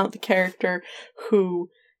 This is not the character who,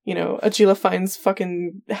 you know, Ajeela finds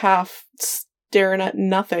fucking half staring at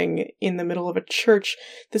nothing in the middle of a church.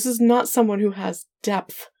 This is not someone who has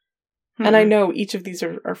depth. And I know each of these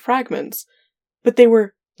are fragments, but they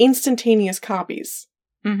were instantaneous copies.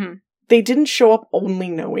 They didn't show up only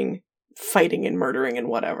knowing fighting and murdering and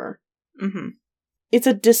whatever. It's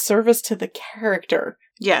a disservice to the character.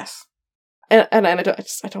 Yes. And I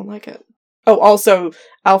don't like it. Oh, also,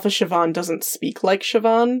 Alpha Siobhan doesn't speak like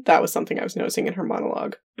Siobhan. That was something I was noticing in her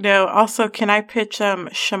monologue. No, also, can I pitch Shamam?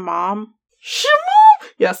 Shamam!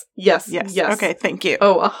 Yes. Okay, thank you.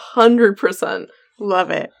 Oh, 100%. Love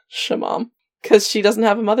it. Shamam. Because she doesn't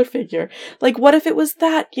have a mother figure. Like, what if it was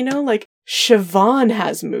that, you know? Like, Siobhan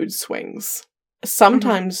has mood swings.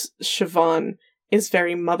 Sometimes Siobhan is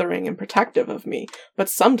very mothering and protective of me, but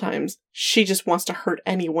sometimes she just wants to hurt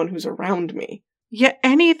anyone who's around me. Yeah,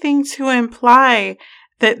 anything to imply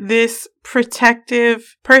that this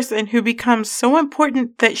protective person who becomes so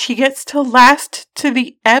important that she gets to last to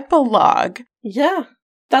the epilogue. Yeah.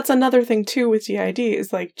 That's another thing, too, with DID,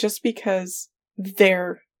 is, like, just because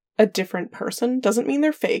they're a different person doesn't mean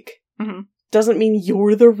they're fake. Mm-hmm. Doesn't mean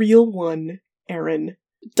you're the real one, Aaron.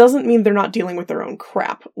 Doesn't mean they're not dealing with their own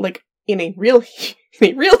crap. Like, in a real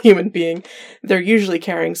human being, they're usually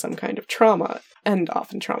carrying some kind of trauma, and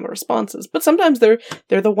often trauma responses. But sometimes they're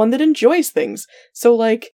the one that enjoys things. So,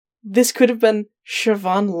 like, this could have been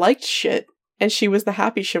Siobhan liked shit, and she was the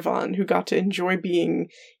happy Siobhan who got to enjoy being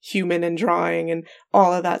human and drawing and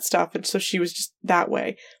all of that stuff, and so she was just that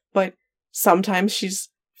way. But sometimes she's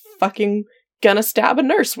fucking gonna stab a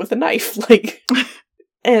nurse with a knife, like,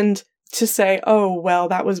 and to say, oh, well,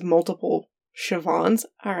 that was multiple Siobhans,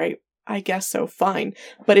 alright, I guess so, fine.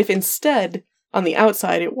 But if instead, on the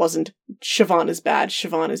outside, it wasn't Siobhan is bad,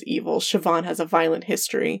 Siobhan is evil, Siobhan has a violent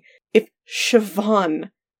history, if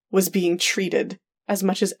Siobhan was being treated as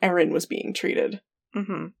much as Erin was being treated,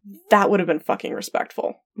 that would have been fucking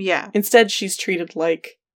respectful. Yeah. Instead, she's treated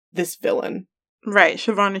like this villain. Right,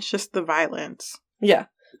 Siobhan is just the violence. Yeah.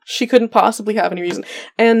 She couldn't possibly have any reason.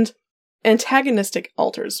 And antagonistic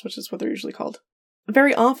alters, which is what they're usually called,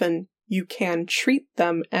 very often you can treat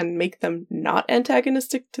them and make them not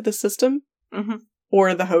antagonistic to the system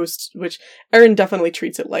or the host, which Erin definitely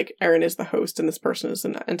treats it like Erin is the host and this person is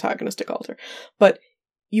an antagonistic alter. But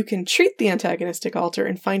you can treat the antagonistic alter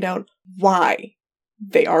and find out why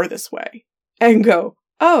they are this way. And go,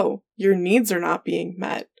 oh, your needs are not being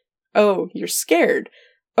met. Oh, you're scared.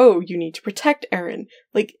 Oh, you need to protect Erin.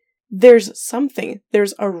 Like, there's something.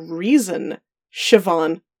 There's a reason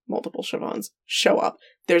Siobhan, multiple Siobhans, show up.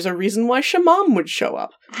 There's a reason why Shamam would show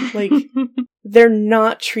up. Like, they're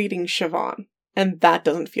not treating Siobhan. And that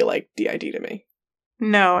doesn't feel like DID to me.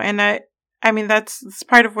 No, and I mean, that's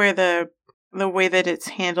part of where the way that it's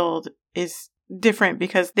handled is different,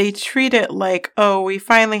 because they treat it like, oh, we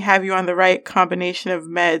finally have you on the right combination of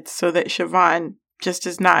meds so that Siobhan just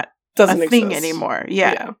is not doesn't a thing exist anymore.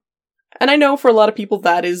 Yeah. And I know for a lot of people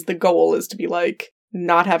that is the goal, is to be like,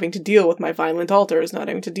 not having to deal with my violent alters, not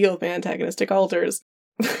having to deal with my antagonistic alters.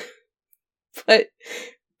 but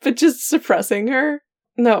just suppressing her?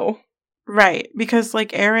 No. Right, because,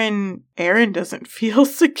 like, Erin doesn't feel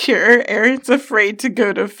secure. Erin's afraid to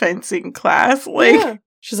go to fencing class. Like, yeah.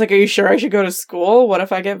 She's like, are you sure I should go to school? What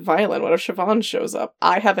if I get violent? What if Siobhan shows up?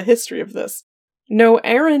 I have a history of this. No,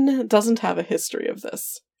 Erin doesn't have a history of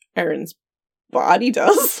this. Erin's body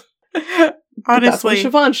does. Honestly, that's when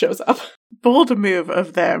Siobhan shows up. Bold move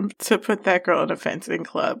of them to put that girl in a fencing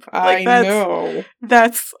club. Like, I know.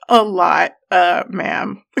 That's a lot,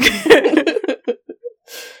 ma'am.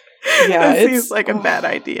 Yeah, it seems like a bad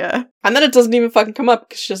idea. And then it doesn't even fucking come up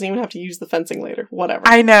because she doesn't even have to use the fencing later. Whatever.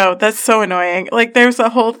 I know, that's so annoying. Like, there's a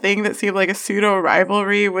whole thing that seemed like a pseudo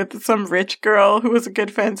rivalry with some rich girl who was a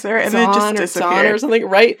good fencer, and then it just disappeared. Or something,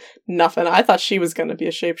 right? Nothing. I thought she was gonna be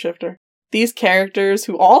a shapeshifter. These characters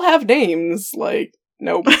who all have names, like,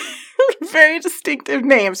 nope. Very distinctive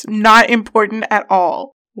names. Not important at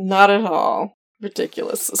all. Not at all.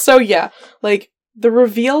 Ridiculous. So yeah, like, the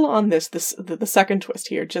reveal on the second twist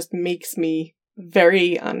here just makes me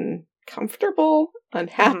very uncomfortable,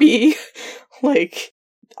 unhappy. Like,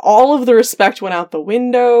 all of the respect went out the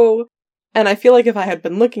window. And I feel like if I had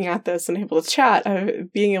been looking at this and able to chat,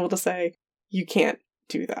 being able to say, you can't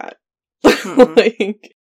do that.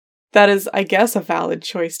 Like, that is, I guess, a valid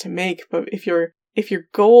choice to make. But if your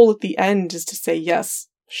goal at the end is to say, yes,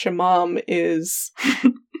 Shamam is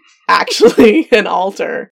actually an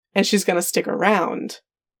alter, and she's going to stick around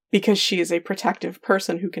because she is a protective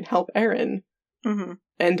person who can help Erin.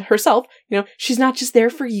 And herself, you know, she's not just there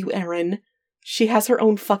for you, Erin. She has her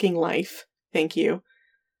own fucking life. Thank you.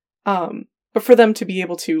 But for them to be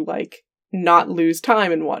able to, like, not lose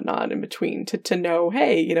time and whatnot in between to know,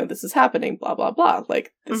 hey, you know, this is happening, blah, blah, blah.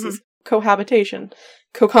 Like, this is cohabitation.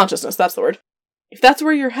 Co-consciousness, that's the word. If that's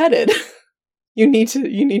where you're headed... You need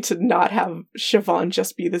to not have Siobhan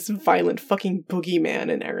just be this violent fucking boogeyman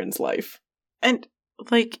in Erin's life. And,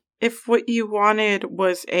 like, if what you wanted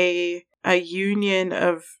was a union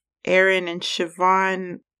of Erin and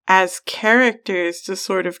Siobhan as characters to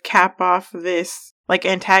sort of cap off this like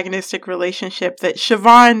antagonistic relationship that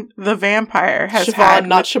Siobhan the vampire has had. Siobhan,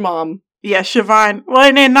 not Shamam. Yeah, Siobhan.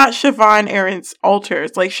 Well, and not Siobhan, Erin's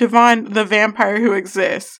alters. Like Siobhan the vampire who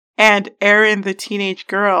exists and Erin the teenage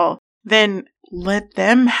girl. Then let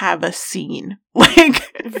them have a scene. Like,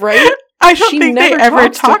 right? I don't think they ever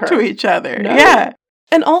talk to each other. No. Yeah.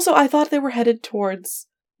 And also, I thought they were headed towards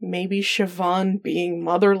maybe Siobhan being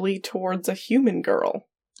motherly towards a human girl.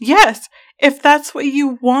 Yes. If that's what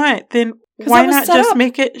you want, then why not just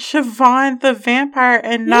make it Siobhan the vampire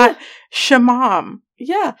and not Shamam?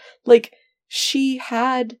 Yeah. Like, she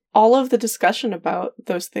had all of the discussion about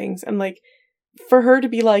those things. And, like, for her to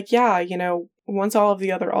be like, yeah, you know, once all of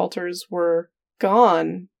the other alters were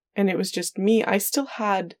gone and it was just me, I still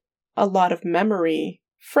had a lot of memory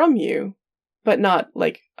from you, but not,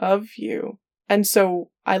 like, of you. And so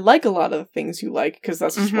I like a lot of the things you like because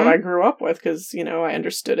that's just what I grew up with because, you know, I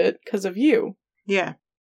understood it because of you. Yeah.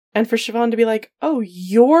 And for Siobhan to be like, oh,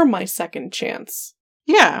 you're my second chance.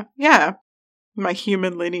 Yeah, yeah. My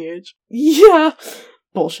human lineage. Yeah.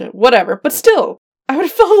 Bullshit. Whatever. But still, I would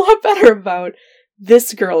have felt a lot better about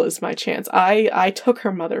this girl is my chance. I took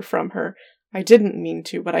her mother from her. I didn't mean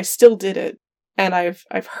to, but I still did it. And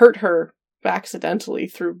I've hurt her accidentally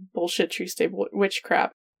through bullshit tree stable witch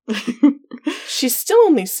crap. She's still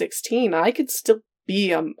only 16. I could still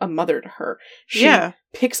be a mother to her. She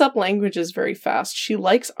picks up languages very fast. She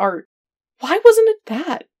likes art. Why wasn't it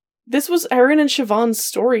that? This was Erin and Siobhan's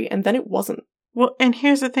story, and then it wasn't. Well, and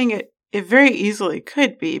here's the thing, it very easily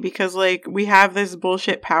could be, because, like, we have this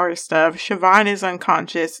bullshit power stuff. Siobhan is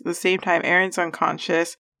unconscious, at the same time Erin's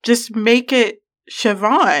unconscious. Just make it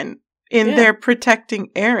Siobhan in there protecting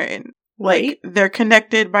Erin. Like, right? They're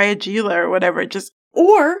connected by a Gila or whatever, just...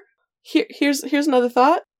 Or, here's another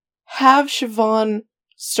thought. Have Siobhan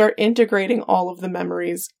start integrating all of the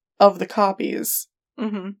memories of the copies.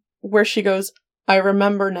 Mm-hmm. Where she goes, I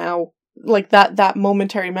remember now, like that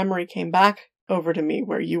momentary memory came back over to me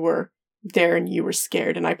where you were there and you were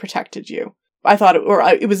scared and I protected you. I thought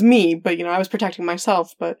it was me, but, you know, I was protecting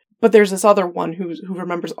myself, but there's this other one who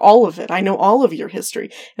remembers all of it. I know all of your history.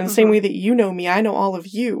 In the same way that you know me, I know all of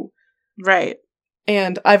you. Right.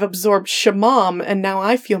 And I've absorbed Shamam, and now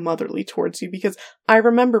I feel motherly towards you because I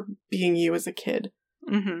remember being you as a kid.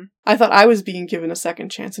 Mm-hmm. I thought I was being given a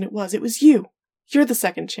second chance, and it was you. You're the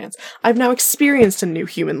second chance. I've now experienced a new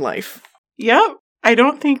human life. Yep. I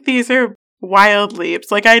don't think these are wild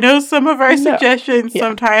leaps. Like, I know some of our suggestions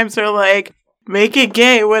sometimes are like, make it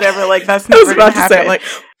gay, whatever. Like, that's never going to happen. Say, like,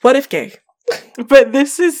 what if gay? But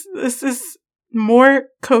this is more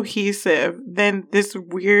cohesive than this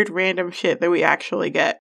weird random shit that we actually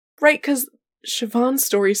get. Right, because Siobhan's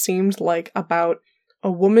story seemed like about a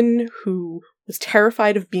woman who was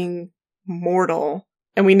terrified of being mortal,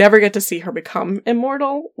 and we never get to see her become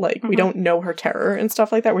immortal. Like, we don't know her terror and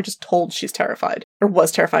stuff like that. We're just told she's terrified, or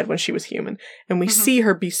was terrified when she was human. And we see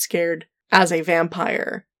her be scared as a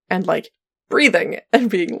vampire, and, like, breathing, and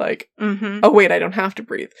being like, oh wait, I don't have to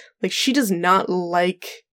breathe. Like, she does not like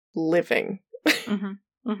living.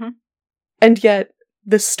 And yet,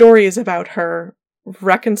 the story is about her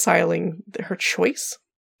reconciling her choice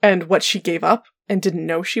and what she gave up and didn't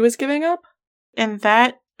know she was giving up. And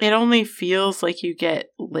that, it only feels like you get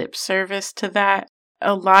lip service to that.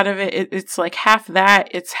 A lot of it's like half that,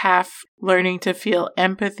 it's half learning to feel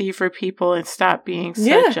empathy for people and stop being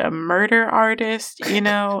such a murder artist, you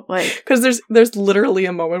know? Like, because there's literally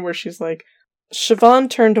a moment where she's like, Siobhan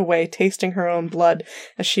turned away, tasting her own blood,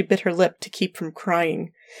 as she bit her lip to keep from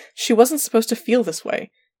crying. She wasn't supposed to feel this way.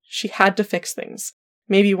 She had to fix things.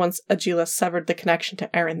 Maybe once Agila severed the connection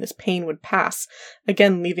to Erin, this pain would pass,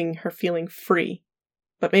 again leaving her feeling free.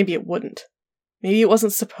 But maybe it wouldn't. Maybe it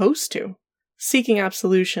wasn't supposed to. Seeking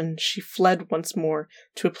absolution, she fled once more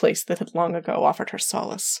to a place that had long ago offered her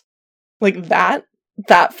solace. Like, that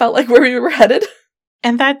felt like where we were headed.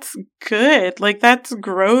 And that's good. Like, that's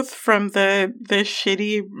growth from the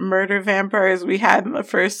shitty murder vampires we had in the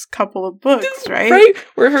first couple of books, right? Right?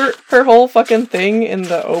 Where her whole fucking thing in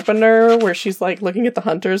the opener, where she's, like, looking at the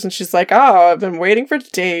hunters, and she's like, oh, I've been waiting for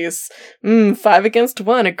days. 5 against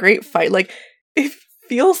 1, a great fight. Like, it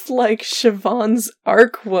feels like Siobhan's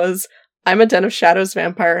arc was, I'm a Den of Shadows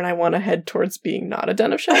vampire, and I want to head towards being not a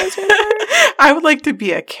Den of Shadows vampire. I would like to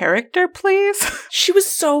be a character, please. She was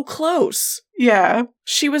so close. Yeah.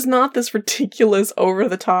 She was not this ridiculous,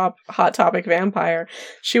 over-the-top, hot topic vampire.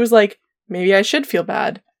 She was like, maybe I should feel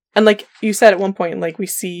bad. And like you said at one point, like, we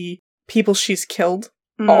see people she's killed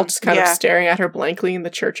all just kind of staring at her blankly in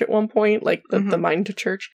the church at one point, like the Mind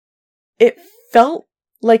Church. It felt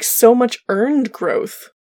like so much earned growth.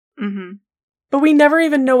 But we never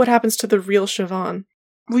even know what happens to the real Siobhan.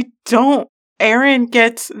 We don't. Aaron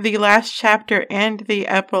gets the last chapter and the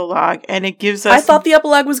epilogue, and it gives us... I thought the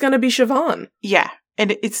epilogue was going to be Siobhan. Yeah,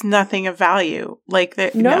 and it's nothing of value. Like,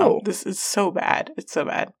 no, this is so bad. It's so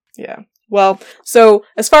bad. Yeah. Well, so,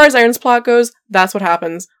 as far as Aaron's plot goes, that's what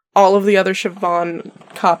happens. All of the other Siobhan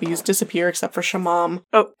copies disappear except for Shamam.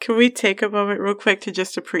 Oh, can we take a moment real quick to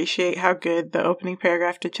just appreciate how good the opening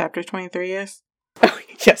paragraph to chapter 23 is? Oh,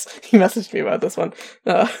 yes. He messaged me about this one.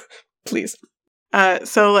 Please.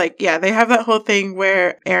 So, like, yeah, they have that whole thing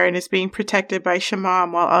where Aaron is being protected by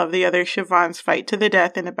Shamam while all of the other Siobhans fight to the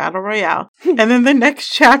death in a battle royale. And then the next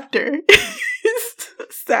chapter is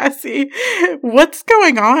Sassy. What's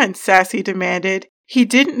going on? Sassy demanded. He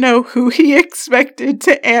didn't know who he expected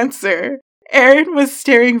to answer. Aaron was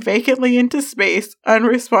staring vacantly into space,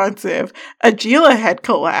 unresponsive. Agila had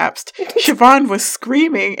collapsed. Siobhan was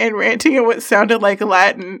screaming and ranting in what sounded like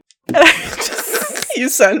Latin. And I just... You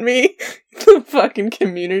sent me the fucking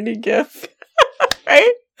Community gif.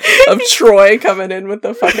 Right? Of Troy coming in with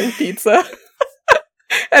the fucking pizza.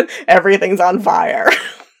 And everything's on fire.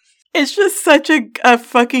 It's just such a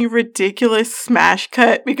fucking ridiculous smash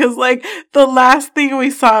cut because, like, the last thing we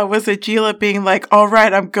saw was Agila being like, all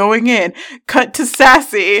right, I'm going in. Cut to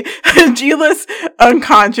Sassy. Agila's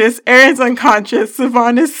unconscious. Aaron's unconscious.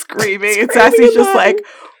 Siobhan is screaming. And Sassy's just like,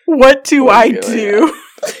 what do I do?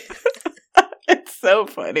 It's so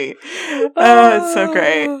funny. Oh, it's so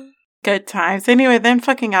great. Good times. Anyway, then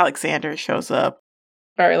fucking Alexander shows up.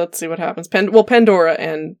 All right, let's see what happens. Pandora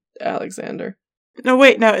and Alexander. No,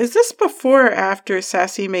 wait, no. Is this before or after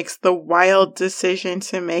Sassy makes the wild decision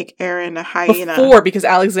to make Aaron a hyena? Before, because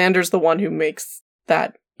Alexander's the one who makes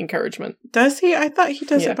that encouragement. Does he? I thought he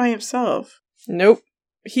does it by himself. Nope.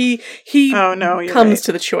 He oh, no, comes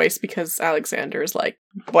to the choice because Alexander is like,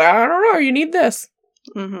 well, I don't know, you need this.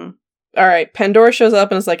 Mm-hmm. All right, Pandora shows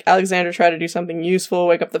up and is like, Alexander, try to do something useful,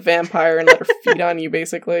 wake up the vampire and let her feed on you,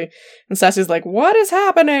 basically. And Sassy's like, what is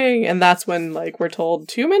happening? And that's when, like, we're told,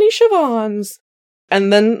 too many Siobhans.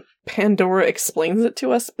 And then Pandora explains it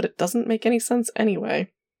to us, but it doesn't make any sense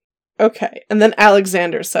anyway. Okay, and then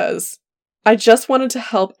Alexander says, I just wanted to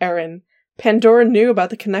help Aaron. Pandora knew about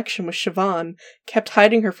the connection with Siobhan, kept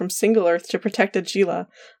hiding her from Single-Earth to protect Agila.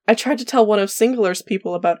 I tried to tell one of Single-Earth's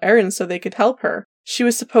people about Aaron so they could help her. She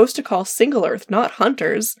was supposed to call Single-Earth, not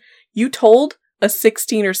Hunters. You told a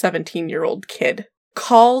 16 or 17-year-old kid.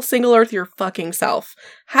 Call Single-Earth your fucking self.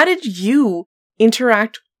 How did you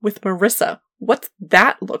interact with Marissa? What's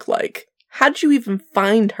that look like? How'd you even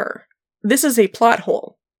find her? This is a plot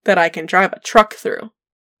hole that I can drive a truck through.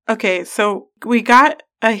 Okay, so we got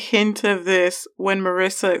a hint of this when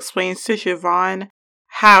Marissa explains to Siobhan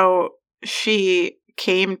how she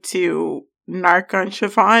came to narc on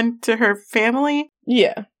Siobhan to her family.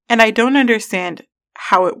 Yeah. And I don't understand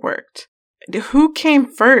how it worked. Who came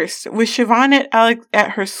first? Was Siobhan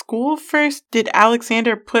at her school first? Did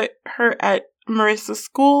Alexander put her at Marissa's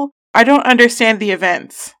school? I don't understand the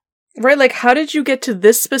events. Right, like, how did you get to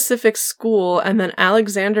this specific school and then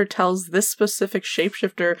Alexander tells this specific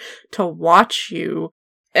shapeshifter to watch you?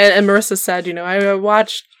 And Marissa said, you know, I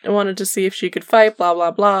wanted to see if she could fight, blah,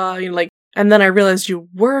 blah, blah. You know, like, and then I realized you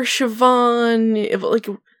were Siobhan. Like,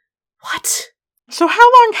 what? So how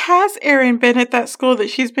long has Erin been at that school that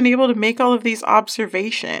she's been able to make all of these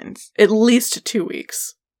observations? At least 2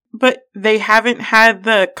 weeks. But they haven't had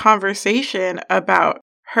the conversation about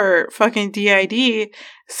her fucking DID.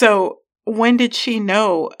 So when did she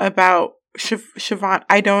know about Siobhan?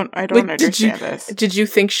 I don't understand this. Did you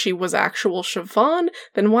think she was actual Siobhan?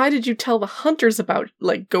 Then why did you tell the Hunters about,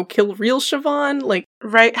 like, go kill real Siobhan? Like,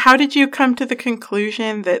 right? How did you come to the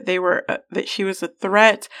conclusion that they were that she was a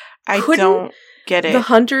threat? I don't get it. The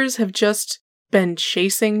Hunters have just been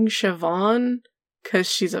chasing Siobhan because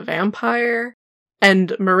she's a vampire,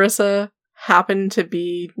 and Marissa happened to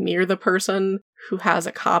be near the person who has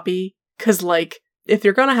a copy. Because, like, if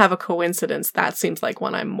you're gonna have a coincidence, that seems like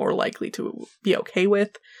one I'm more likely to be okay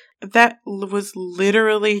with. That was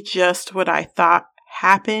literally just what I thought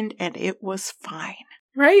happened, and it was fine.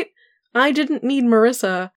 Right? I didn't need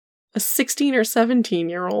Marissa, a 16 or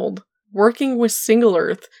 17-year-old, working with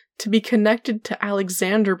Single-Earth to be connected to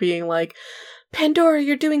Alexander being like, Pandora,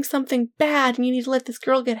 you're doing something bad, and you need to let this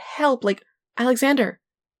girl get help. Like, Alexander,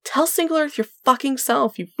 tell Single-Earth your fucking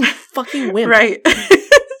self, you fucking wimp. Right.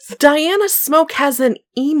 Diana Smoke has an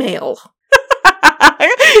email.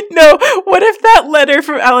 No, what if that letter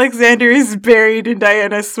from Alexander is buried in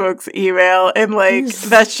Diana Smoke's email and, like,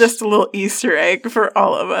 that's just a little Easter egg for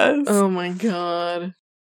all of us? Oh my god.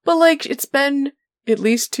 But, like, it's been at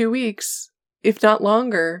least 2 weeks, if not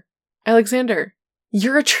longer. Alexander,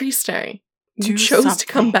 you're a Triste. You chose to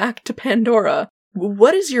come back to Pandora.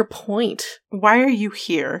 What is your point? Why are you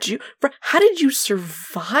here? How did you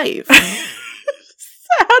survive?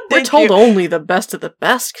 We're told only the best of the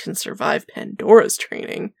best can survive Pandora's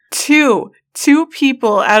training. Two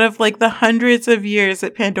people out of like the hundreds of years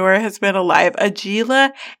that Pandora has been alive,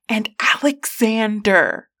 Agila and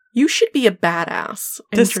Alexander. You should be a badass.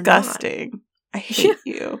 Disgusting. I hate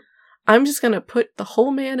you. I'm just gonna put the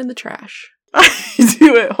whole man in the trash.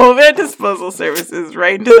 Do it. Whole man disposal services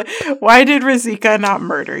right into the... Why did Razika not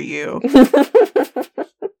murder you?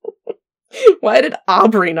 Why did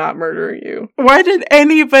Aubrey not murder you? Why did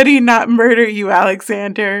anybody not murder you,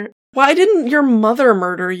 Alexander? Why didn't your mother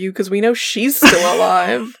murder you? Because we know she's still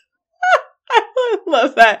alive. I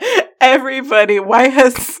love that. Everybody. Why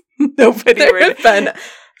has nobody there have been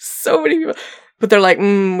so many people. But they're like,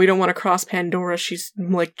 we don't want to cross Pandora. She's,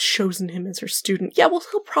 like, chosen him as her student. Yeah, well,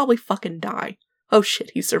 he'll probably fucking die. Oh, shit,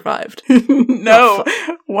 he survived. No.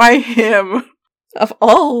 Why him? Of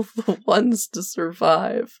all the ones to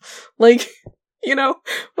survive. Like, you know,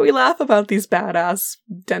 we laugh about these badass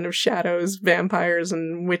Den of Shadows, vampires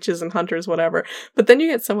and witches and hunters, whatever. But then you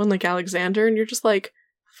get someone like Alexander and you're just like,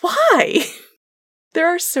 why? There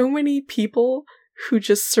are so many people who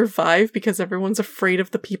just survive because everyone's afraid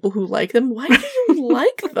of the people who like them. Why do you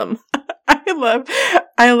like them?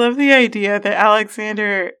 I love the idea that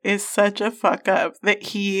Alexander is such a fuck up that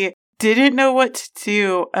he didn't know what to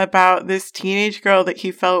do about this teenage girl that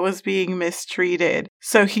he felt was being mistreated.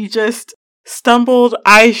 So he just stumbled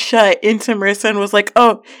eyes shut into Marissa and was like,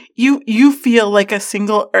 oh, you feel like a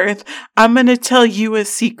single Earth. I'm gonna tell you a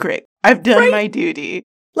secret. I've done my duty.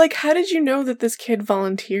 Like, how did you know that this kid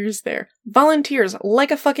volunteers there? Volunteers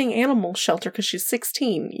like a fucking animal shelter because she's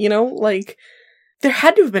 16, you know? Like, there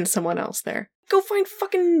had to have been someone else there. Go find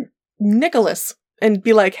fucking Nicholas and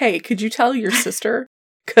be like, hey, could you tell your sister?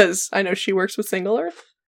 Because I know she works with Single Earth.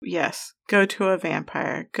 Yes. Go to a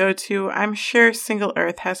vampire. I'm sure Single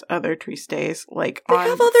Earth has other Tristes, like, they on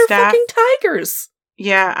have other staff. fucking tigers.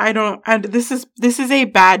 Yeah, this is a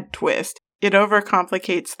bad twist. It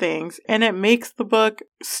overcomplicates things, and it makes the book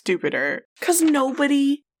stupider. Because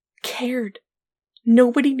nobody cared.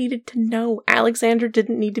 Nobody needed to know. Alexander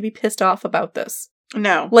didn't need to be pissed off about this.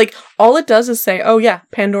 No. Like, all it does is say, oh yeah,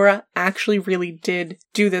 Pandora actually really did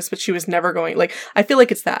do this, but she was never going... Like, I feel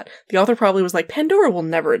like it's that. The author probably was like, Pandora will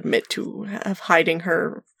never admit to hiding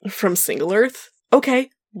her from Single Earth. Okay,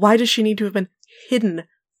 why does she need to have been hidden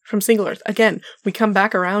from Single Earth? Again, we come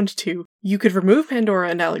back around to, you could remove Pandora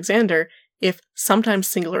and Alexander if sometimes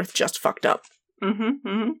Single Earth just fucked up.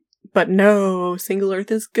 But no, Single Earth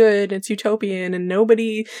is good, it's utopian, and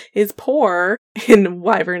nobody is poor in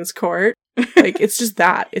Wyvern's Court. Like, it's just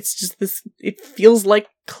that. It's just this, it feels like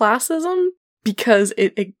classism because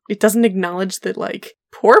it doesn't acknowledge that, like,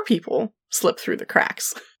 poor people slip through the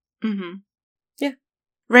cracks. Yeah.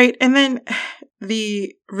 Right, and then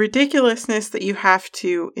the ridiculousness that you have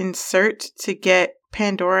to insert to get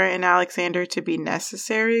Pandora and Alexander to be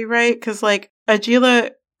necessary, right? Because, like,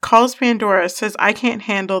 Agila calls Pandora, says, I can't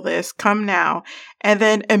handle this, come now, and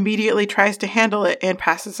then immediately tries to handle it and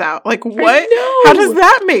passes out. Like, what? How does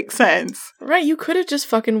that make sense? Right, you could have just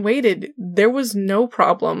fucking waited. There was no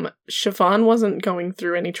problem. Siobhan wasn't going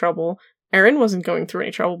through any trouble. Aaron wasn't going through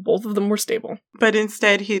any trouble. Both of them were stable. But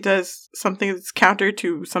instead, he does something that's counter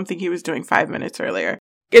to something he was doing 5 minutes earlier.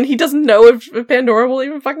 And he doesn't know if Pandora will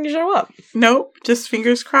even fucking show up. Nope, just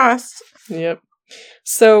fingers crossed. Yep.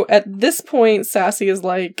 So at this point, Sassy is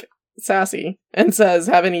like, sassy, and says,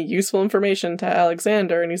 have any useful information to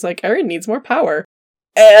Alexander? And he's like, Erin needs more power.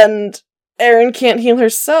 And Erin can't heal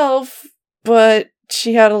herself, but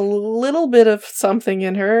she had a little bit of something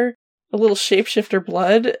in her. A little shapeshifter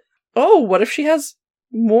blood. Oh, what if she has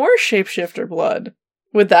more shapeshifter blood?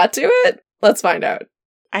 Would that do it? Let's find out.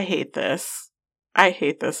 I hate this. I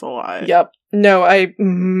hate this a lot. Yep. No,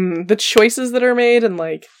 the choices that are made and,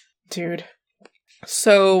 like, dude.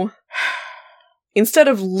 So, instead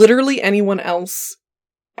of literally anyone else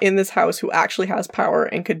in this house who actually has power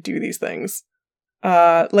and could do these things,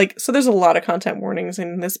 so there's a lot of content warnings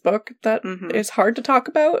in this book that is hard to talk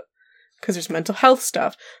about because there's mental health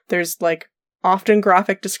stuff. There's, like, often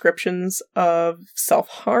graphic descriptions of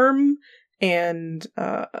self-harm and,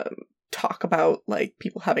 talk about, like,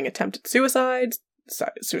 people having attempted suicides,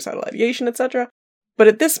 suicidal ideation, etc. But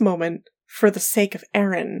at this moment, for the sake of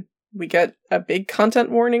Erin, we get a big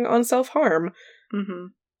content warning on self-harm,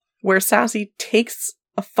 where Sassy takes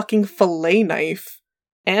a fucking fillet knife,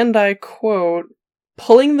 and I quote,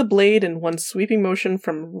 pulling the blade in one sweeping motion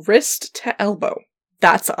from wrist to elbow.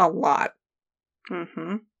 That's a lot.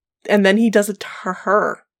 And then he does it to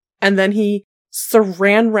her. And then he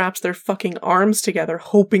saran wraps their fucking arms together,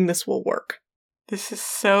 hoping this will work. This is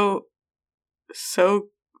so...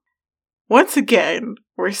 Once again,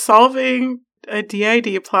 we're solving a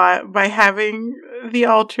DID plot by having the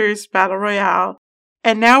Alters Battle Royale.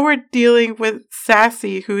 And now we're dealing with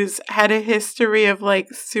Sassy, who's had a history of, like,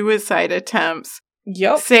 suicide attempts.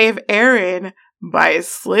 Yep. Save Eren by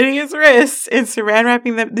slitting his wrists and saran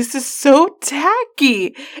wrapping them. This is so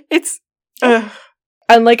tacky. It's...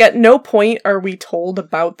 And, like, at no point are we told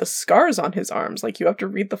about the scars on his arms. Like, you have to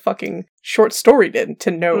read the fucking short story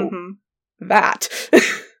to know that.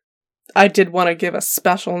 I did want to give a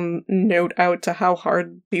special note out to how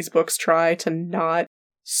hard these books try to not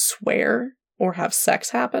swear or have sex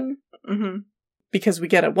happen. Because we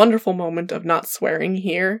get a wonderful moment of not swearing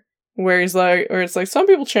here, where it's like, some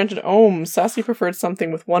people chanted Om, Sassy preferred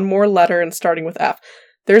something with one more letter and starting with F.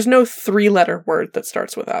 There's no 3-letter word that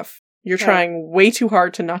starts with F. You're trying way too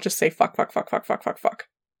hard to not just say fuck.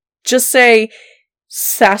 Just say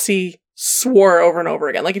Sassy swore over and over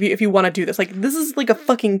again. Like, if you want to do this. Like, this is like a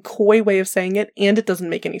fucking coy way of saying it, and it doesn't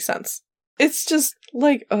make any sense. It's just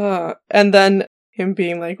like, and then him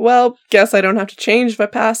being like, well, guess I don't have to change if I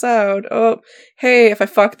pass out. Oh, hey, if I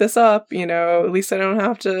fuck this up, you know, at least I don't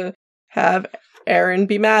have to have Eren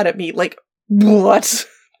be mad at me. Like, what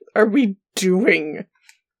are we doing?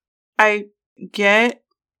 I get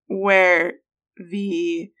where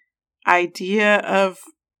the idea of,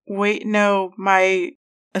 wait, no, my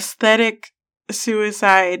aesthetic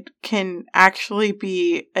suicide can actually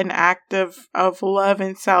be an act of love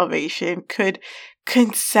and salvation could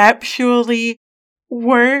conceptually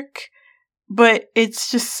work, but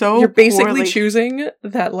it's just so you're basically choosing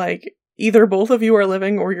that, like, either both of you are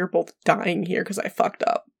living or you're both dying here because I fucked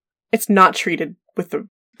up. It's not treated with the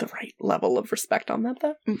right level of respect on that,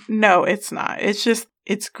 though. No, it's not. It's just,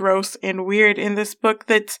 it's gross and weird in this book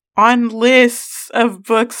that's on lists of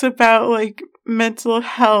books about, like, mental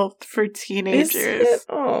health for teenagers. Is it?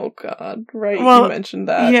 Oh, God. Right, well, you mentioned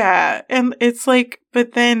that. Yeah, and it's like,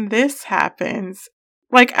 but then this happens.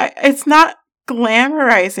 Like, it's not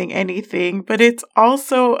glamorizing anything, but it's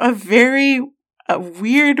also a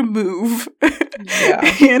weird move.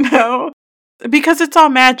 Yeah. You know? Because it's all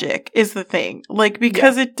magic is the thing. Like,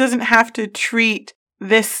 because it doesn't have to treat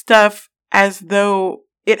this stuff as though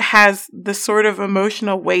it has the sort of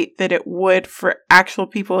emotional weight that it would for actual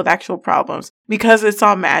people with actual problems. Because it's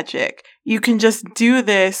all magic. You can just do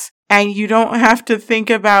this and you don't have to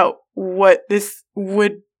think about what this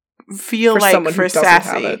would feel like for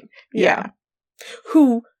Sassy. Yeah.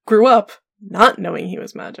 Who grew up not knowing he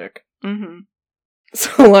was magic.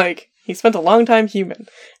 So, like, he spent a long time human.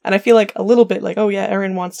 And I feel like a little bit like, oh yeah,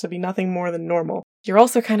 Eren wants to be nothing more than normal. You're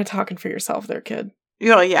also kind of talking for yourself there, kid.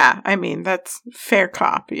 Oh, yeah. I mean, that's fair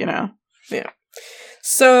cop, you know? Yeah.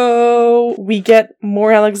 So, we get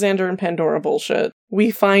more Alexander and Pandora bullshit. We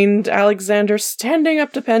find Alexander standing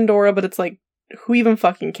up to Pandora, but it's like, who even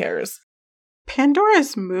fucking cares?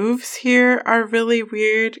 Pandora's moves here are really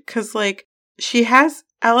weird, because, like, she has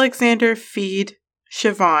Alexander feed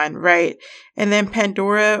Siobhan, right? And then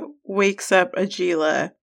Pandora wakes up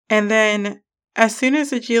Agila. And then, as soon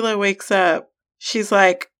as Agila wakes up, she's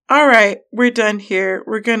like, all right, we're done here.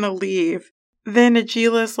 We're gonna leave. Then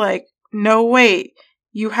Agila's like, no, wait.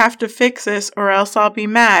 You have to fix this or else I'll be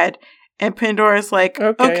mad. And Pandora's like,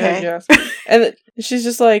 okay. Yes. And she's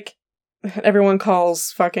just like, everyone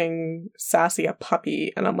calls fucking Sassy a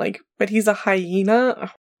puppy. And I'm like, but he's a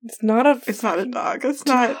hyena? It's not a dog. It's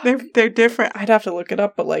not. They're different. I'd have to look it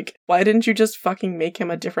up, but, like, why didn't you just fucking make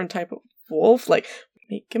him a different type of wolf? Like,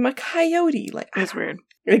 make him a coyote. Like, it's weird.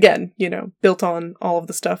 Again, you know, built on all of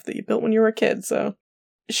the stuff that you built when you were a kid, so.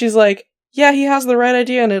 She's like, yeah, he has the right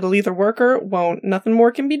idea and it'll either work or it won't. Nothing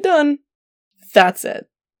more can be done. That's it.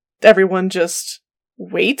 Everyone just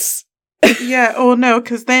waits. Yeah, oh no,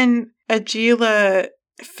 because then Agila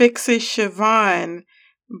fixes Siobhan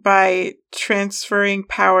by transferring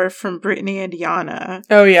power from Brittany and Yana.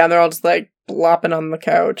 Oh yeah, they're all just like blopping on the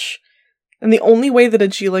couch. And the only way that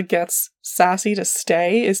Agila gets Sassy to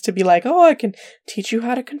stay is to be like, oh, I can teach you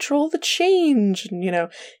how to control the change. And, you know,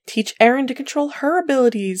 teach Eren to control her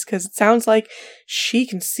abilities, because it sounds like she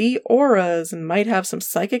can see auras and might have some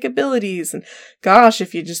psychic abilities. And gosh,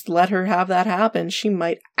 if you just let her have that happen, she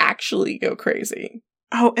might actually go crazy.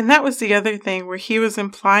 Oh, and that was the other thing where he was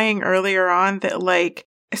implying earlier on that, like,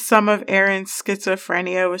 some of Eren's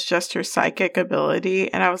schizophrenia was just her psychic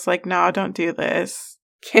ability. And I was like, no, don't do this.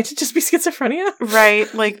 Can't it just be schizophrenia?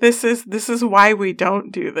 Right. Like, this is why we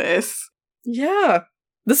don't do this. Yeah.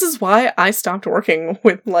 This is why I stopped working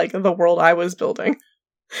with, like, the world I was building.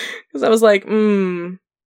 Because I was like,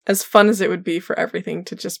 as fun as it would be for everything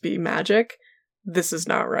to just be magic, this is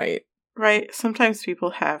not right. Right. Sometimes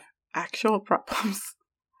people have actual problems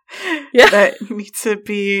that need to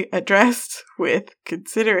be addressed with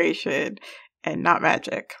consideration and not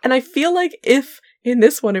magic. And I feel like if in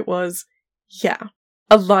this one it was,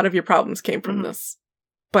 a lot of your problems came from this,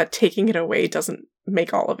 but taking it away doesn't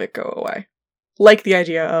make all of it go away. Like the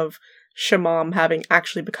idea of Shamam having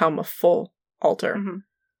actually become a full alter.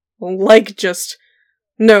 Like just,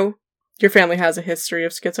 no, your family has a history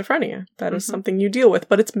of schizophrenia. That is something you deal with,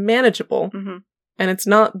 but it's manageable. And it's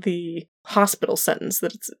not the hospital sentence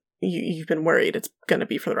that it's you've been worried it's going to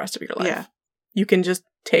be for the rest of your life. Yeah. You can just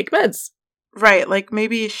take meds. Right, like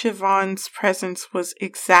maybe Siobhan's presence was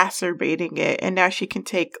exacerbating it, and now she can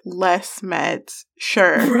take less meds.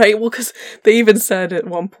 Sure. Right, well, because they even said at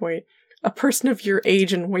one point, a person of your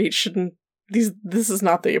age and weight shouldn't, this is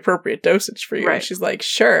not the appropriate dosage for you. Right. And she's like,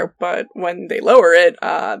 sure, but when they lower it,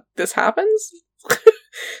 this happens?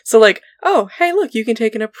 So like, oh, hey, look, you can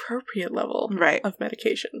take an appropriate level of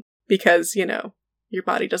medication. Because, your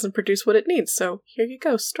body doesn't produce what it needs, so here you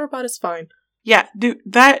go, store-bought is fine. Yeah,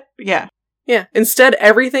 Yeah, instead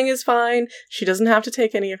everything is fine. She doesn't have to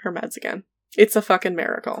take any of her meds again. It's a fucking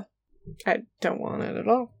miracle. I don't want it at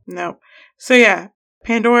all. No. So yeah,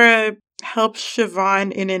 Pandora helps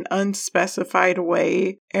Siobhan in an unspecified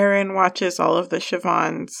way. Aaron watches all of the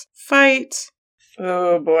Siobhans fight.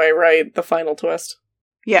 Oh boy, right. The final twist.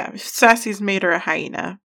 Yeah, Sassy's made her a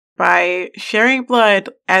hyena. By sharing blood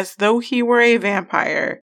as though he were a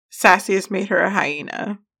vampire, Sassy has made her a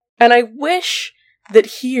hyena. And I wish that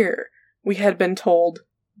here we had been told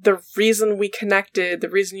the reason we connected, the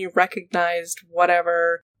reason you recognized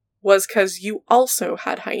whatever, was because you also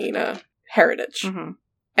had hyena heritage.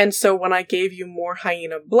 And so when I gave you more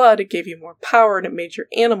hyena blood, it gave you more power and it made your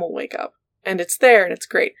animal wake up. And it's there and it's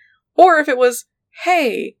great. Or if it was,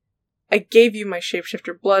 hey, I gave you my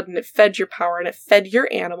shapeshifter blood and it fed your power and it fed your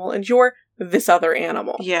animal and you're this other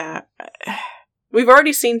animal. Yeah. We've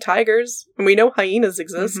already seen tigers and we know hyenas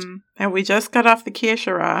exist. And we just got off the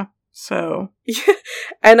Kieshara. So. Yeah.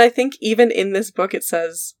 And I think even in this book it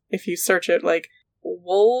says, if you search it, like,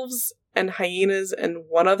 wolves and hyenas and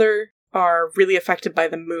one other are really affected by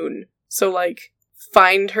the moon. So, like,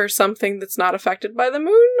 find her something that's not affected by the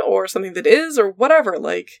moon or something that is or whatever.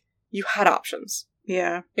 Like, you had options.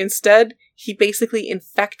 Yeah. Instead, he basically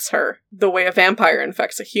infects her the way a vampire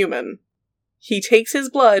infects a human. He takes his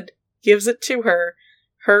blood, gives it to her,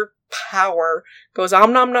 her power goes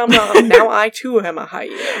om nom nom nom. Now I too am a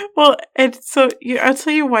hyena. Well, and so I'll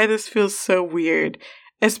tell you why this feels so weird,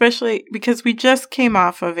 especially because we just came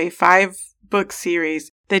off of a 5-book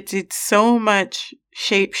series that did so much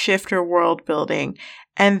shapeshifter world building,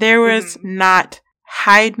 and there was not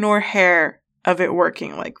hide nor hair of it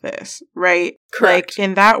working like this, right? Correct. Like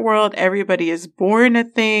in that world, everybody is born a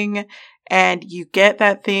thing. And you get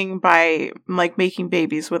that thing by, like, making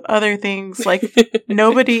babies with other things. Like,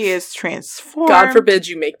 nobody is transformed. God forbid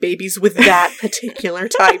you make babies with that particular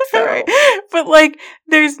type, though. Right. But, like,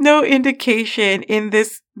 there's no indication in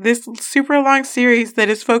this super long series that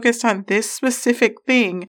is focused on this specific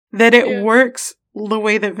thing that it works the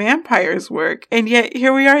way that vampires work. And yet,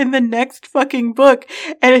 here we are in the next fucking book,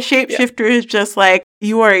 and a shapeshifter is just like,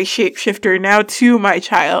 you are a shapeshifter now too, my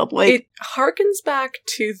child. Like, it harkens back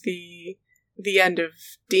to the end of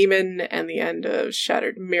Demon and the end of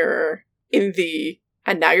Shattered Mirror in the,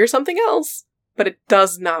 and now you're something else, but it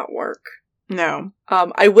does not work. No.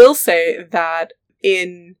 I will say that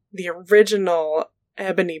in the original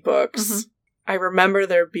Ebony books, I remember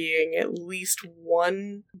there being at least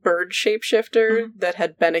one bird shapeshifter that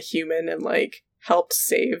had been a human and, like, helped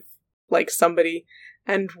save, like, somebody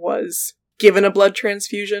and was given a blood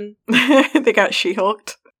transfusion. They got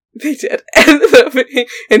She-Hulked. They did.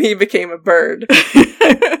 And he became a bird.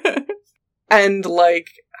 And, like,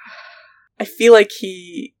 I feel like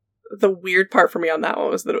the weird part for me on that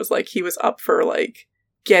one was that it was like he was up for, like,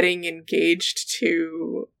 getting engaged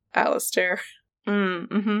to Alistair.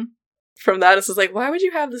 From that, it's just like, why would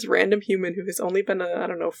you have this random human who has only been I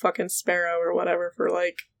don't know, fucking sparrow or whatever for,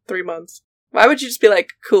 like, 3 months? Why would you just be like,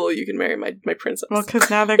 cool, you can marry my princess? Well, because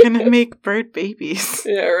now they're gonna make bird babies.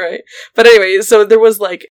 Yeah, right. But anyway, so there was,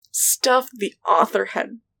 like, stuff the author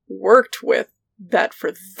had worked with that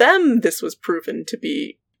for them this was proven to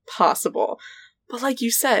be possible. But like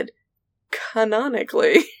you said,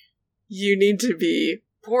 canonically, you need to be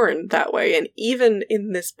born that way. And even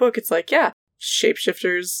in this book, it's like, yeah,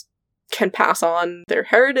 shapeshifters can pass on their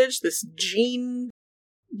heritage, this gene.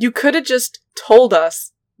 You could have just told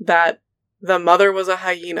us that the mother was a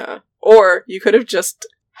hyena, or you could have just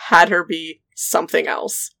had her be something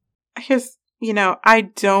else. Because, I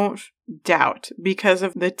don't doubt, because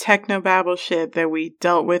of the technobabble shit that we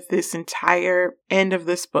dealt with this entire end of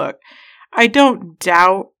this book, I don't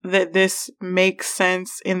doubt that this makes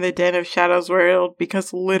sense in the Den of Shadows world,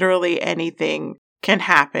 because literally anything can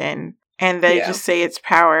happen and they just say it's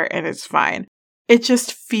power and it's fine. It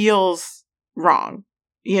just feels wrong,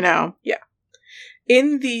 you know? Yeah.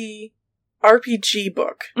 In the RPG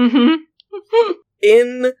book,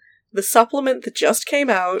 in the supplement that just came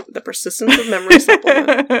out, the Persistence of Memory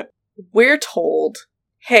supplement, we're told,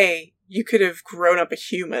 hey, you could have grown up a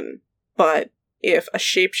human, but if a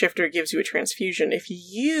shapeshifter gives you a transfusion, if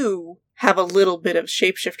you have a little bit of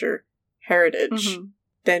shapeshifter heritage,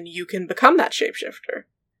 then you can become that shapeshifter.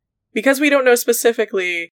 Because we don't know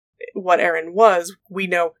specifically what Eren was, we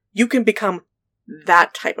know you can become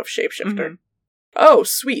that type of shapeshifter. Oh,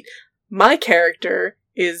 sweet. My character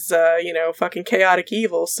is, fucking chaotic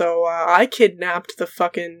evil, so I kidnapped the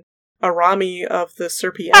fucking Arami of the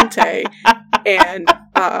Serpiente, and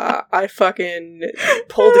I fucking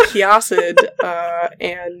pulled a Chiacid,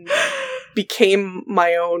 and became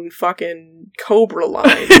my own fucking Cobra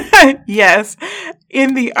line. Yes.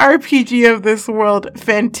 In the RPG of this world,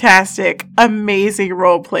 fantastic, amazing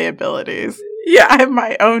roleplay abilities. Yeah, I'm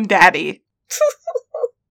my own daddy.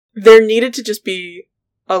 There needed to just be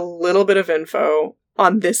a little bit of info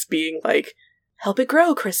on this being like, help it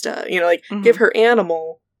grow, Krista. Give her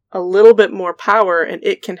animal a little bit more power, and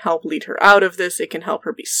it can help lead her out of this. It can help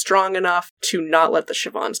her be strong enough to not let the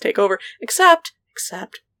Shavans take over. Except,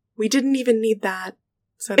 we didn't even need that.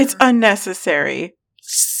 It's unnecessary.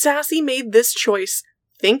 Sassy made this choice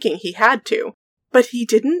thinking he had to, but he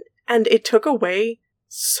didn't, and it took away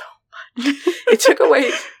so much. It took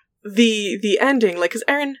away the ending, because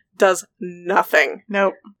Eren does nothing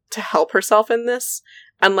to help herself in this.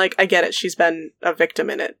 And, I get it, she's been a victim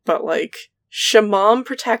in it, but, Shamam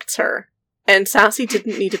protects her, and Sassy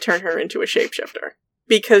didn't need to turn her into a shapeshifter,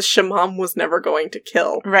 because Shamam was never going to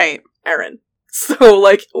kill Eren.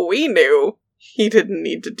 So, we knew he didn't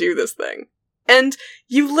need to do this thing. And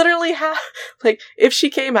you literally have, if she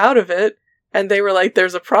came out of it, and they were like,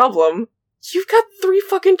 there's a problem, you've got 3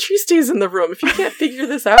 fucking Tristes in the room. If you can't figure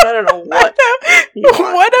this out, I don't know what.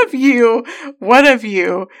 One of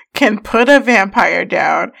you can put a vampire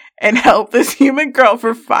down and help this human girl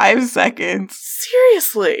for 5 seconds.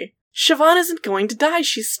 Seriously. Siobhan isn't going to die.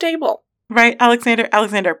 She's stable. Right,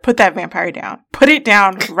 Alexander, put that vampire down. Put it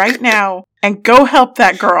down right now and go help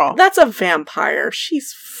that girl. That's a vampire.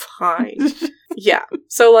 She's fine. Yeah.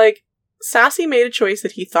 So, Sassy made a choice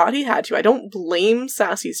that he thought he had to. I don't blame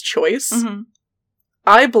Sassy's choice.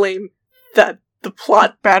 I blame that the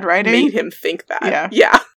plot bad writing made him think that.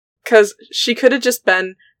 Yeah. Because she could have just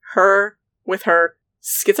been her with her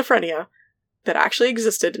schizophrenia that actually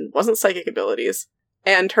existed and wasn't psychic abilities,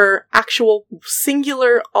 and her actual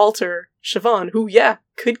singular alter, Siobhan, who,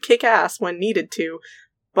 could kick ass when needed to,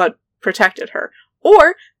 but protected her.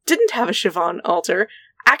 Or didn't have a Siobhan alter,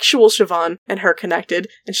 actual Siobhan and her connected,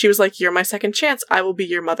 and she was like, you're my second chance, I will be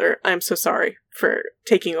your mother. I'm so sorry for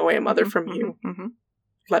taking away a mother from you.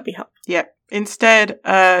 Let me help. Yep. Instead,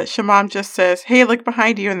 Shamam just says, hey, look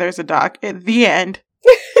behind you, and there's a dock. At the end.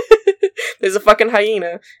 There's a fucking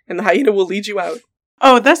hyena, and the hyena will lead you out.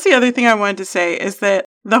 Oh, that's the other thing I wanted to say, is that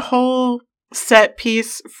the whole set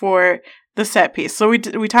piece for the set piece. So we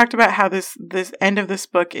talked about how this end of this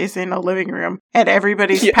book is in a living room and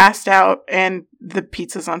everybody's passed out and the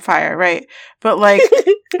pizza's on fire, right? But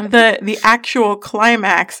the actual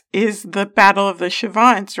climax is the Battle of the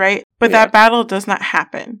Shavans, right? But that battle does not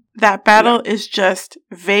happen. That battle is just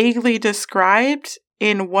vaguely described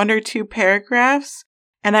in 1 or 2 paragraphs,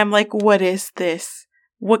 and I'm like, what is this?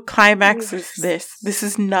 What climax is this? This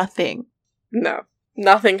is nothing. No,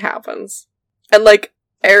 nothing happens. And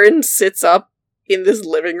Eren sits up in this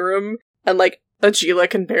living room, and, Ajila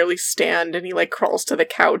can barely stand, and he, crawls to the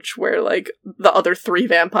couch where, the other 3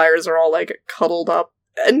 vampires are all, cuddled up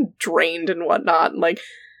and drained and whatnot. And,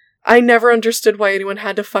 I never understood why anyone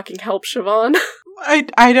had to fucking help Siobhan.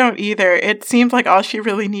 I don't either. It seemed like all she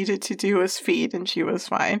really needed to do was feed, and she was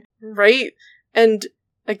fine. Right? And,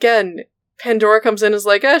 again, Pandora comes in and is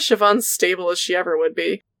like, Siobhan's stable as she ever would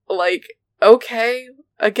be. Okay.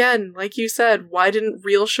 Again, like you said, why didn't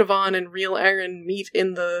real Siobhan and real Eren meet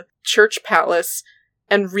in the church palace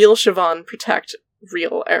and real Siobhan protect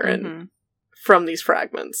real Eren from these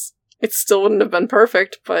fragments? It still wouldn't have been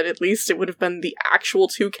perfect, but at least it would have been the actual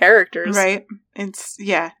 2 characters. Right. It's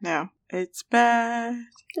bad.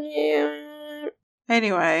 Yeah.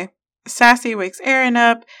 Anyway, Sassy wakes Eren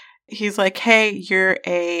up. He's like, hey, you're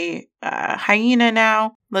a hyena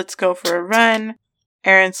now. Let's go for a run.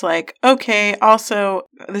 Eren's like, okay, also,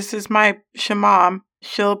 this is my Shamam.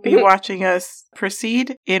 She'll be watching us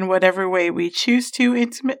proceed in whatever way we choose to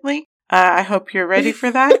intimately. I hope you're ready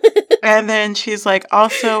for that. And then she's like,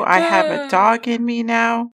 also, I have a dog in me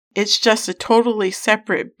now. It's just a totally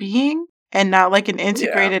separate being and not like an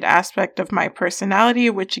integrated aspect of my personality,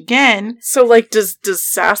 which again... So, like, does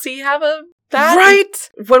Sassy have that? Right!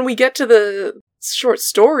 When we get to the short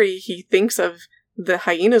story, he thinks of the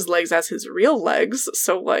hyena's legs as his real legs,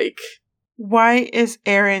 so, like... Why is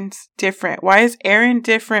Aaron's different? Why is Aaron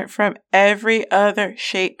different from every other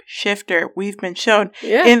shapeshifter we've been shown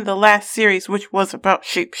in the last series, which was about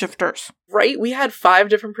shapeshifters? Right? We had 5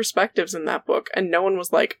 different perspectives in that book, and no one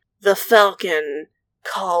was like, the falcon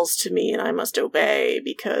calls to me and I must obey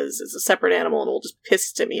because it's a separate animal and will just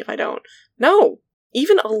piss to me if I don't. No!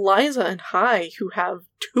 Even Eliza and Hai, who have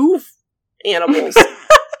 2 animals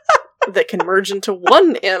that can merge into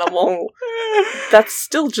one animal, that's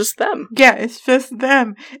still just them. Yeah, it's just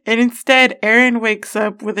them. And instead, Aaron wakes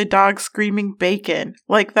up with a dog screaming bacon.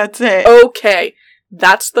 Like, that's it. Okay.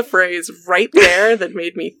 That's the phrase right there that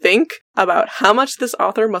made me think about how much this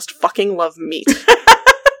author must fucking love meat.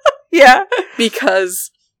 Yeah. Because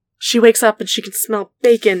she wakes up and she can smell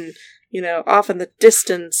bacon, off in the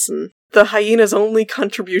distance, and the hyena's only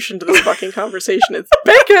contribution to this fucking conversation is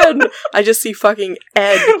bacon! I just see fucking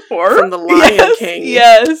Ed from The Lion King.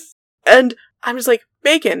 Yes. And I'm just like,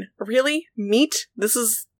 bacon? Really? Meat? This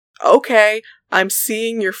is... Okay. I'm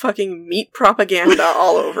seeing your fucking meat propaganda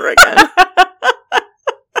all over again.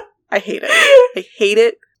 I hate it. I hate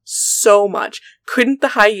it so much. Couldn't the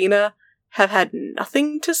hyena have had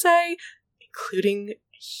nothing to say? Including,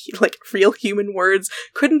 like, real human words?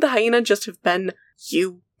 Couldn't the hyena just have been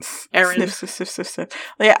you? Aaron. Sniff.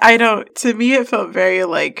 Like, to me it felt very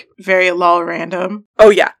lol random. Oh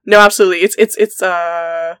yeah. No, absolutely. It's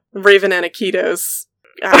Raven and Akito's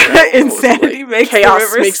insanity makes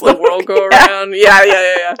chaos makes the world go around.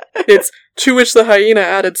 Yeah. It's to which the hyena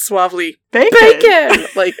added suavely, bacon!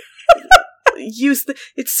 Like,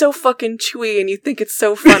 it's so fucking chewy and you think it's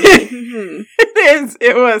so funny.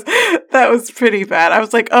 That was pretty bad. I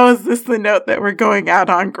was like, oh, is this the note that we're going out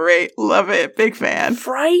on? Great. Love it. Big fan.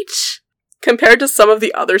 Right? Compared to some of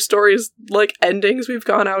the other stories, like, endings we've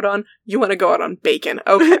gone out on, you want to go out on bacon.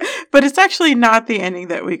 Okay. But it's actually not the ending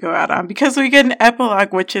that we go out on, because we get an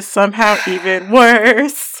epilogue, which is somehow even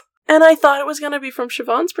worse. And I thought it was going to be from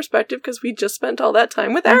Siobhan's perspective, because we just spent all that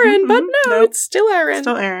time with Aaron, but no, it's still Aaron.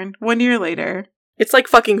 Still Aaron. 1 year later. It's like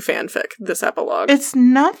fucking fanfic, this epilogue. It's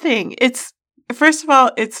nothing. First of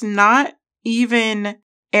all, it's not even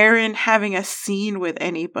Aaron having a scene with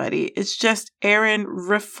anybody. It's just Aaron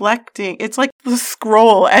reflecting. It's like the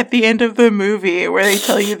scroll at the end of the movie where they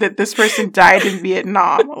tell you that this person died in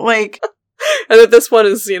Vietnam. Like... And that this one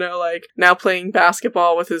is, like, now playing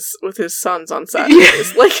basketball with his sons on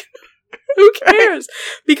Saturdays. Like, who cares?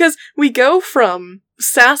 Because we go from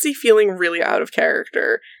Sassy feeling really out of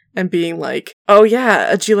character and being like, oh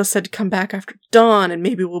yeah, Agila said to come back after dawn and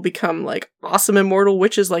maybe we'll become, like, awesome immortal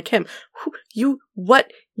witches like him.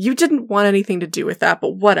 What? You didn't want anything to do with that,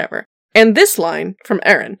 but whatever. And this line from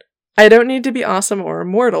Aaron, I don't need to be awesome or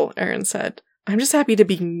immortal, Aaron said. I'm just happy to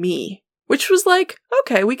be me. Which was like,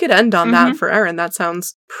 okay, we could end on that for Aaron. That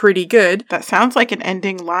sounds pretty good. That sounds like an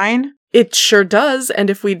ending line. It sure does. And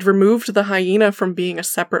if we'd removed the hyena from being a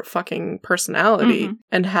separate fucking personality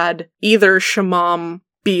and had either Shamam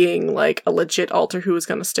being like a legit alter who was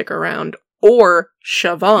going to stick around or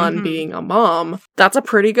Siobhan being a mom, that's a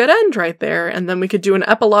pretty good end right there. And then we could do an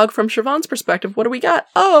epilogue from Siobhan's perspective. What do we got?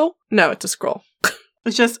 Oh, no, it's a scroll.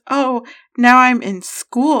 It's just, oh, now I'm in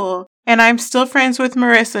school. And I'm still friends with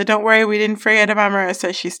Marissa. Don't worry, we didn't forget about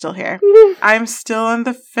Marissa. She's still here. I'm still on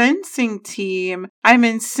the fencing team. I'm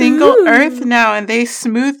in Single Earth now, and they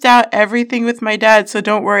smoothed out everything with my dad. So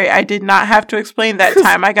don't worry, I did not have to explain that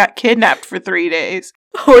time I got kidnapped for 3 days.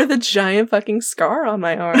 Or the giant fucking scar on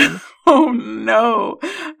my arm. Oh no,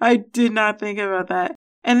 I did not think about that.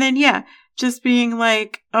 And then, yeah, just being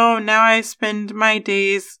like, oh, now I spend my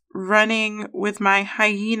days running with my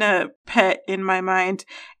hyena pet in my mind,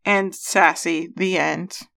 and Sassy, the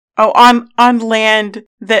end. Oh, on land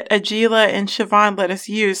that Agila and Siobhan let us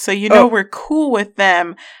use, so we're cool with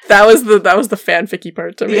them. That was the fanficky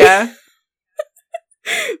part to me. Yeah.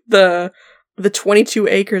 the 22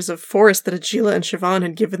 acres of forest that Agila and Siobhan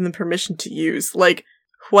had given them permission to use. Like,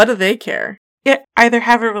 what do they care? Yeah, either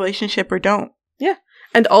have a relationship or don't. Yeah.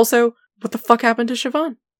 And also, what the fuck happened to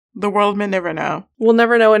Siobhan? The world may never know. We'll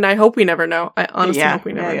never know, and I hope we never know. I honestly hope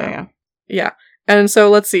we never know. Yeah. And so,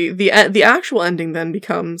 let's see. The actual ending then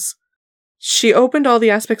becomes, she opened all the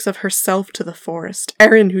aspects of herself to the forest.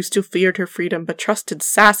 Aaron, who still feared her freedom, but trusted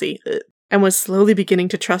Sassy, and was slowly beginning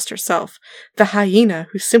to trust herself. The hyena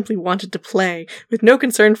who simply wanted to play, with no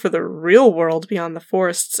concern for the real world beyond the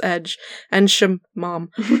forest's edge, and Mom,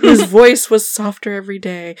 whose voice was softer every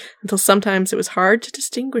day, until sometimes it was hard to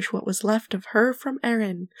distinguish what was left of her from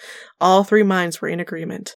Erin. All three minds were in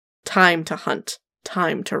agreement. Time to hunt.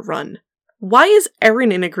 Time to run. Why is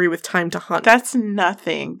Erin in agree with time to hunt? That's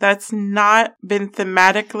nothing. That's not been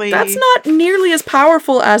thematically... That's not nearly as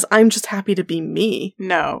powerful as I'm just happy to be me.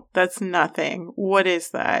 No, that's nothing. What is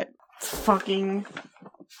that? Fucking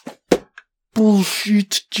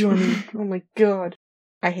bullshit, Johnny. Oh my god.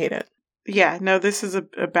 I hate it. Yeah, no, this is a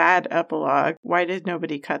bad epilogue. Why did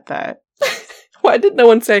nobody cut that? Why did no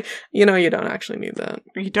one say, you don't actually need that?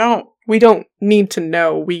 You don't. We don't need to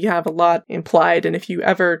know. We have a lot implied, and if you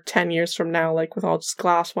ever, 10 years from now, like with All Just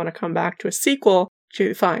Glass, want to come back to a sequel,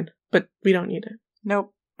 fine. But we don't need it.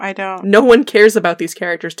 Nope, I don't. No one cares about these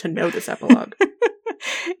characters to know this epilogue.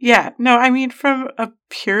 Yeah, no, I mean, from a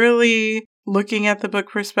purely looking at the book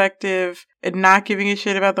perspective and not giving a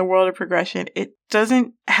shit about the world of progression, it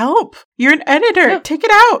doesn't help. You're an editor. Yeah. Take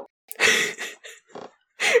it out.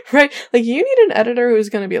 Right? Like, you need an editor who's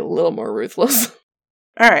going to be a little more ruthless.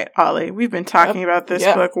 All right, Ollie, we've been talking about this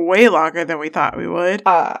book way longer than we thought we would.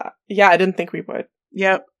 Yeah, I didn't think we would.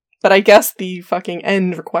 Yep. But I guess the fucking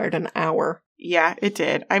end required an hour. Yeah, it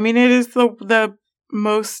did. I mean, it is the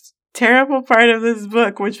most terrible part of this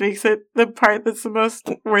book, which makes it the part that's the most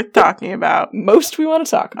worth talking about. Most we want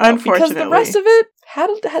to talk about. Unfortunately. Because the rest of it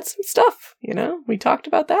had some stuff, We talked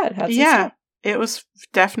about that. It had some stuff. It was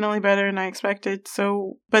definitely better than I expected,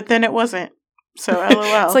 but then it wasn't. So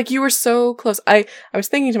LOL. It's like you were so close. I was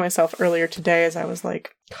thinking to myself earlier today as I was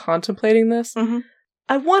like contemplating this. Mm-hmm.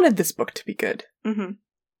 I wanted this book to be good. Mm-hmm.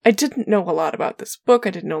 I didn't know a lot about this book.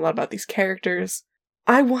 I didn't know a lot about these characters.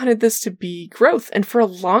 I wanted this to be growth. And for a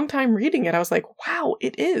long time reading it, I was like, wow,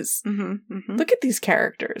 it is. Mm-hmm. Mm-hmm. Look at these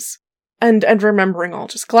characters. And remembering All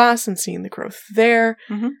Just Glass and seeing the growth there.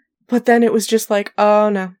 Mm-hmm. But then it was just like, oh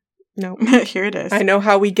no. No. Here it is. I know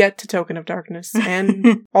how we get to Token of Darkness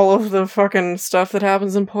and all of the fucking stuff that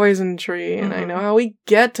happens in Poison Tree, and I know how we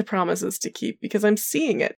get to Promises to Keep because I'm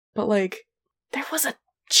seeing it. But, like, there was a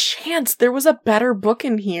chance. There was a better book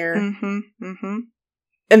in here. Mm-hmm. Mm-hmm.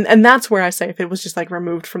 And that's where I say if it was just, like,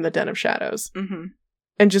 removed from the Den of Shadows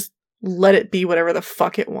and just let it be whatever the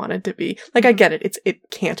fuck it wanted to be. Like, I get it. It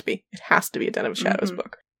can't be. It has to be a Den of Shadows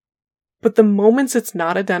book. But the moments it's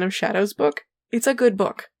not a Den of Shadows book, it's a good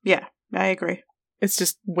book. Yeah, I agree. It's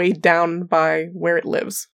just weighed down by where it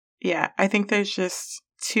lives. Yeah, I think there's just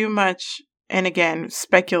too much, and again,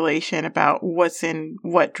 speculation about what's in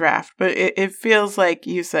what draft. But it feels like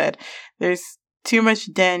you said, there's too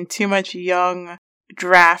much Den, too much young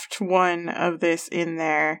draft one of this in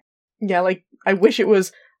there. Yeah, like, I wish it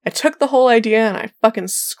was, I took the whole idea and I fucking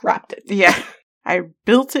scrapped it. Yeah, I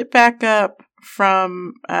built it back up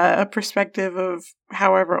from a perspective of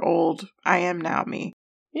however old I am now, me.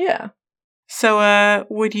 Yeah. So,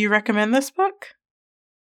 would you recommend this book?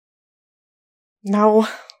 No.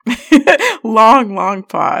 Long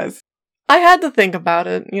pause. I had to think about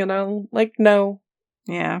it, like, no.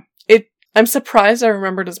 Yeah. I'm surprised I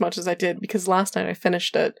remembered as much as I did, because last night I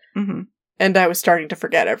finished it, and I was starting to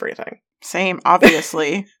forget everything. Same,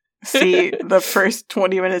 obviously. See the first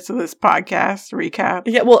 20 minutes of this podcast recap.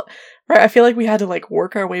 Yeah, well, right, I feel like we had to, like,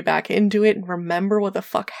 work our way back into it and remember what the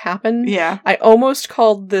fuck happened. Yeah. I almost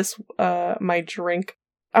called this, my drink,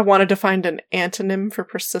 I wanted to find an antonym for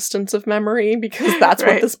persistence of memory, because that's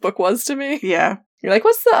what this book was to me. Yeah. You're like,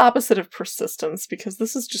 what's the opposite of persistence? Because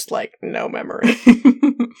this is just, like, no memory.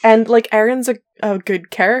 And, like, Erin's a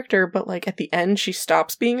good character, but, like, at the end, she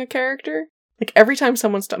stops being a character. Like, every time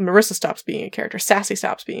Marissa stops being a character, Sassy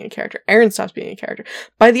stops being a character, Erin stops being a character.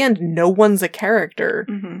 By the end, no one's a character.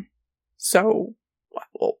 So,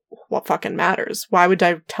 what fucking matters? Why would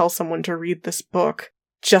I tell someone to read this book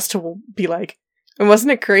just to be like, and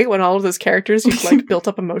wasn't it great when all of those characters you've, like, built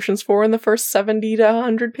up emotions for in the first 70 to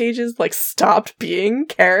 100 pages, like, stopped being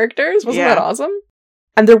characters? Wasn't that awesome?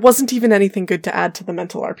 And there wasn't even anything good to add to the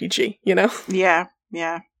mental RPG, Yeah.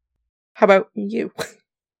 How about you?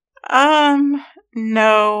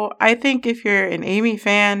 No. I think if you're an Amy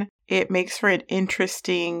fan, it makes for an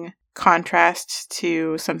interesting contrast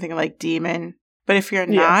to something like Demon. But if you're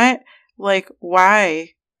not, like, why?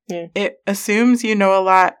 Yeah. It assumes you know a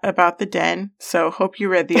lot about the Den, so hope you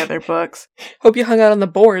read the other books. Hope you hung out on the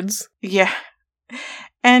boards. Yeah.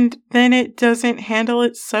 And then it doesn't handle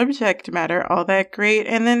its subject matter all that great.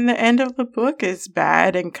 And then the end of the book is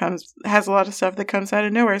bad and has a lot of stuff that comes out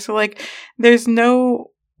of nowhere. So, like, there's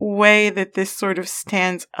no way that this sort of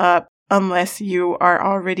stands up unless you are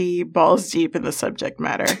already balls deep in the subject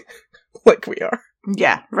matter. like we are.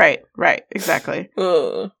 Yeah, right, exactly.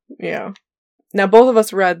 Yeah. Now, both of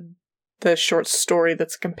us read the short story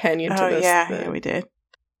that's a companion to this. Yeah, we did.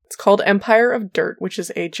 It's called Empire of Dirt, which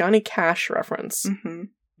is a Johnny Cash reference. Mm-hmm.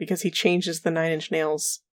 Because he changes the Nine Inch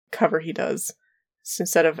Nails cover he does. So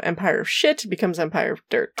instead of Empire of Shit, it becomes Empire of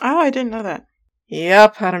Dirt. Oh, I didn't know that.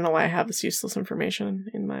 Yep, I don't know why I have this useless information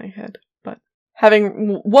in my head. But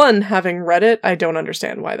having read it, I don't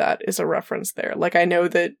understand why that is a reference there. Like, I know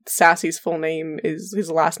that Sassy's full name is, his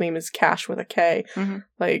last name is Cash with a K. Mm-hmm.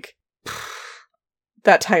 Like,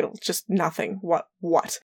 that title, just nothing.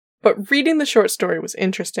 What? But reading the short story was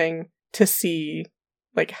interesting to see,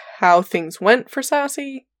 like, how things went for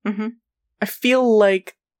Sassy. Mm-hmm. I feel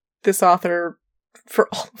like this author, for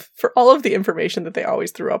all of the information that they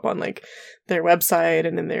always threw up on, like, their website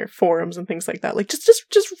and in their forums and things like that, like,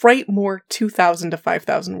 just write more 2,000 to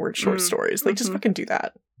 5,000 word short stories. Like, just fucking do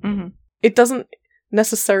that. Mm-hmm. It doesn't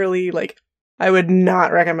necessarily, like, I would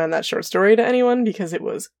not recommend that short story to anyone because it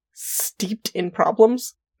was steeped in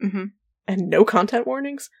problems and no content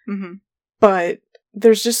warnings. Mm-hmm. But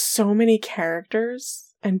there's just so many characters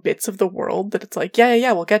and bits of the world that it's like,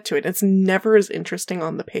 yeah, we'll get to it. It's never as interesting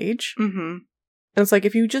on the page. Mm-hmm. And it's like,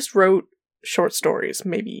 if you just wrote short stories,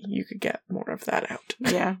 maybe you could get more of that out.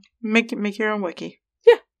 Yeah. Make your own wiki.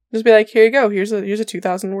 Yeah. Just be like, here you go. Here's a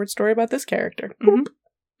 2,000 word story about this character.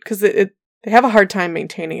 Because they have a hard time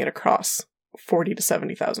maintaining it across 40 to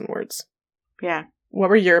 70,000 words. Yeah.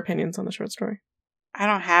 What were your opinions on the short story? I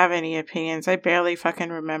don't have any opinions. I barely fucking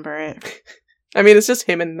remember it. I mean, it's just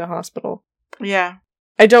him in the hospital. Yeah.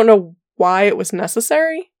 I don't know why it was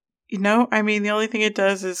necessary. You know, I mean, the only thing it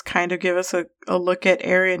does is kind of give us a look at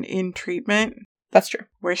Erin in treatment. That's true.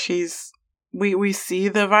 Where we see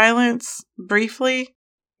the violence briefly.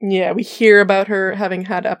 Yeah, we hear about her having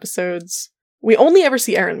had episodes. We only ever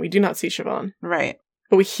see Erin. We do not see Siobhan. Right.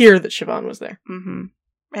 But we hear that Siobhan was there. Mm-hmm.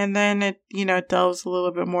 And then it, delves a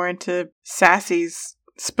little bit more into Sassy's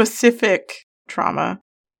specific trauma.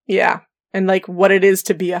 Yeah. And, like, what it is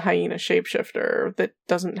to be a hyena shapeshifter that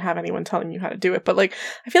doesn't have anyone telling you how to do it. But, like,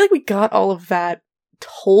 I feel like we got all of that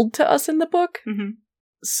told to us in the book. Mm-hmm.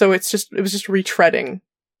 So it was just retreading.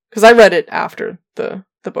 Because I read it after the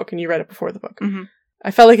book and you read it before the book. Mm-hmm.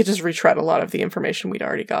 I felt like it just retread a lot of the information we'd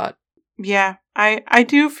already got. Yeah. I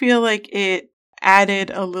do feel like it added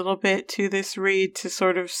a little bit to this read to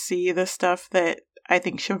sort of see the stuff that I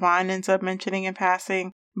think Siobhan ends up mentioning in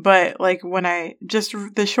passing. But, like, when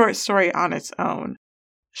the short story on its own,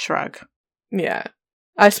 shrug. Yeah.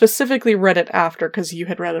 I specifically read it after because you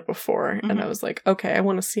had read it before. And I was like, okay, I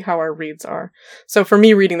want to see how our reads are. So for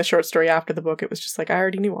me, reading the short story after the book, it was just like, I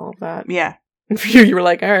already knew all of that. Yeah. And for you were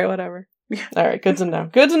like, all right, whatever. All right, good to know.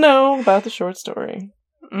 Good to know about the short story.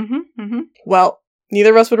 Mm-hmm, mm-hmm. Well,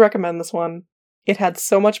 neither of us would recommend this one. It had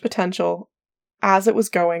so much potential. As it was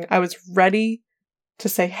going, I was ready to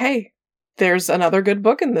say, hey, there's another good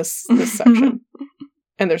book in this section.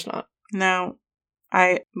 And there's not. No,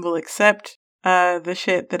 I will accept the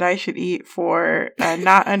shit that I should eat for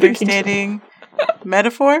not understanding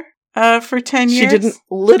metaphor for 10 years. She didn't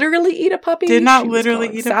literally eat a puppy. Did not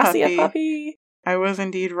literally eat a puppy. I was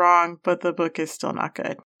indeed wrong, but the book is still not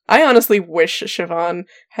good. I honestly wish Siobhan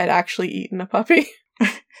had actually eaten a puppy.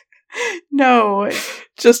 No.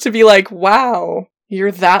 Just to be like, wow,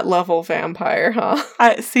 you're that level vampire, huh?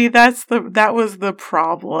 See, that was the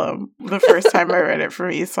problem the first time I read it for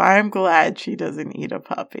me, so I'm glad she doesn't eat a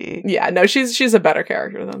puppy. Yeah, no, she's a better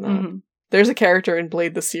character than that. Mm-hmm. There's a character in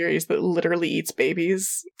Blade the series that literally eats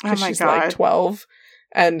babies. Oh my she's God. Like 12.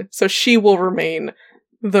 And so she will remain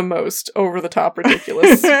the most over-the-top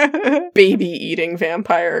ridiculous baby-eating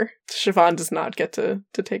vampire. Siobhan does not get to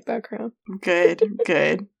take that crown. Good.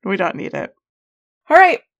 We don't need it. All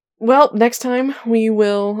right. Well, next time we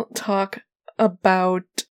will talk about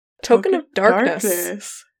Token of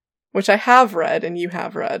Darkness, which I have read and you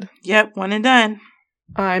have read. Yep, one and done.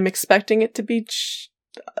 I'm expecting it to be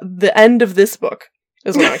the end of this book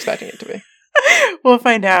is what I'm expecting it to be. We'll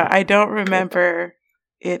find out. I don't remember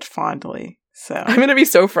it fondly. So I'm going to be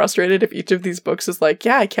so frustrated if each of these books is like,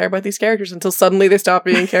 yeah, I care about these characters until suddenly they stop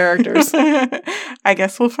being characters. I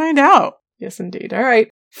guess we'll find out. Yes, indeed. All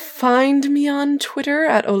right. Find me on Twitter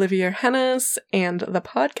at Olivier Hennes and the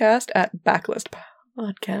podcast at Backlist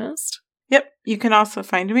Podcast. Yep. You can also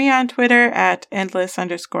find me on Twitter at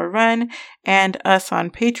endless_run and us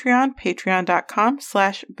on Patreon,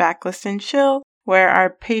 patreon.com/backlisandchill, where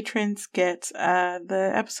our patrons get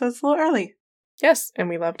the episodes a little early. Yes, and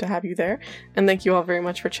we love to have you there. And thank you all very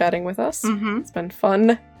much for chatting with us. Mm-hmm. It's been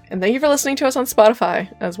fun. And thank you for listening to us on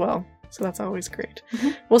Spotify as well. So that's always great. Mm-hmm.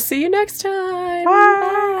 We'll see you next time.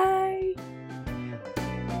 Bye.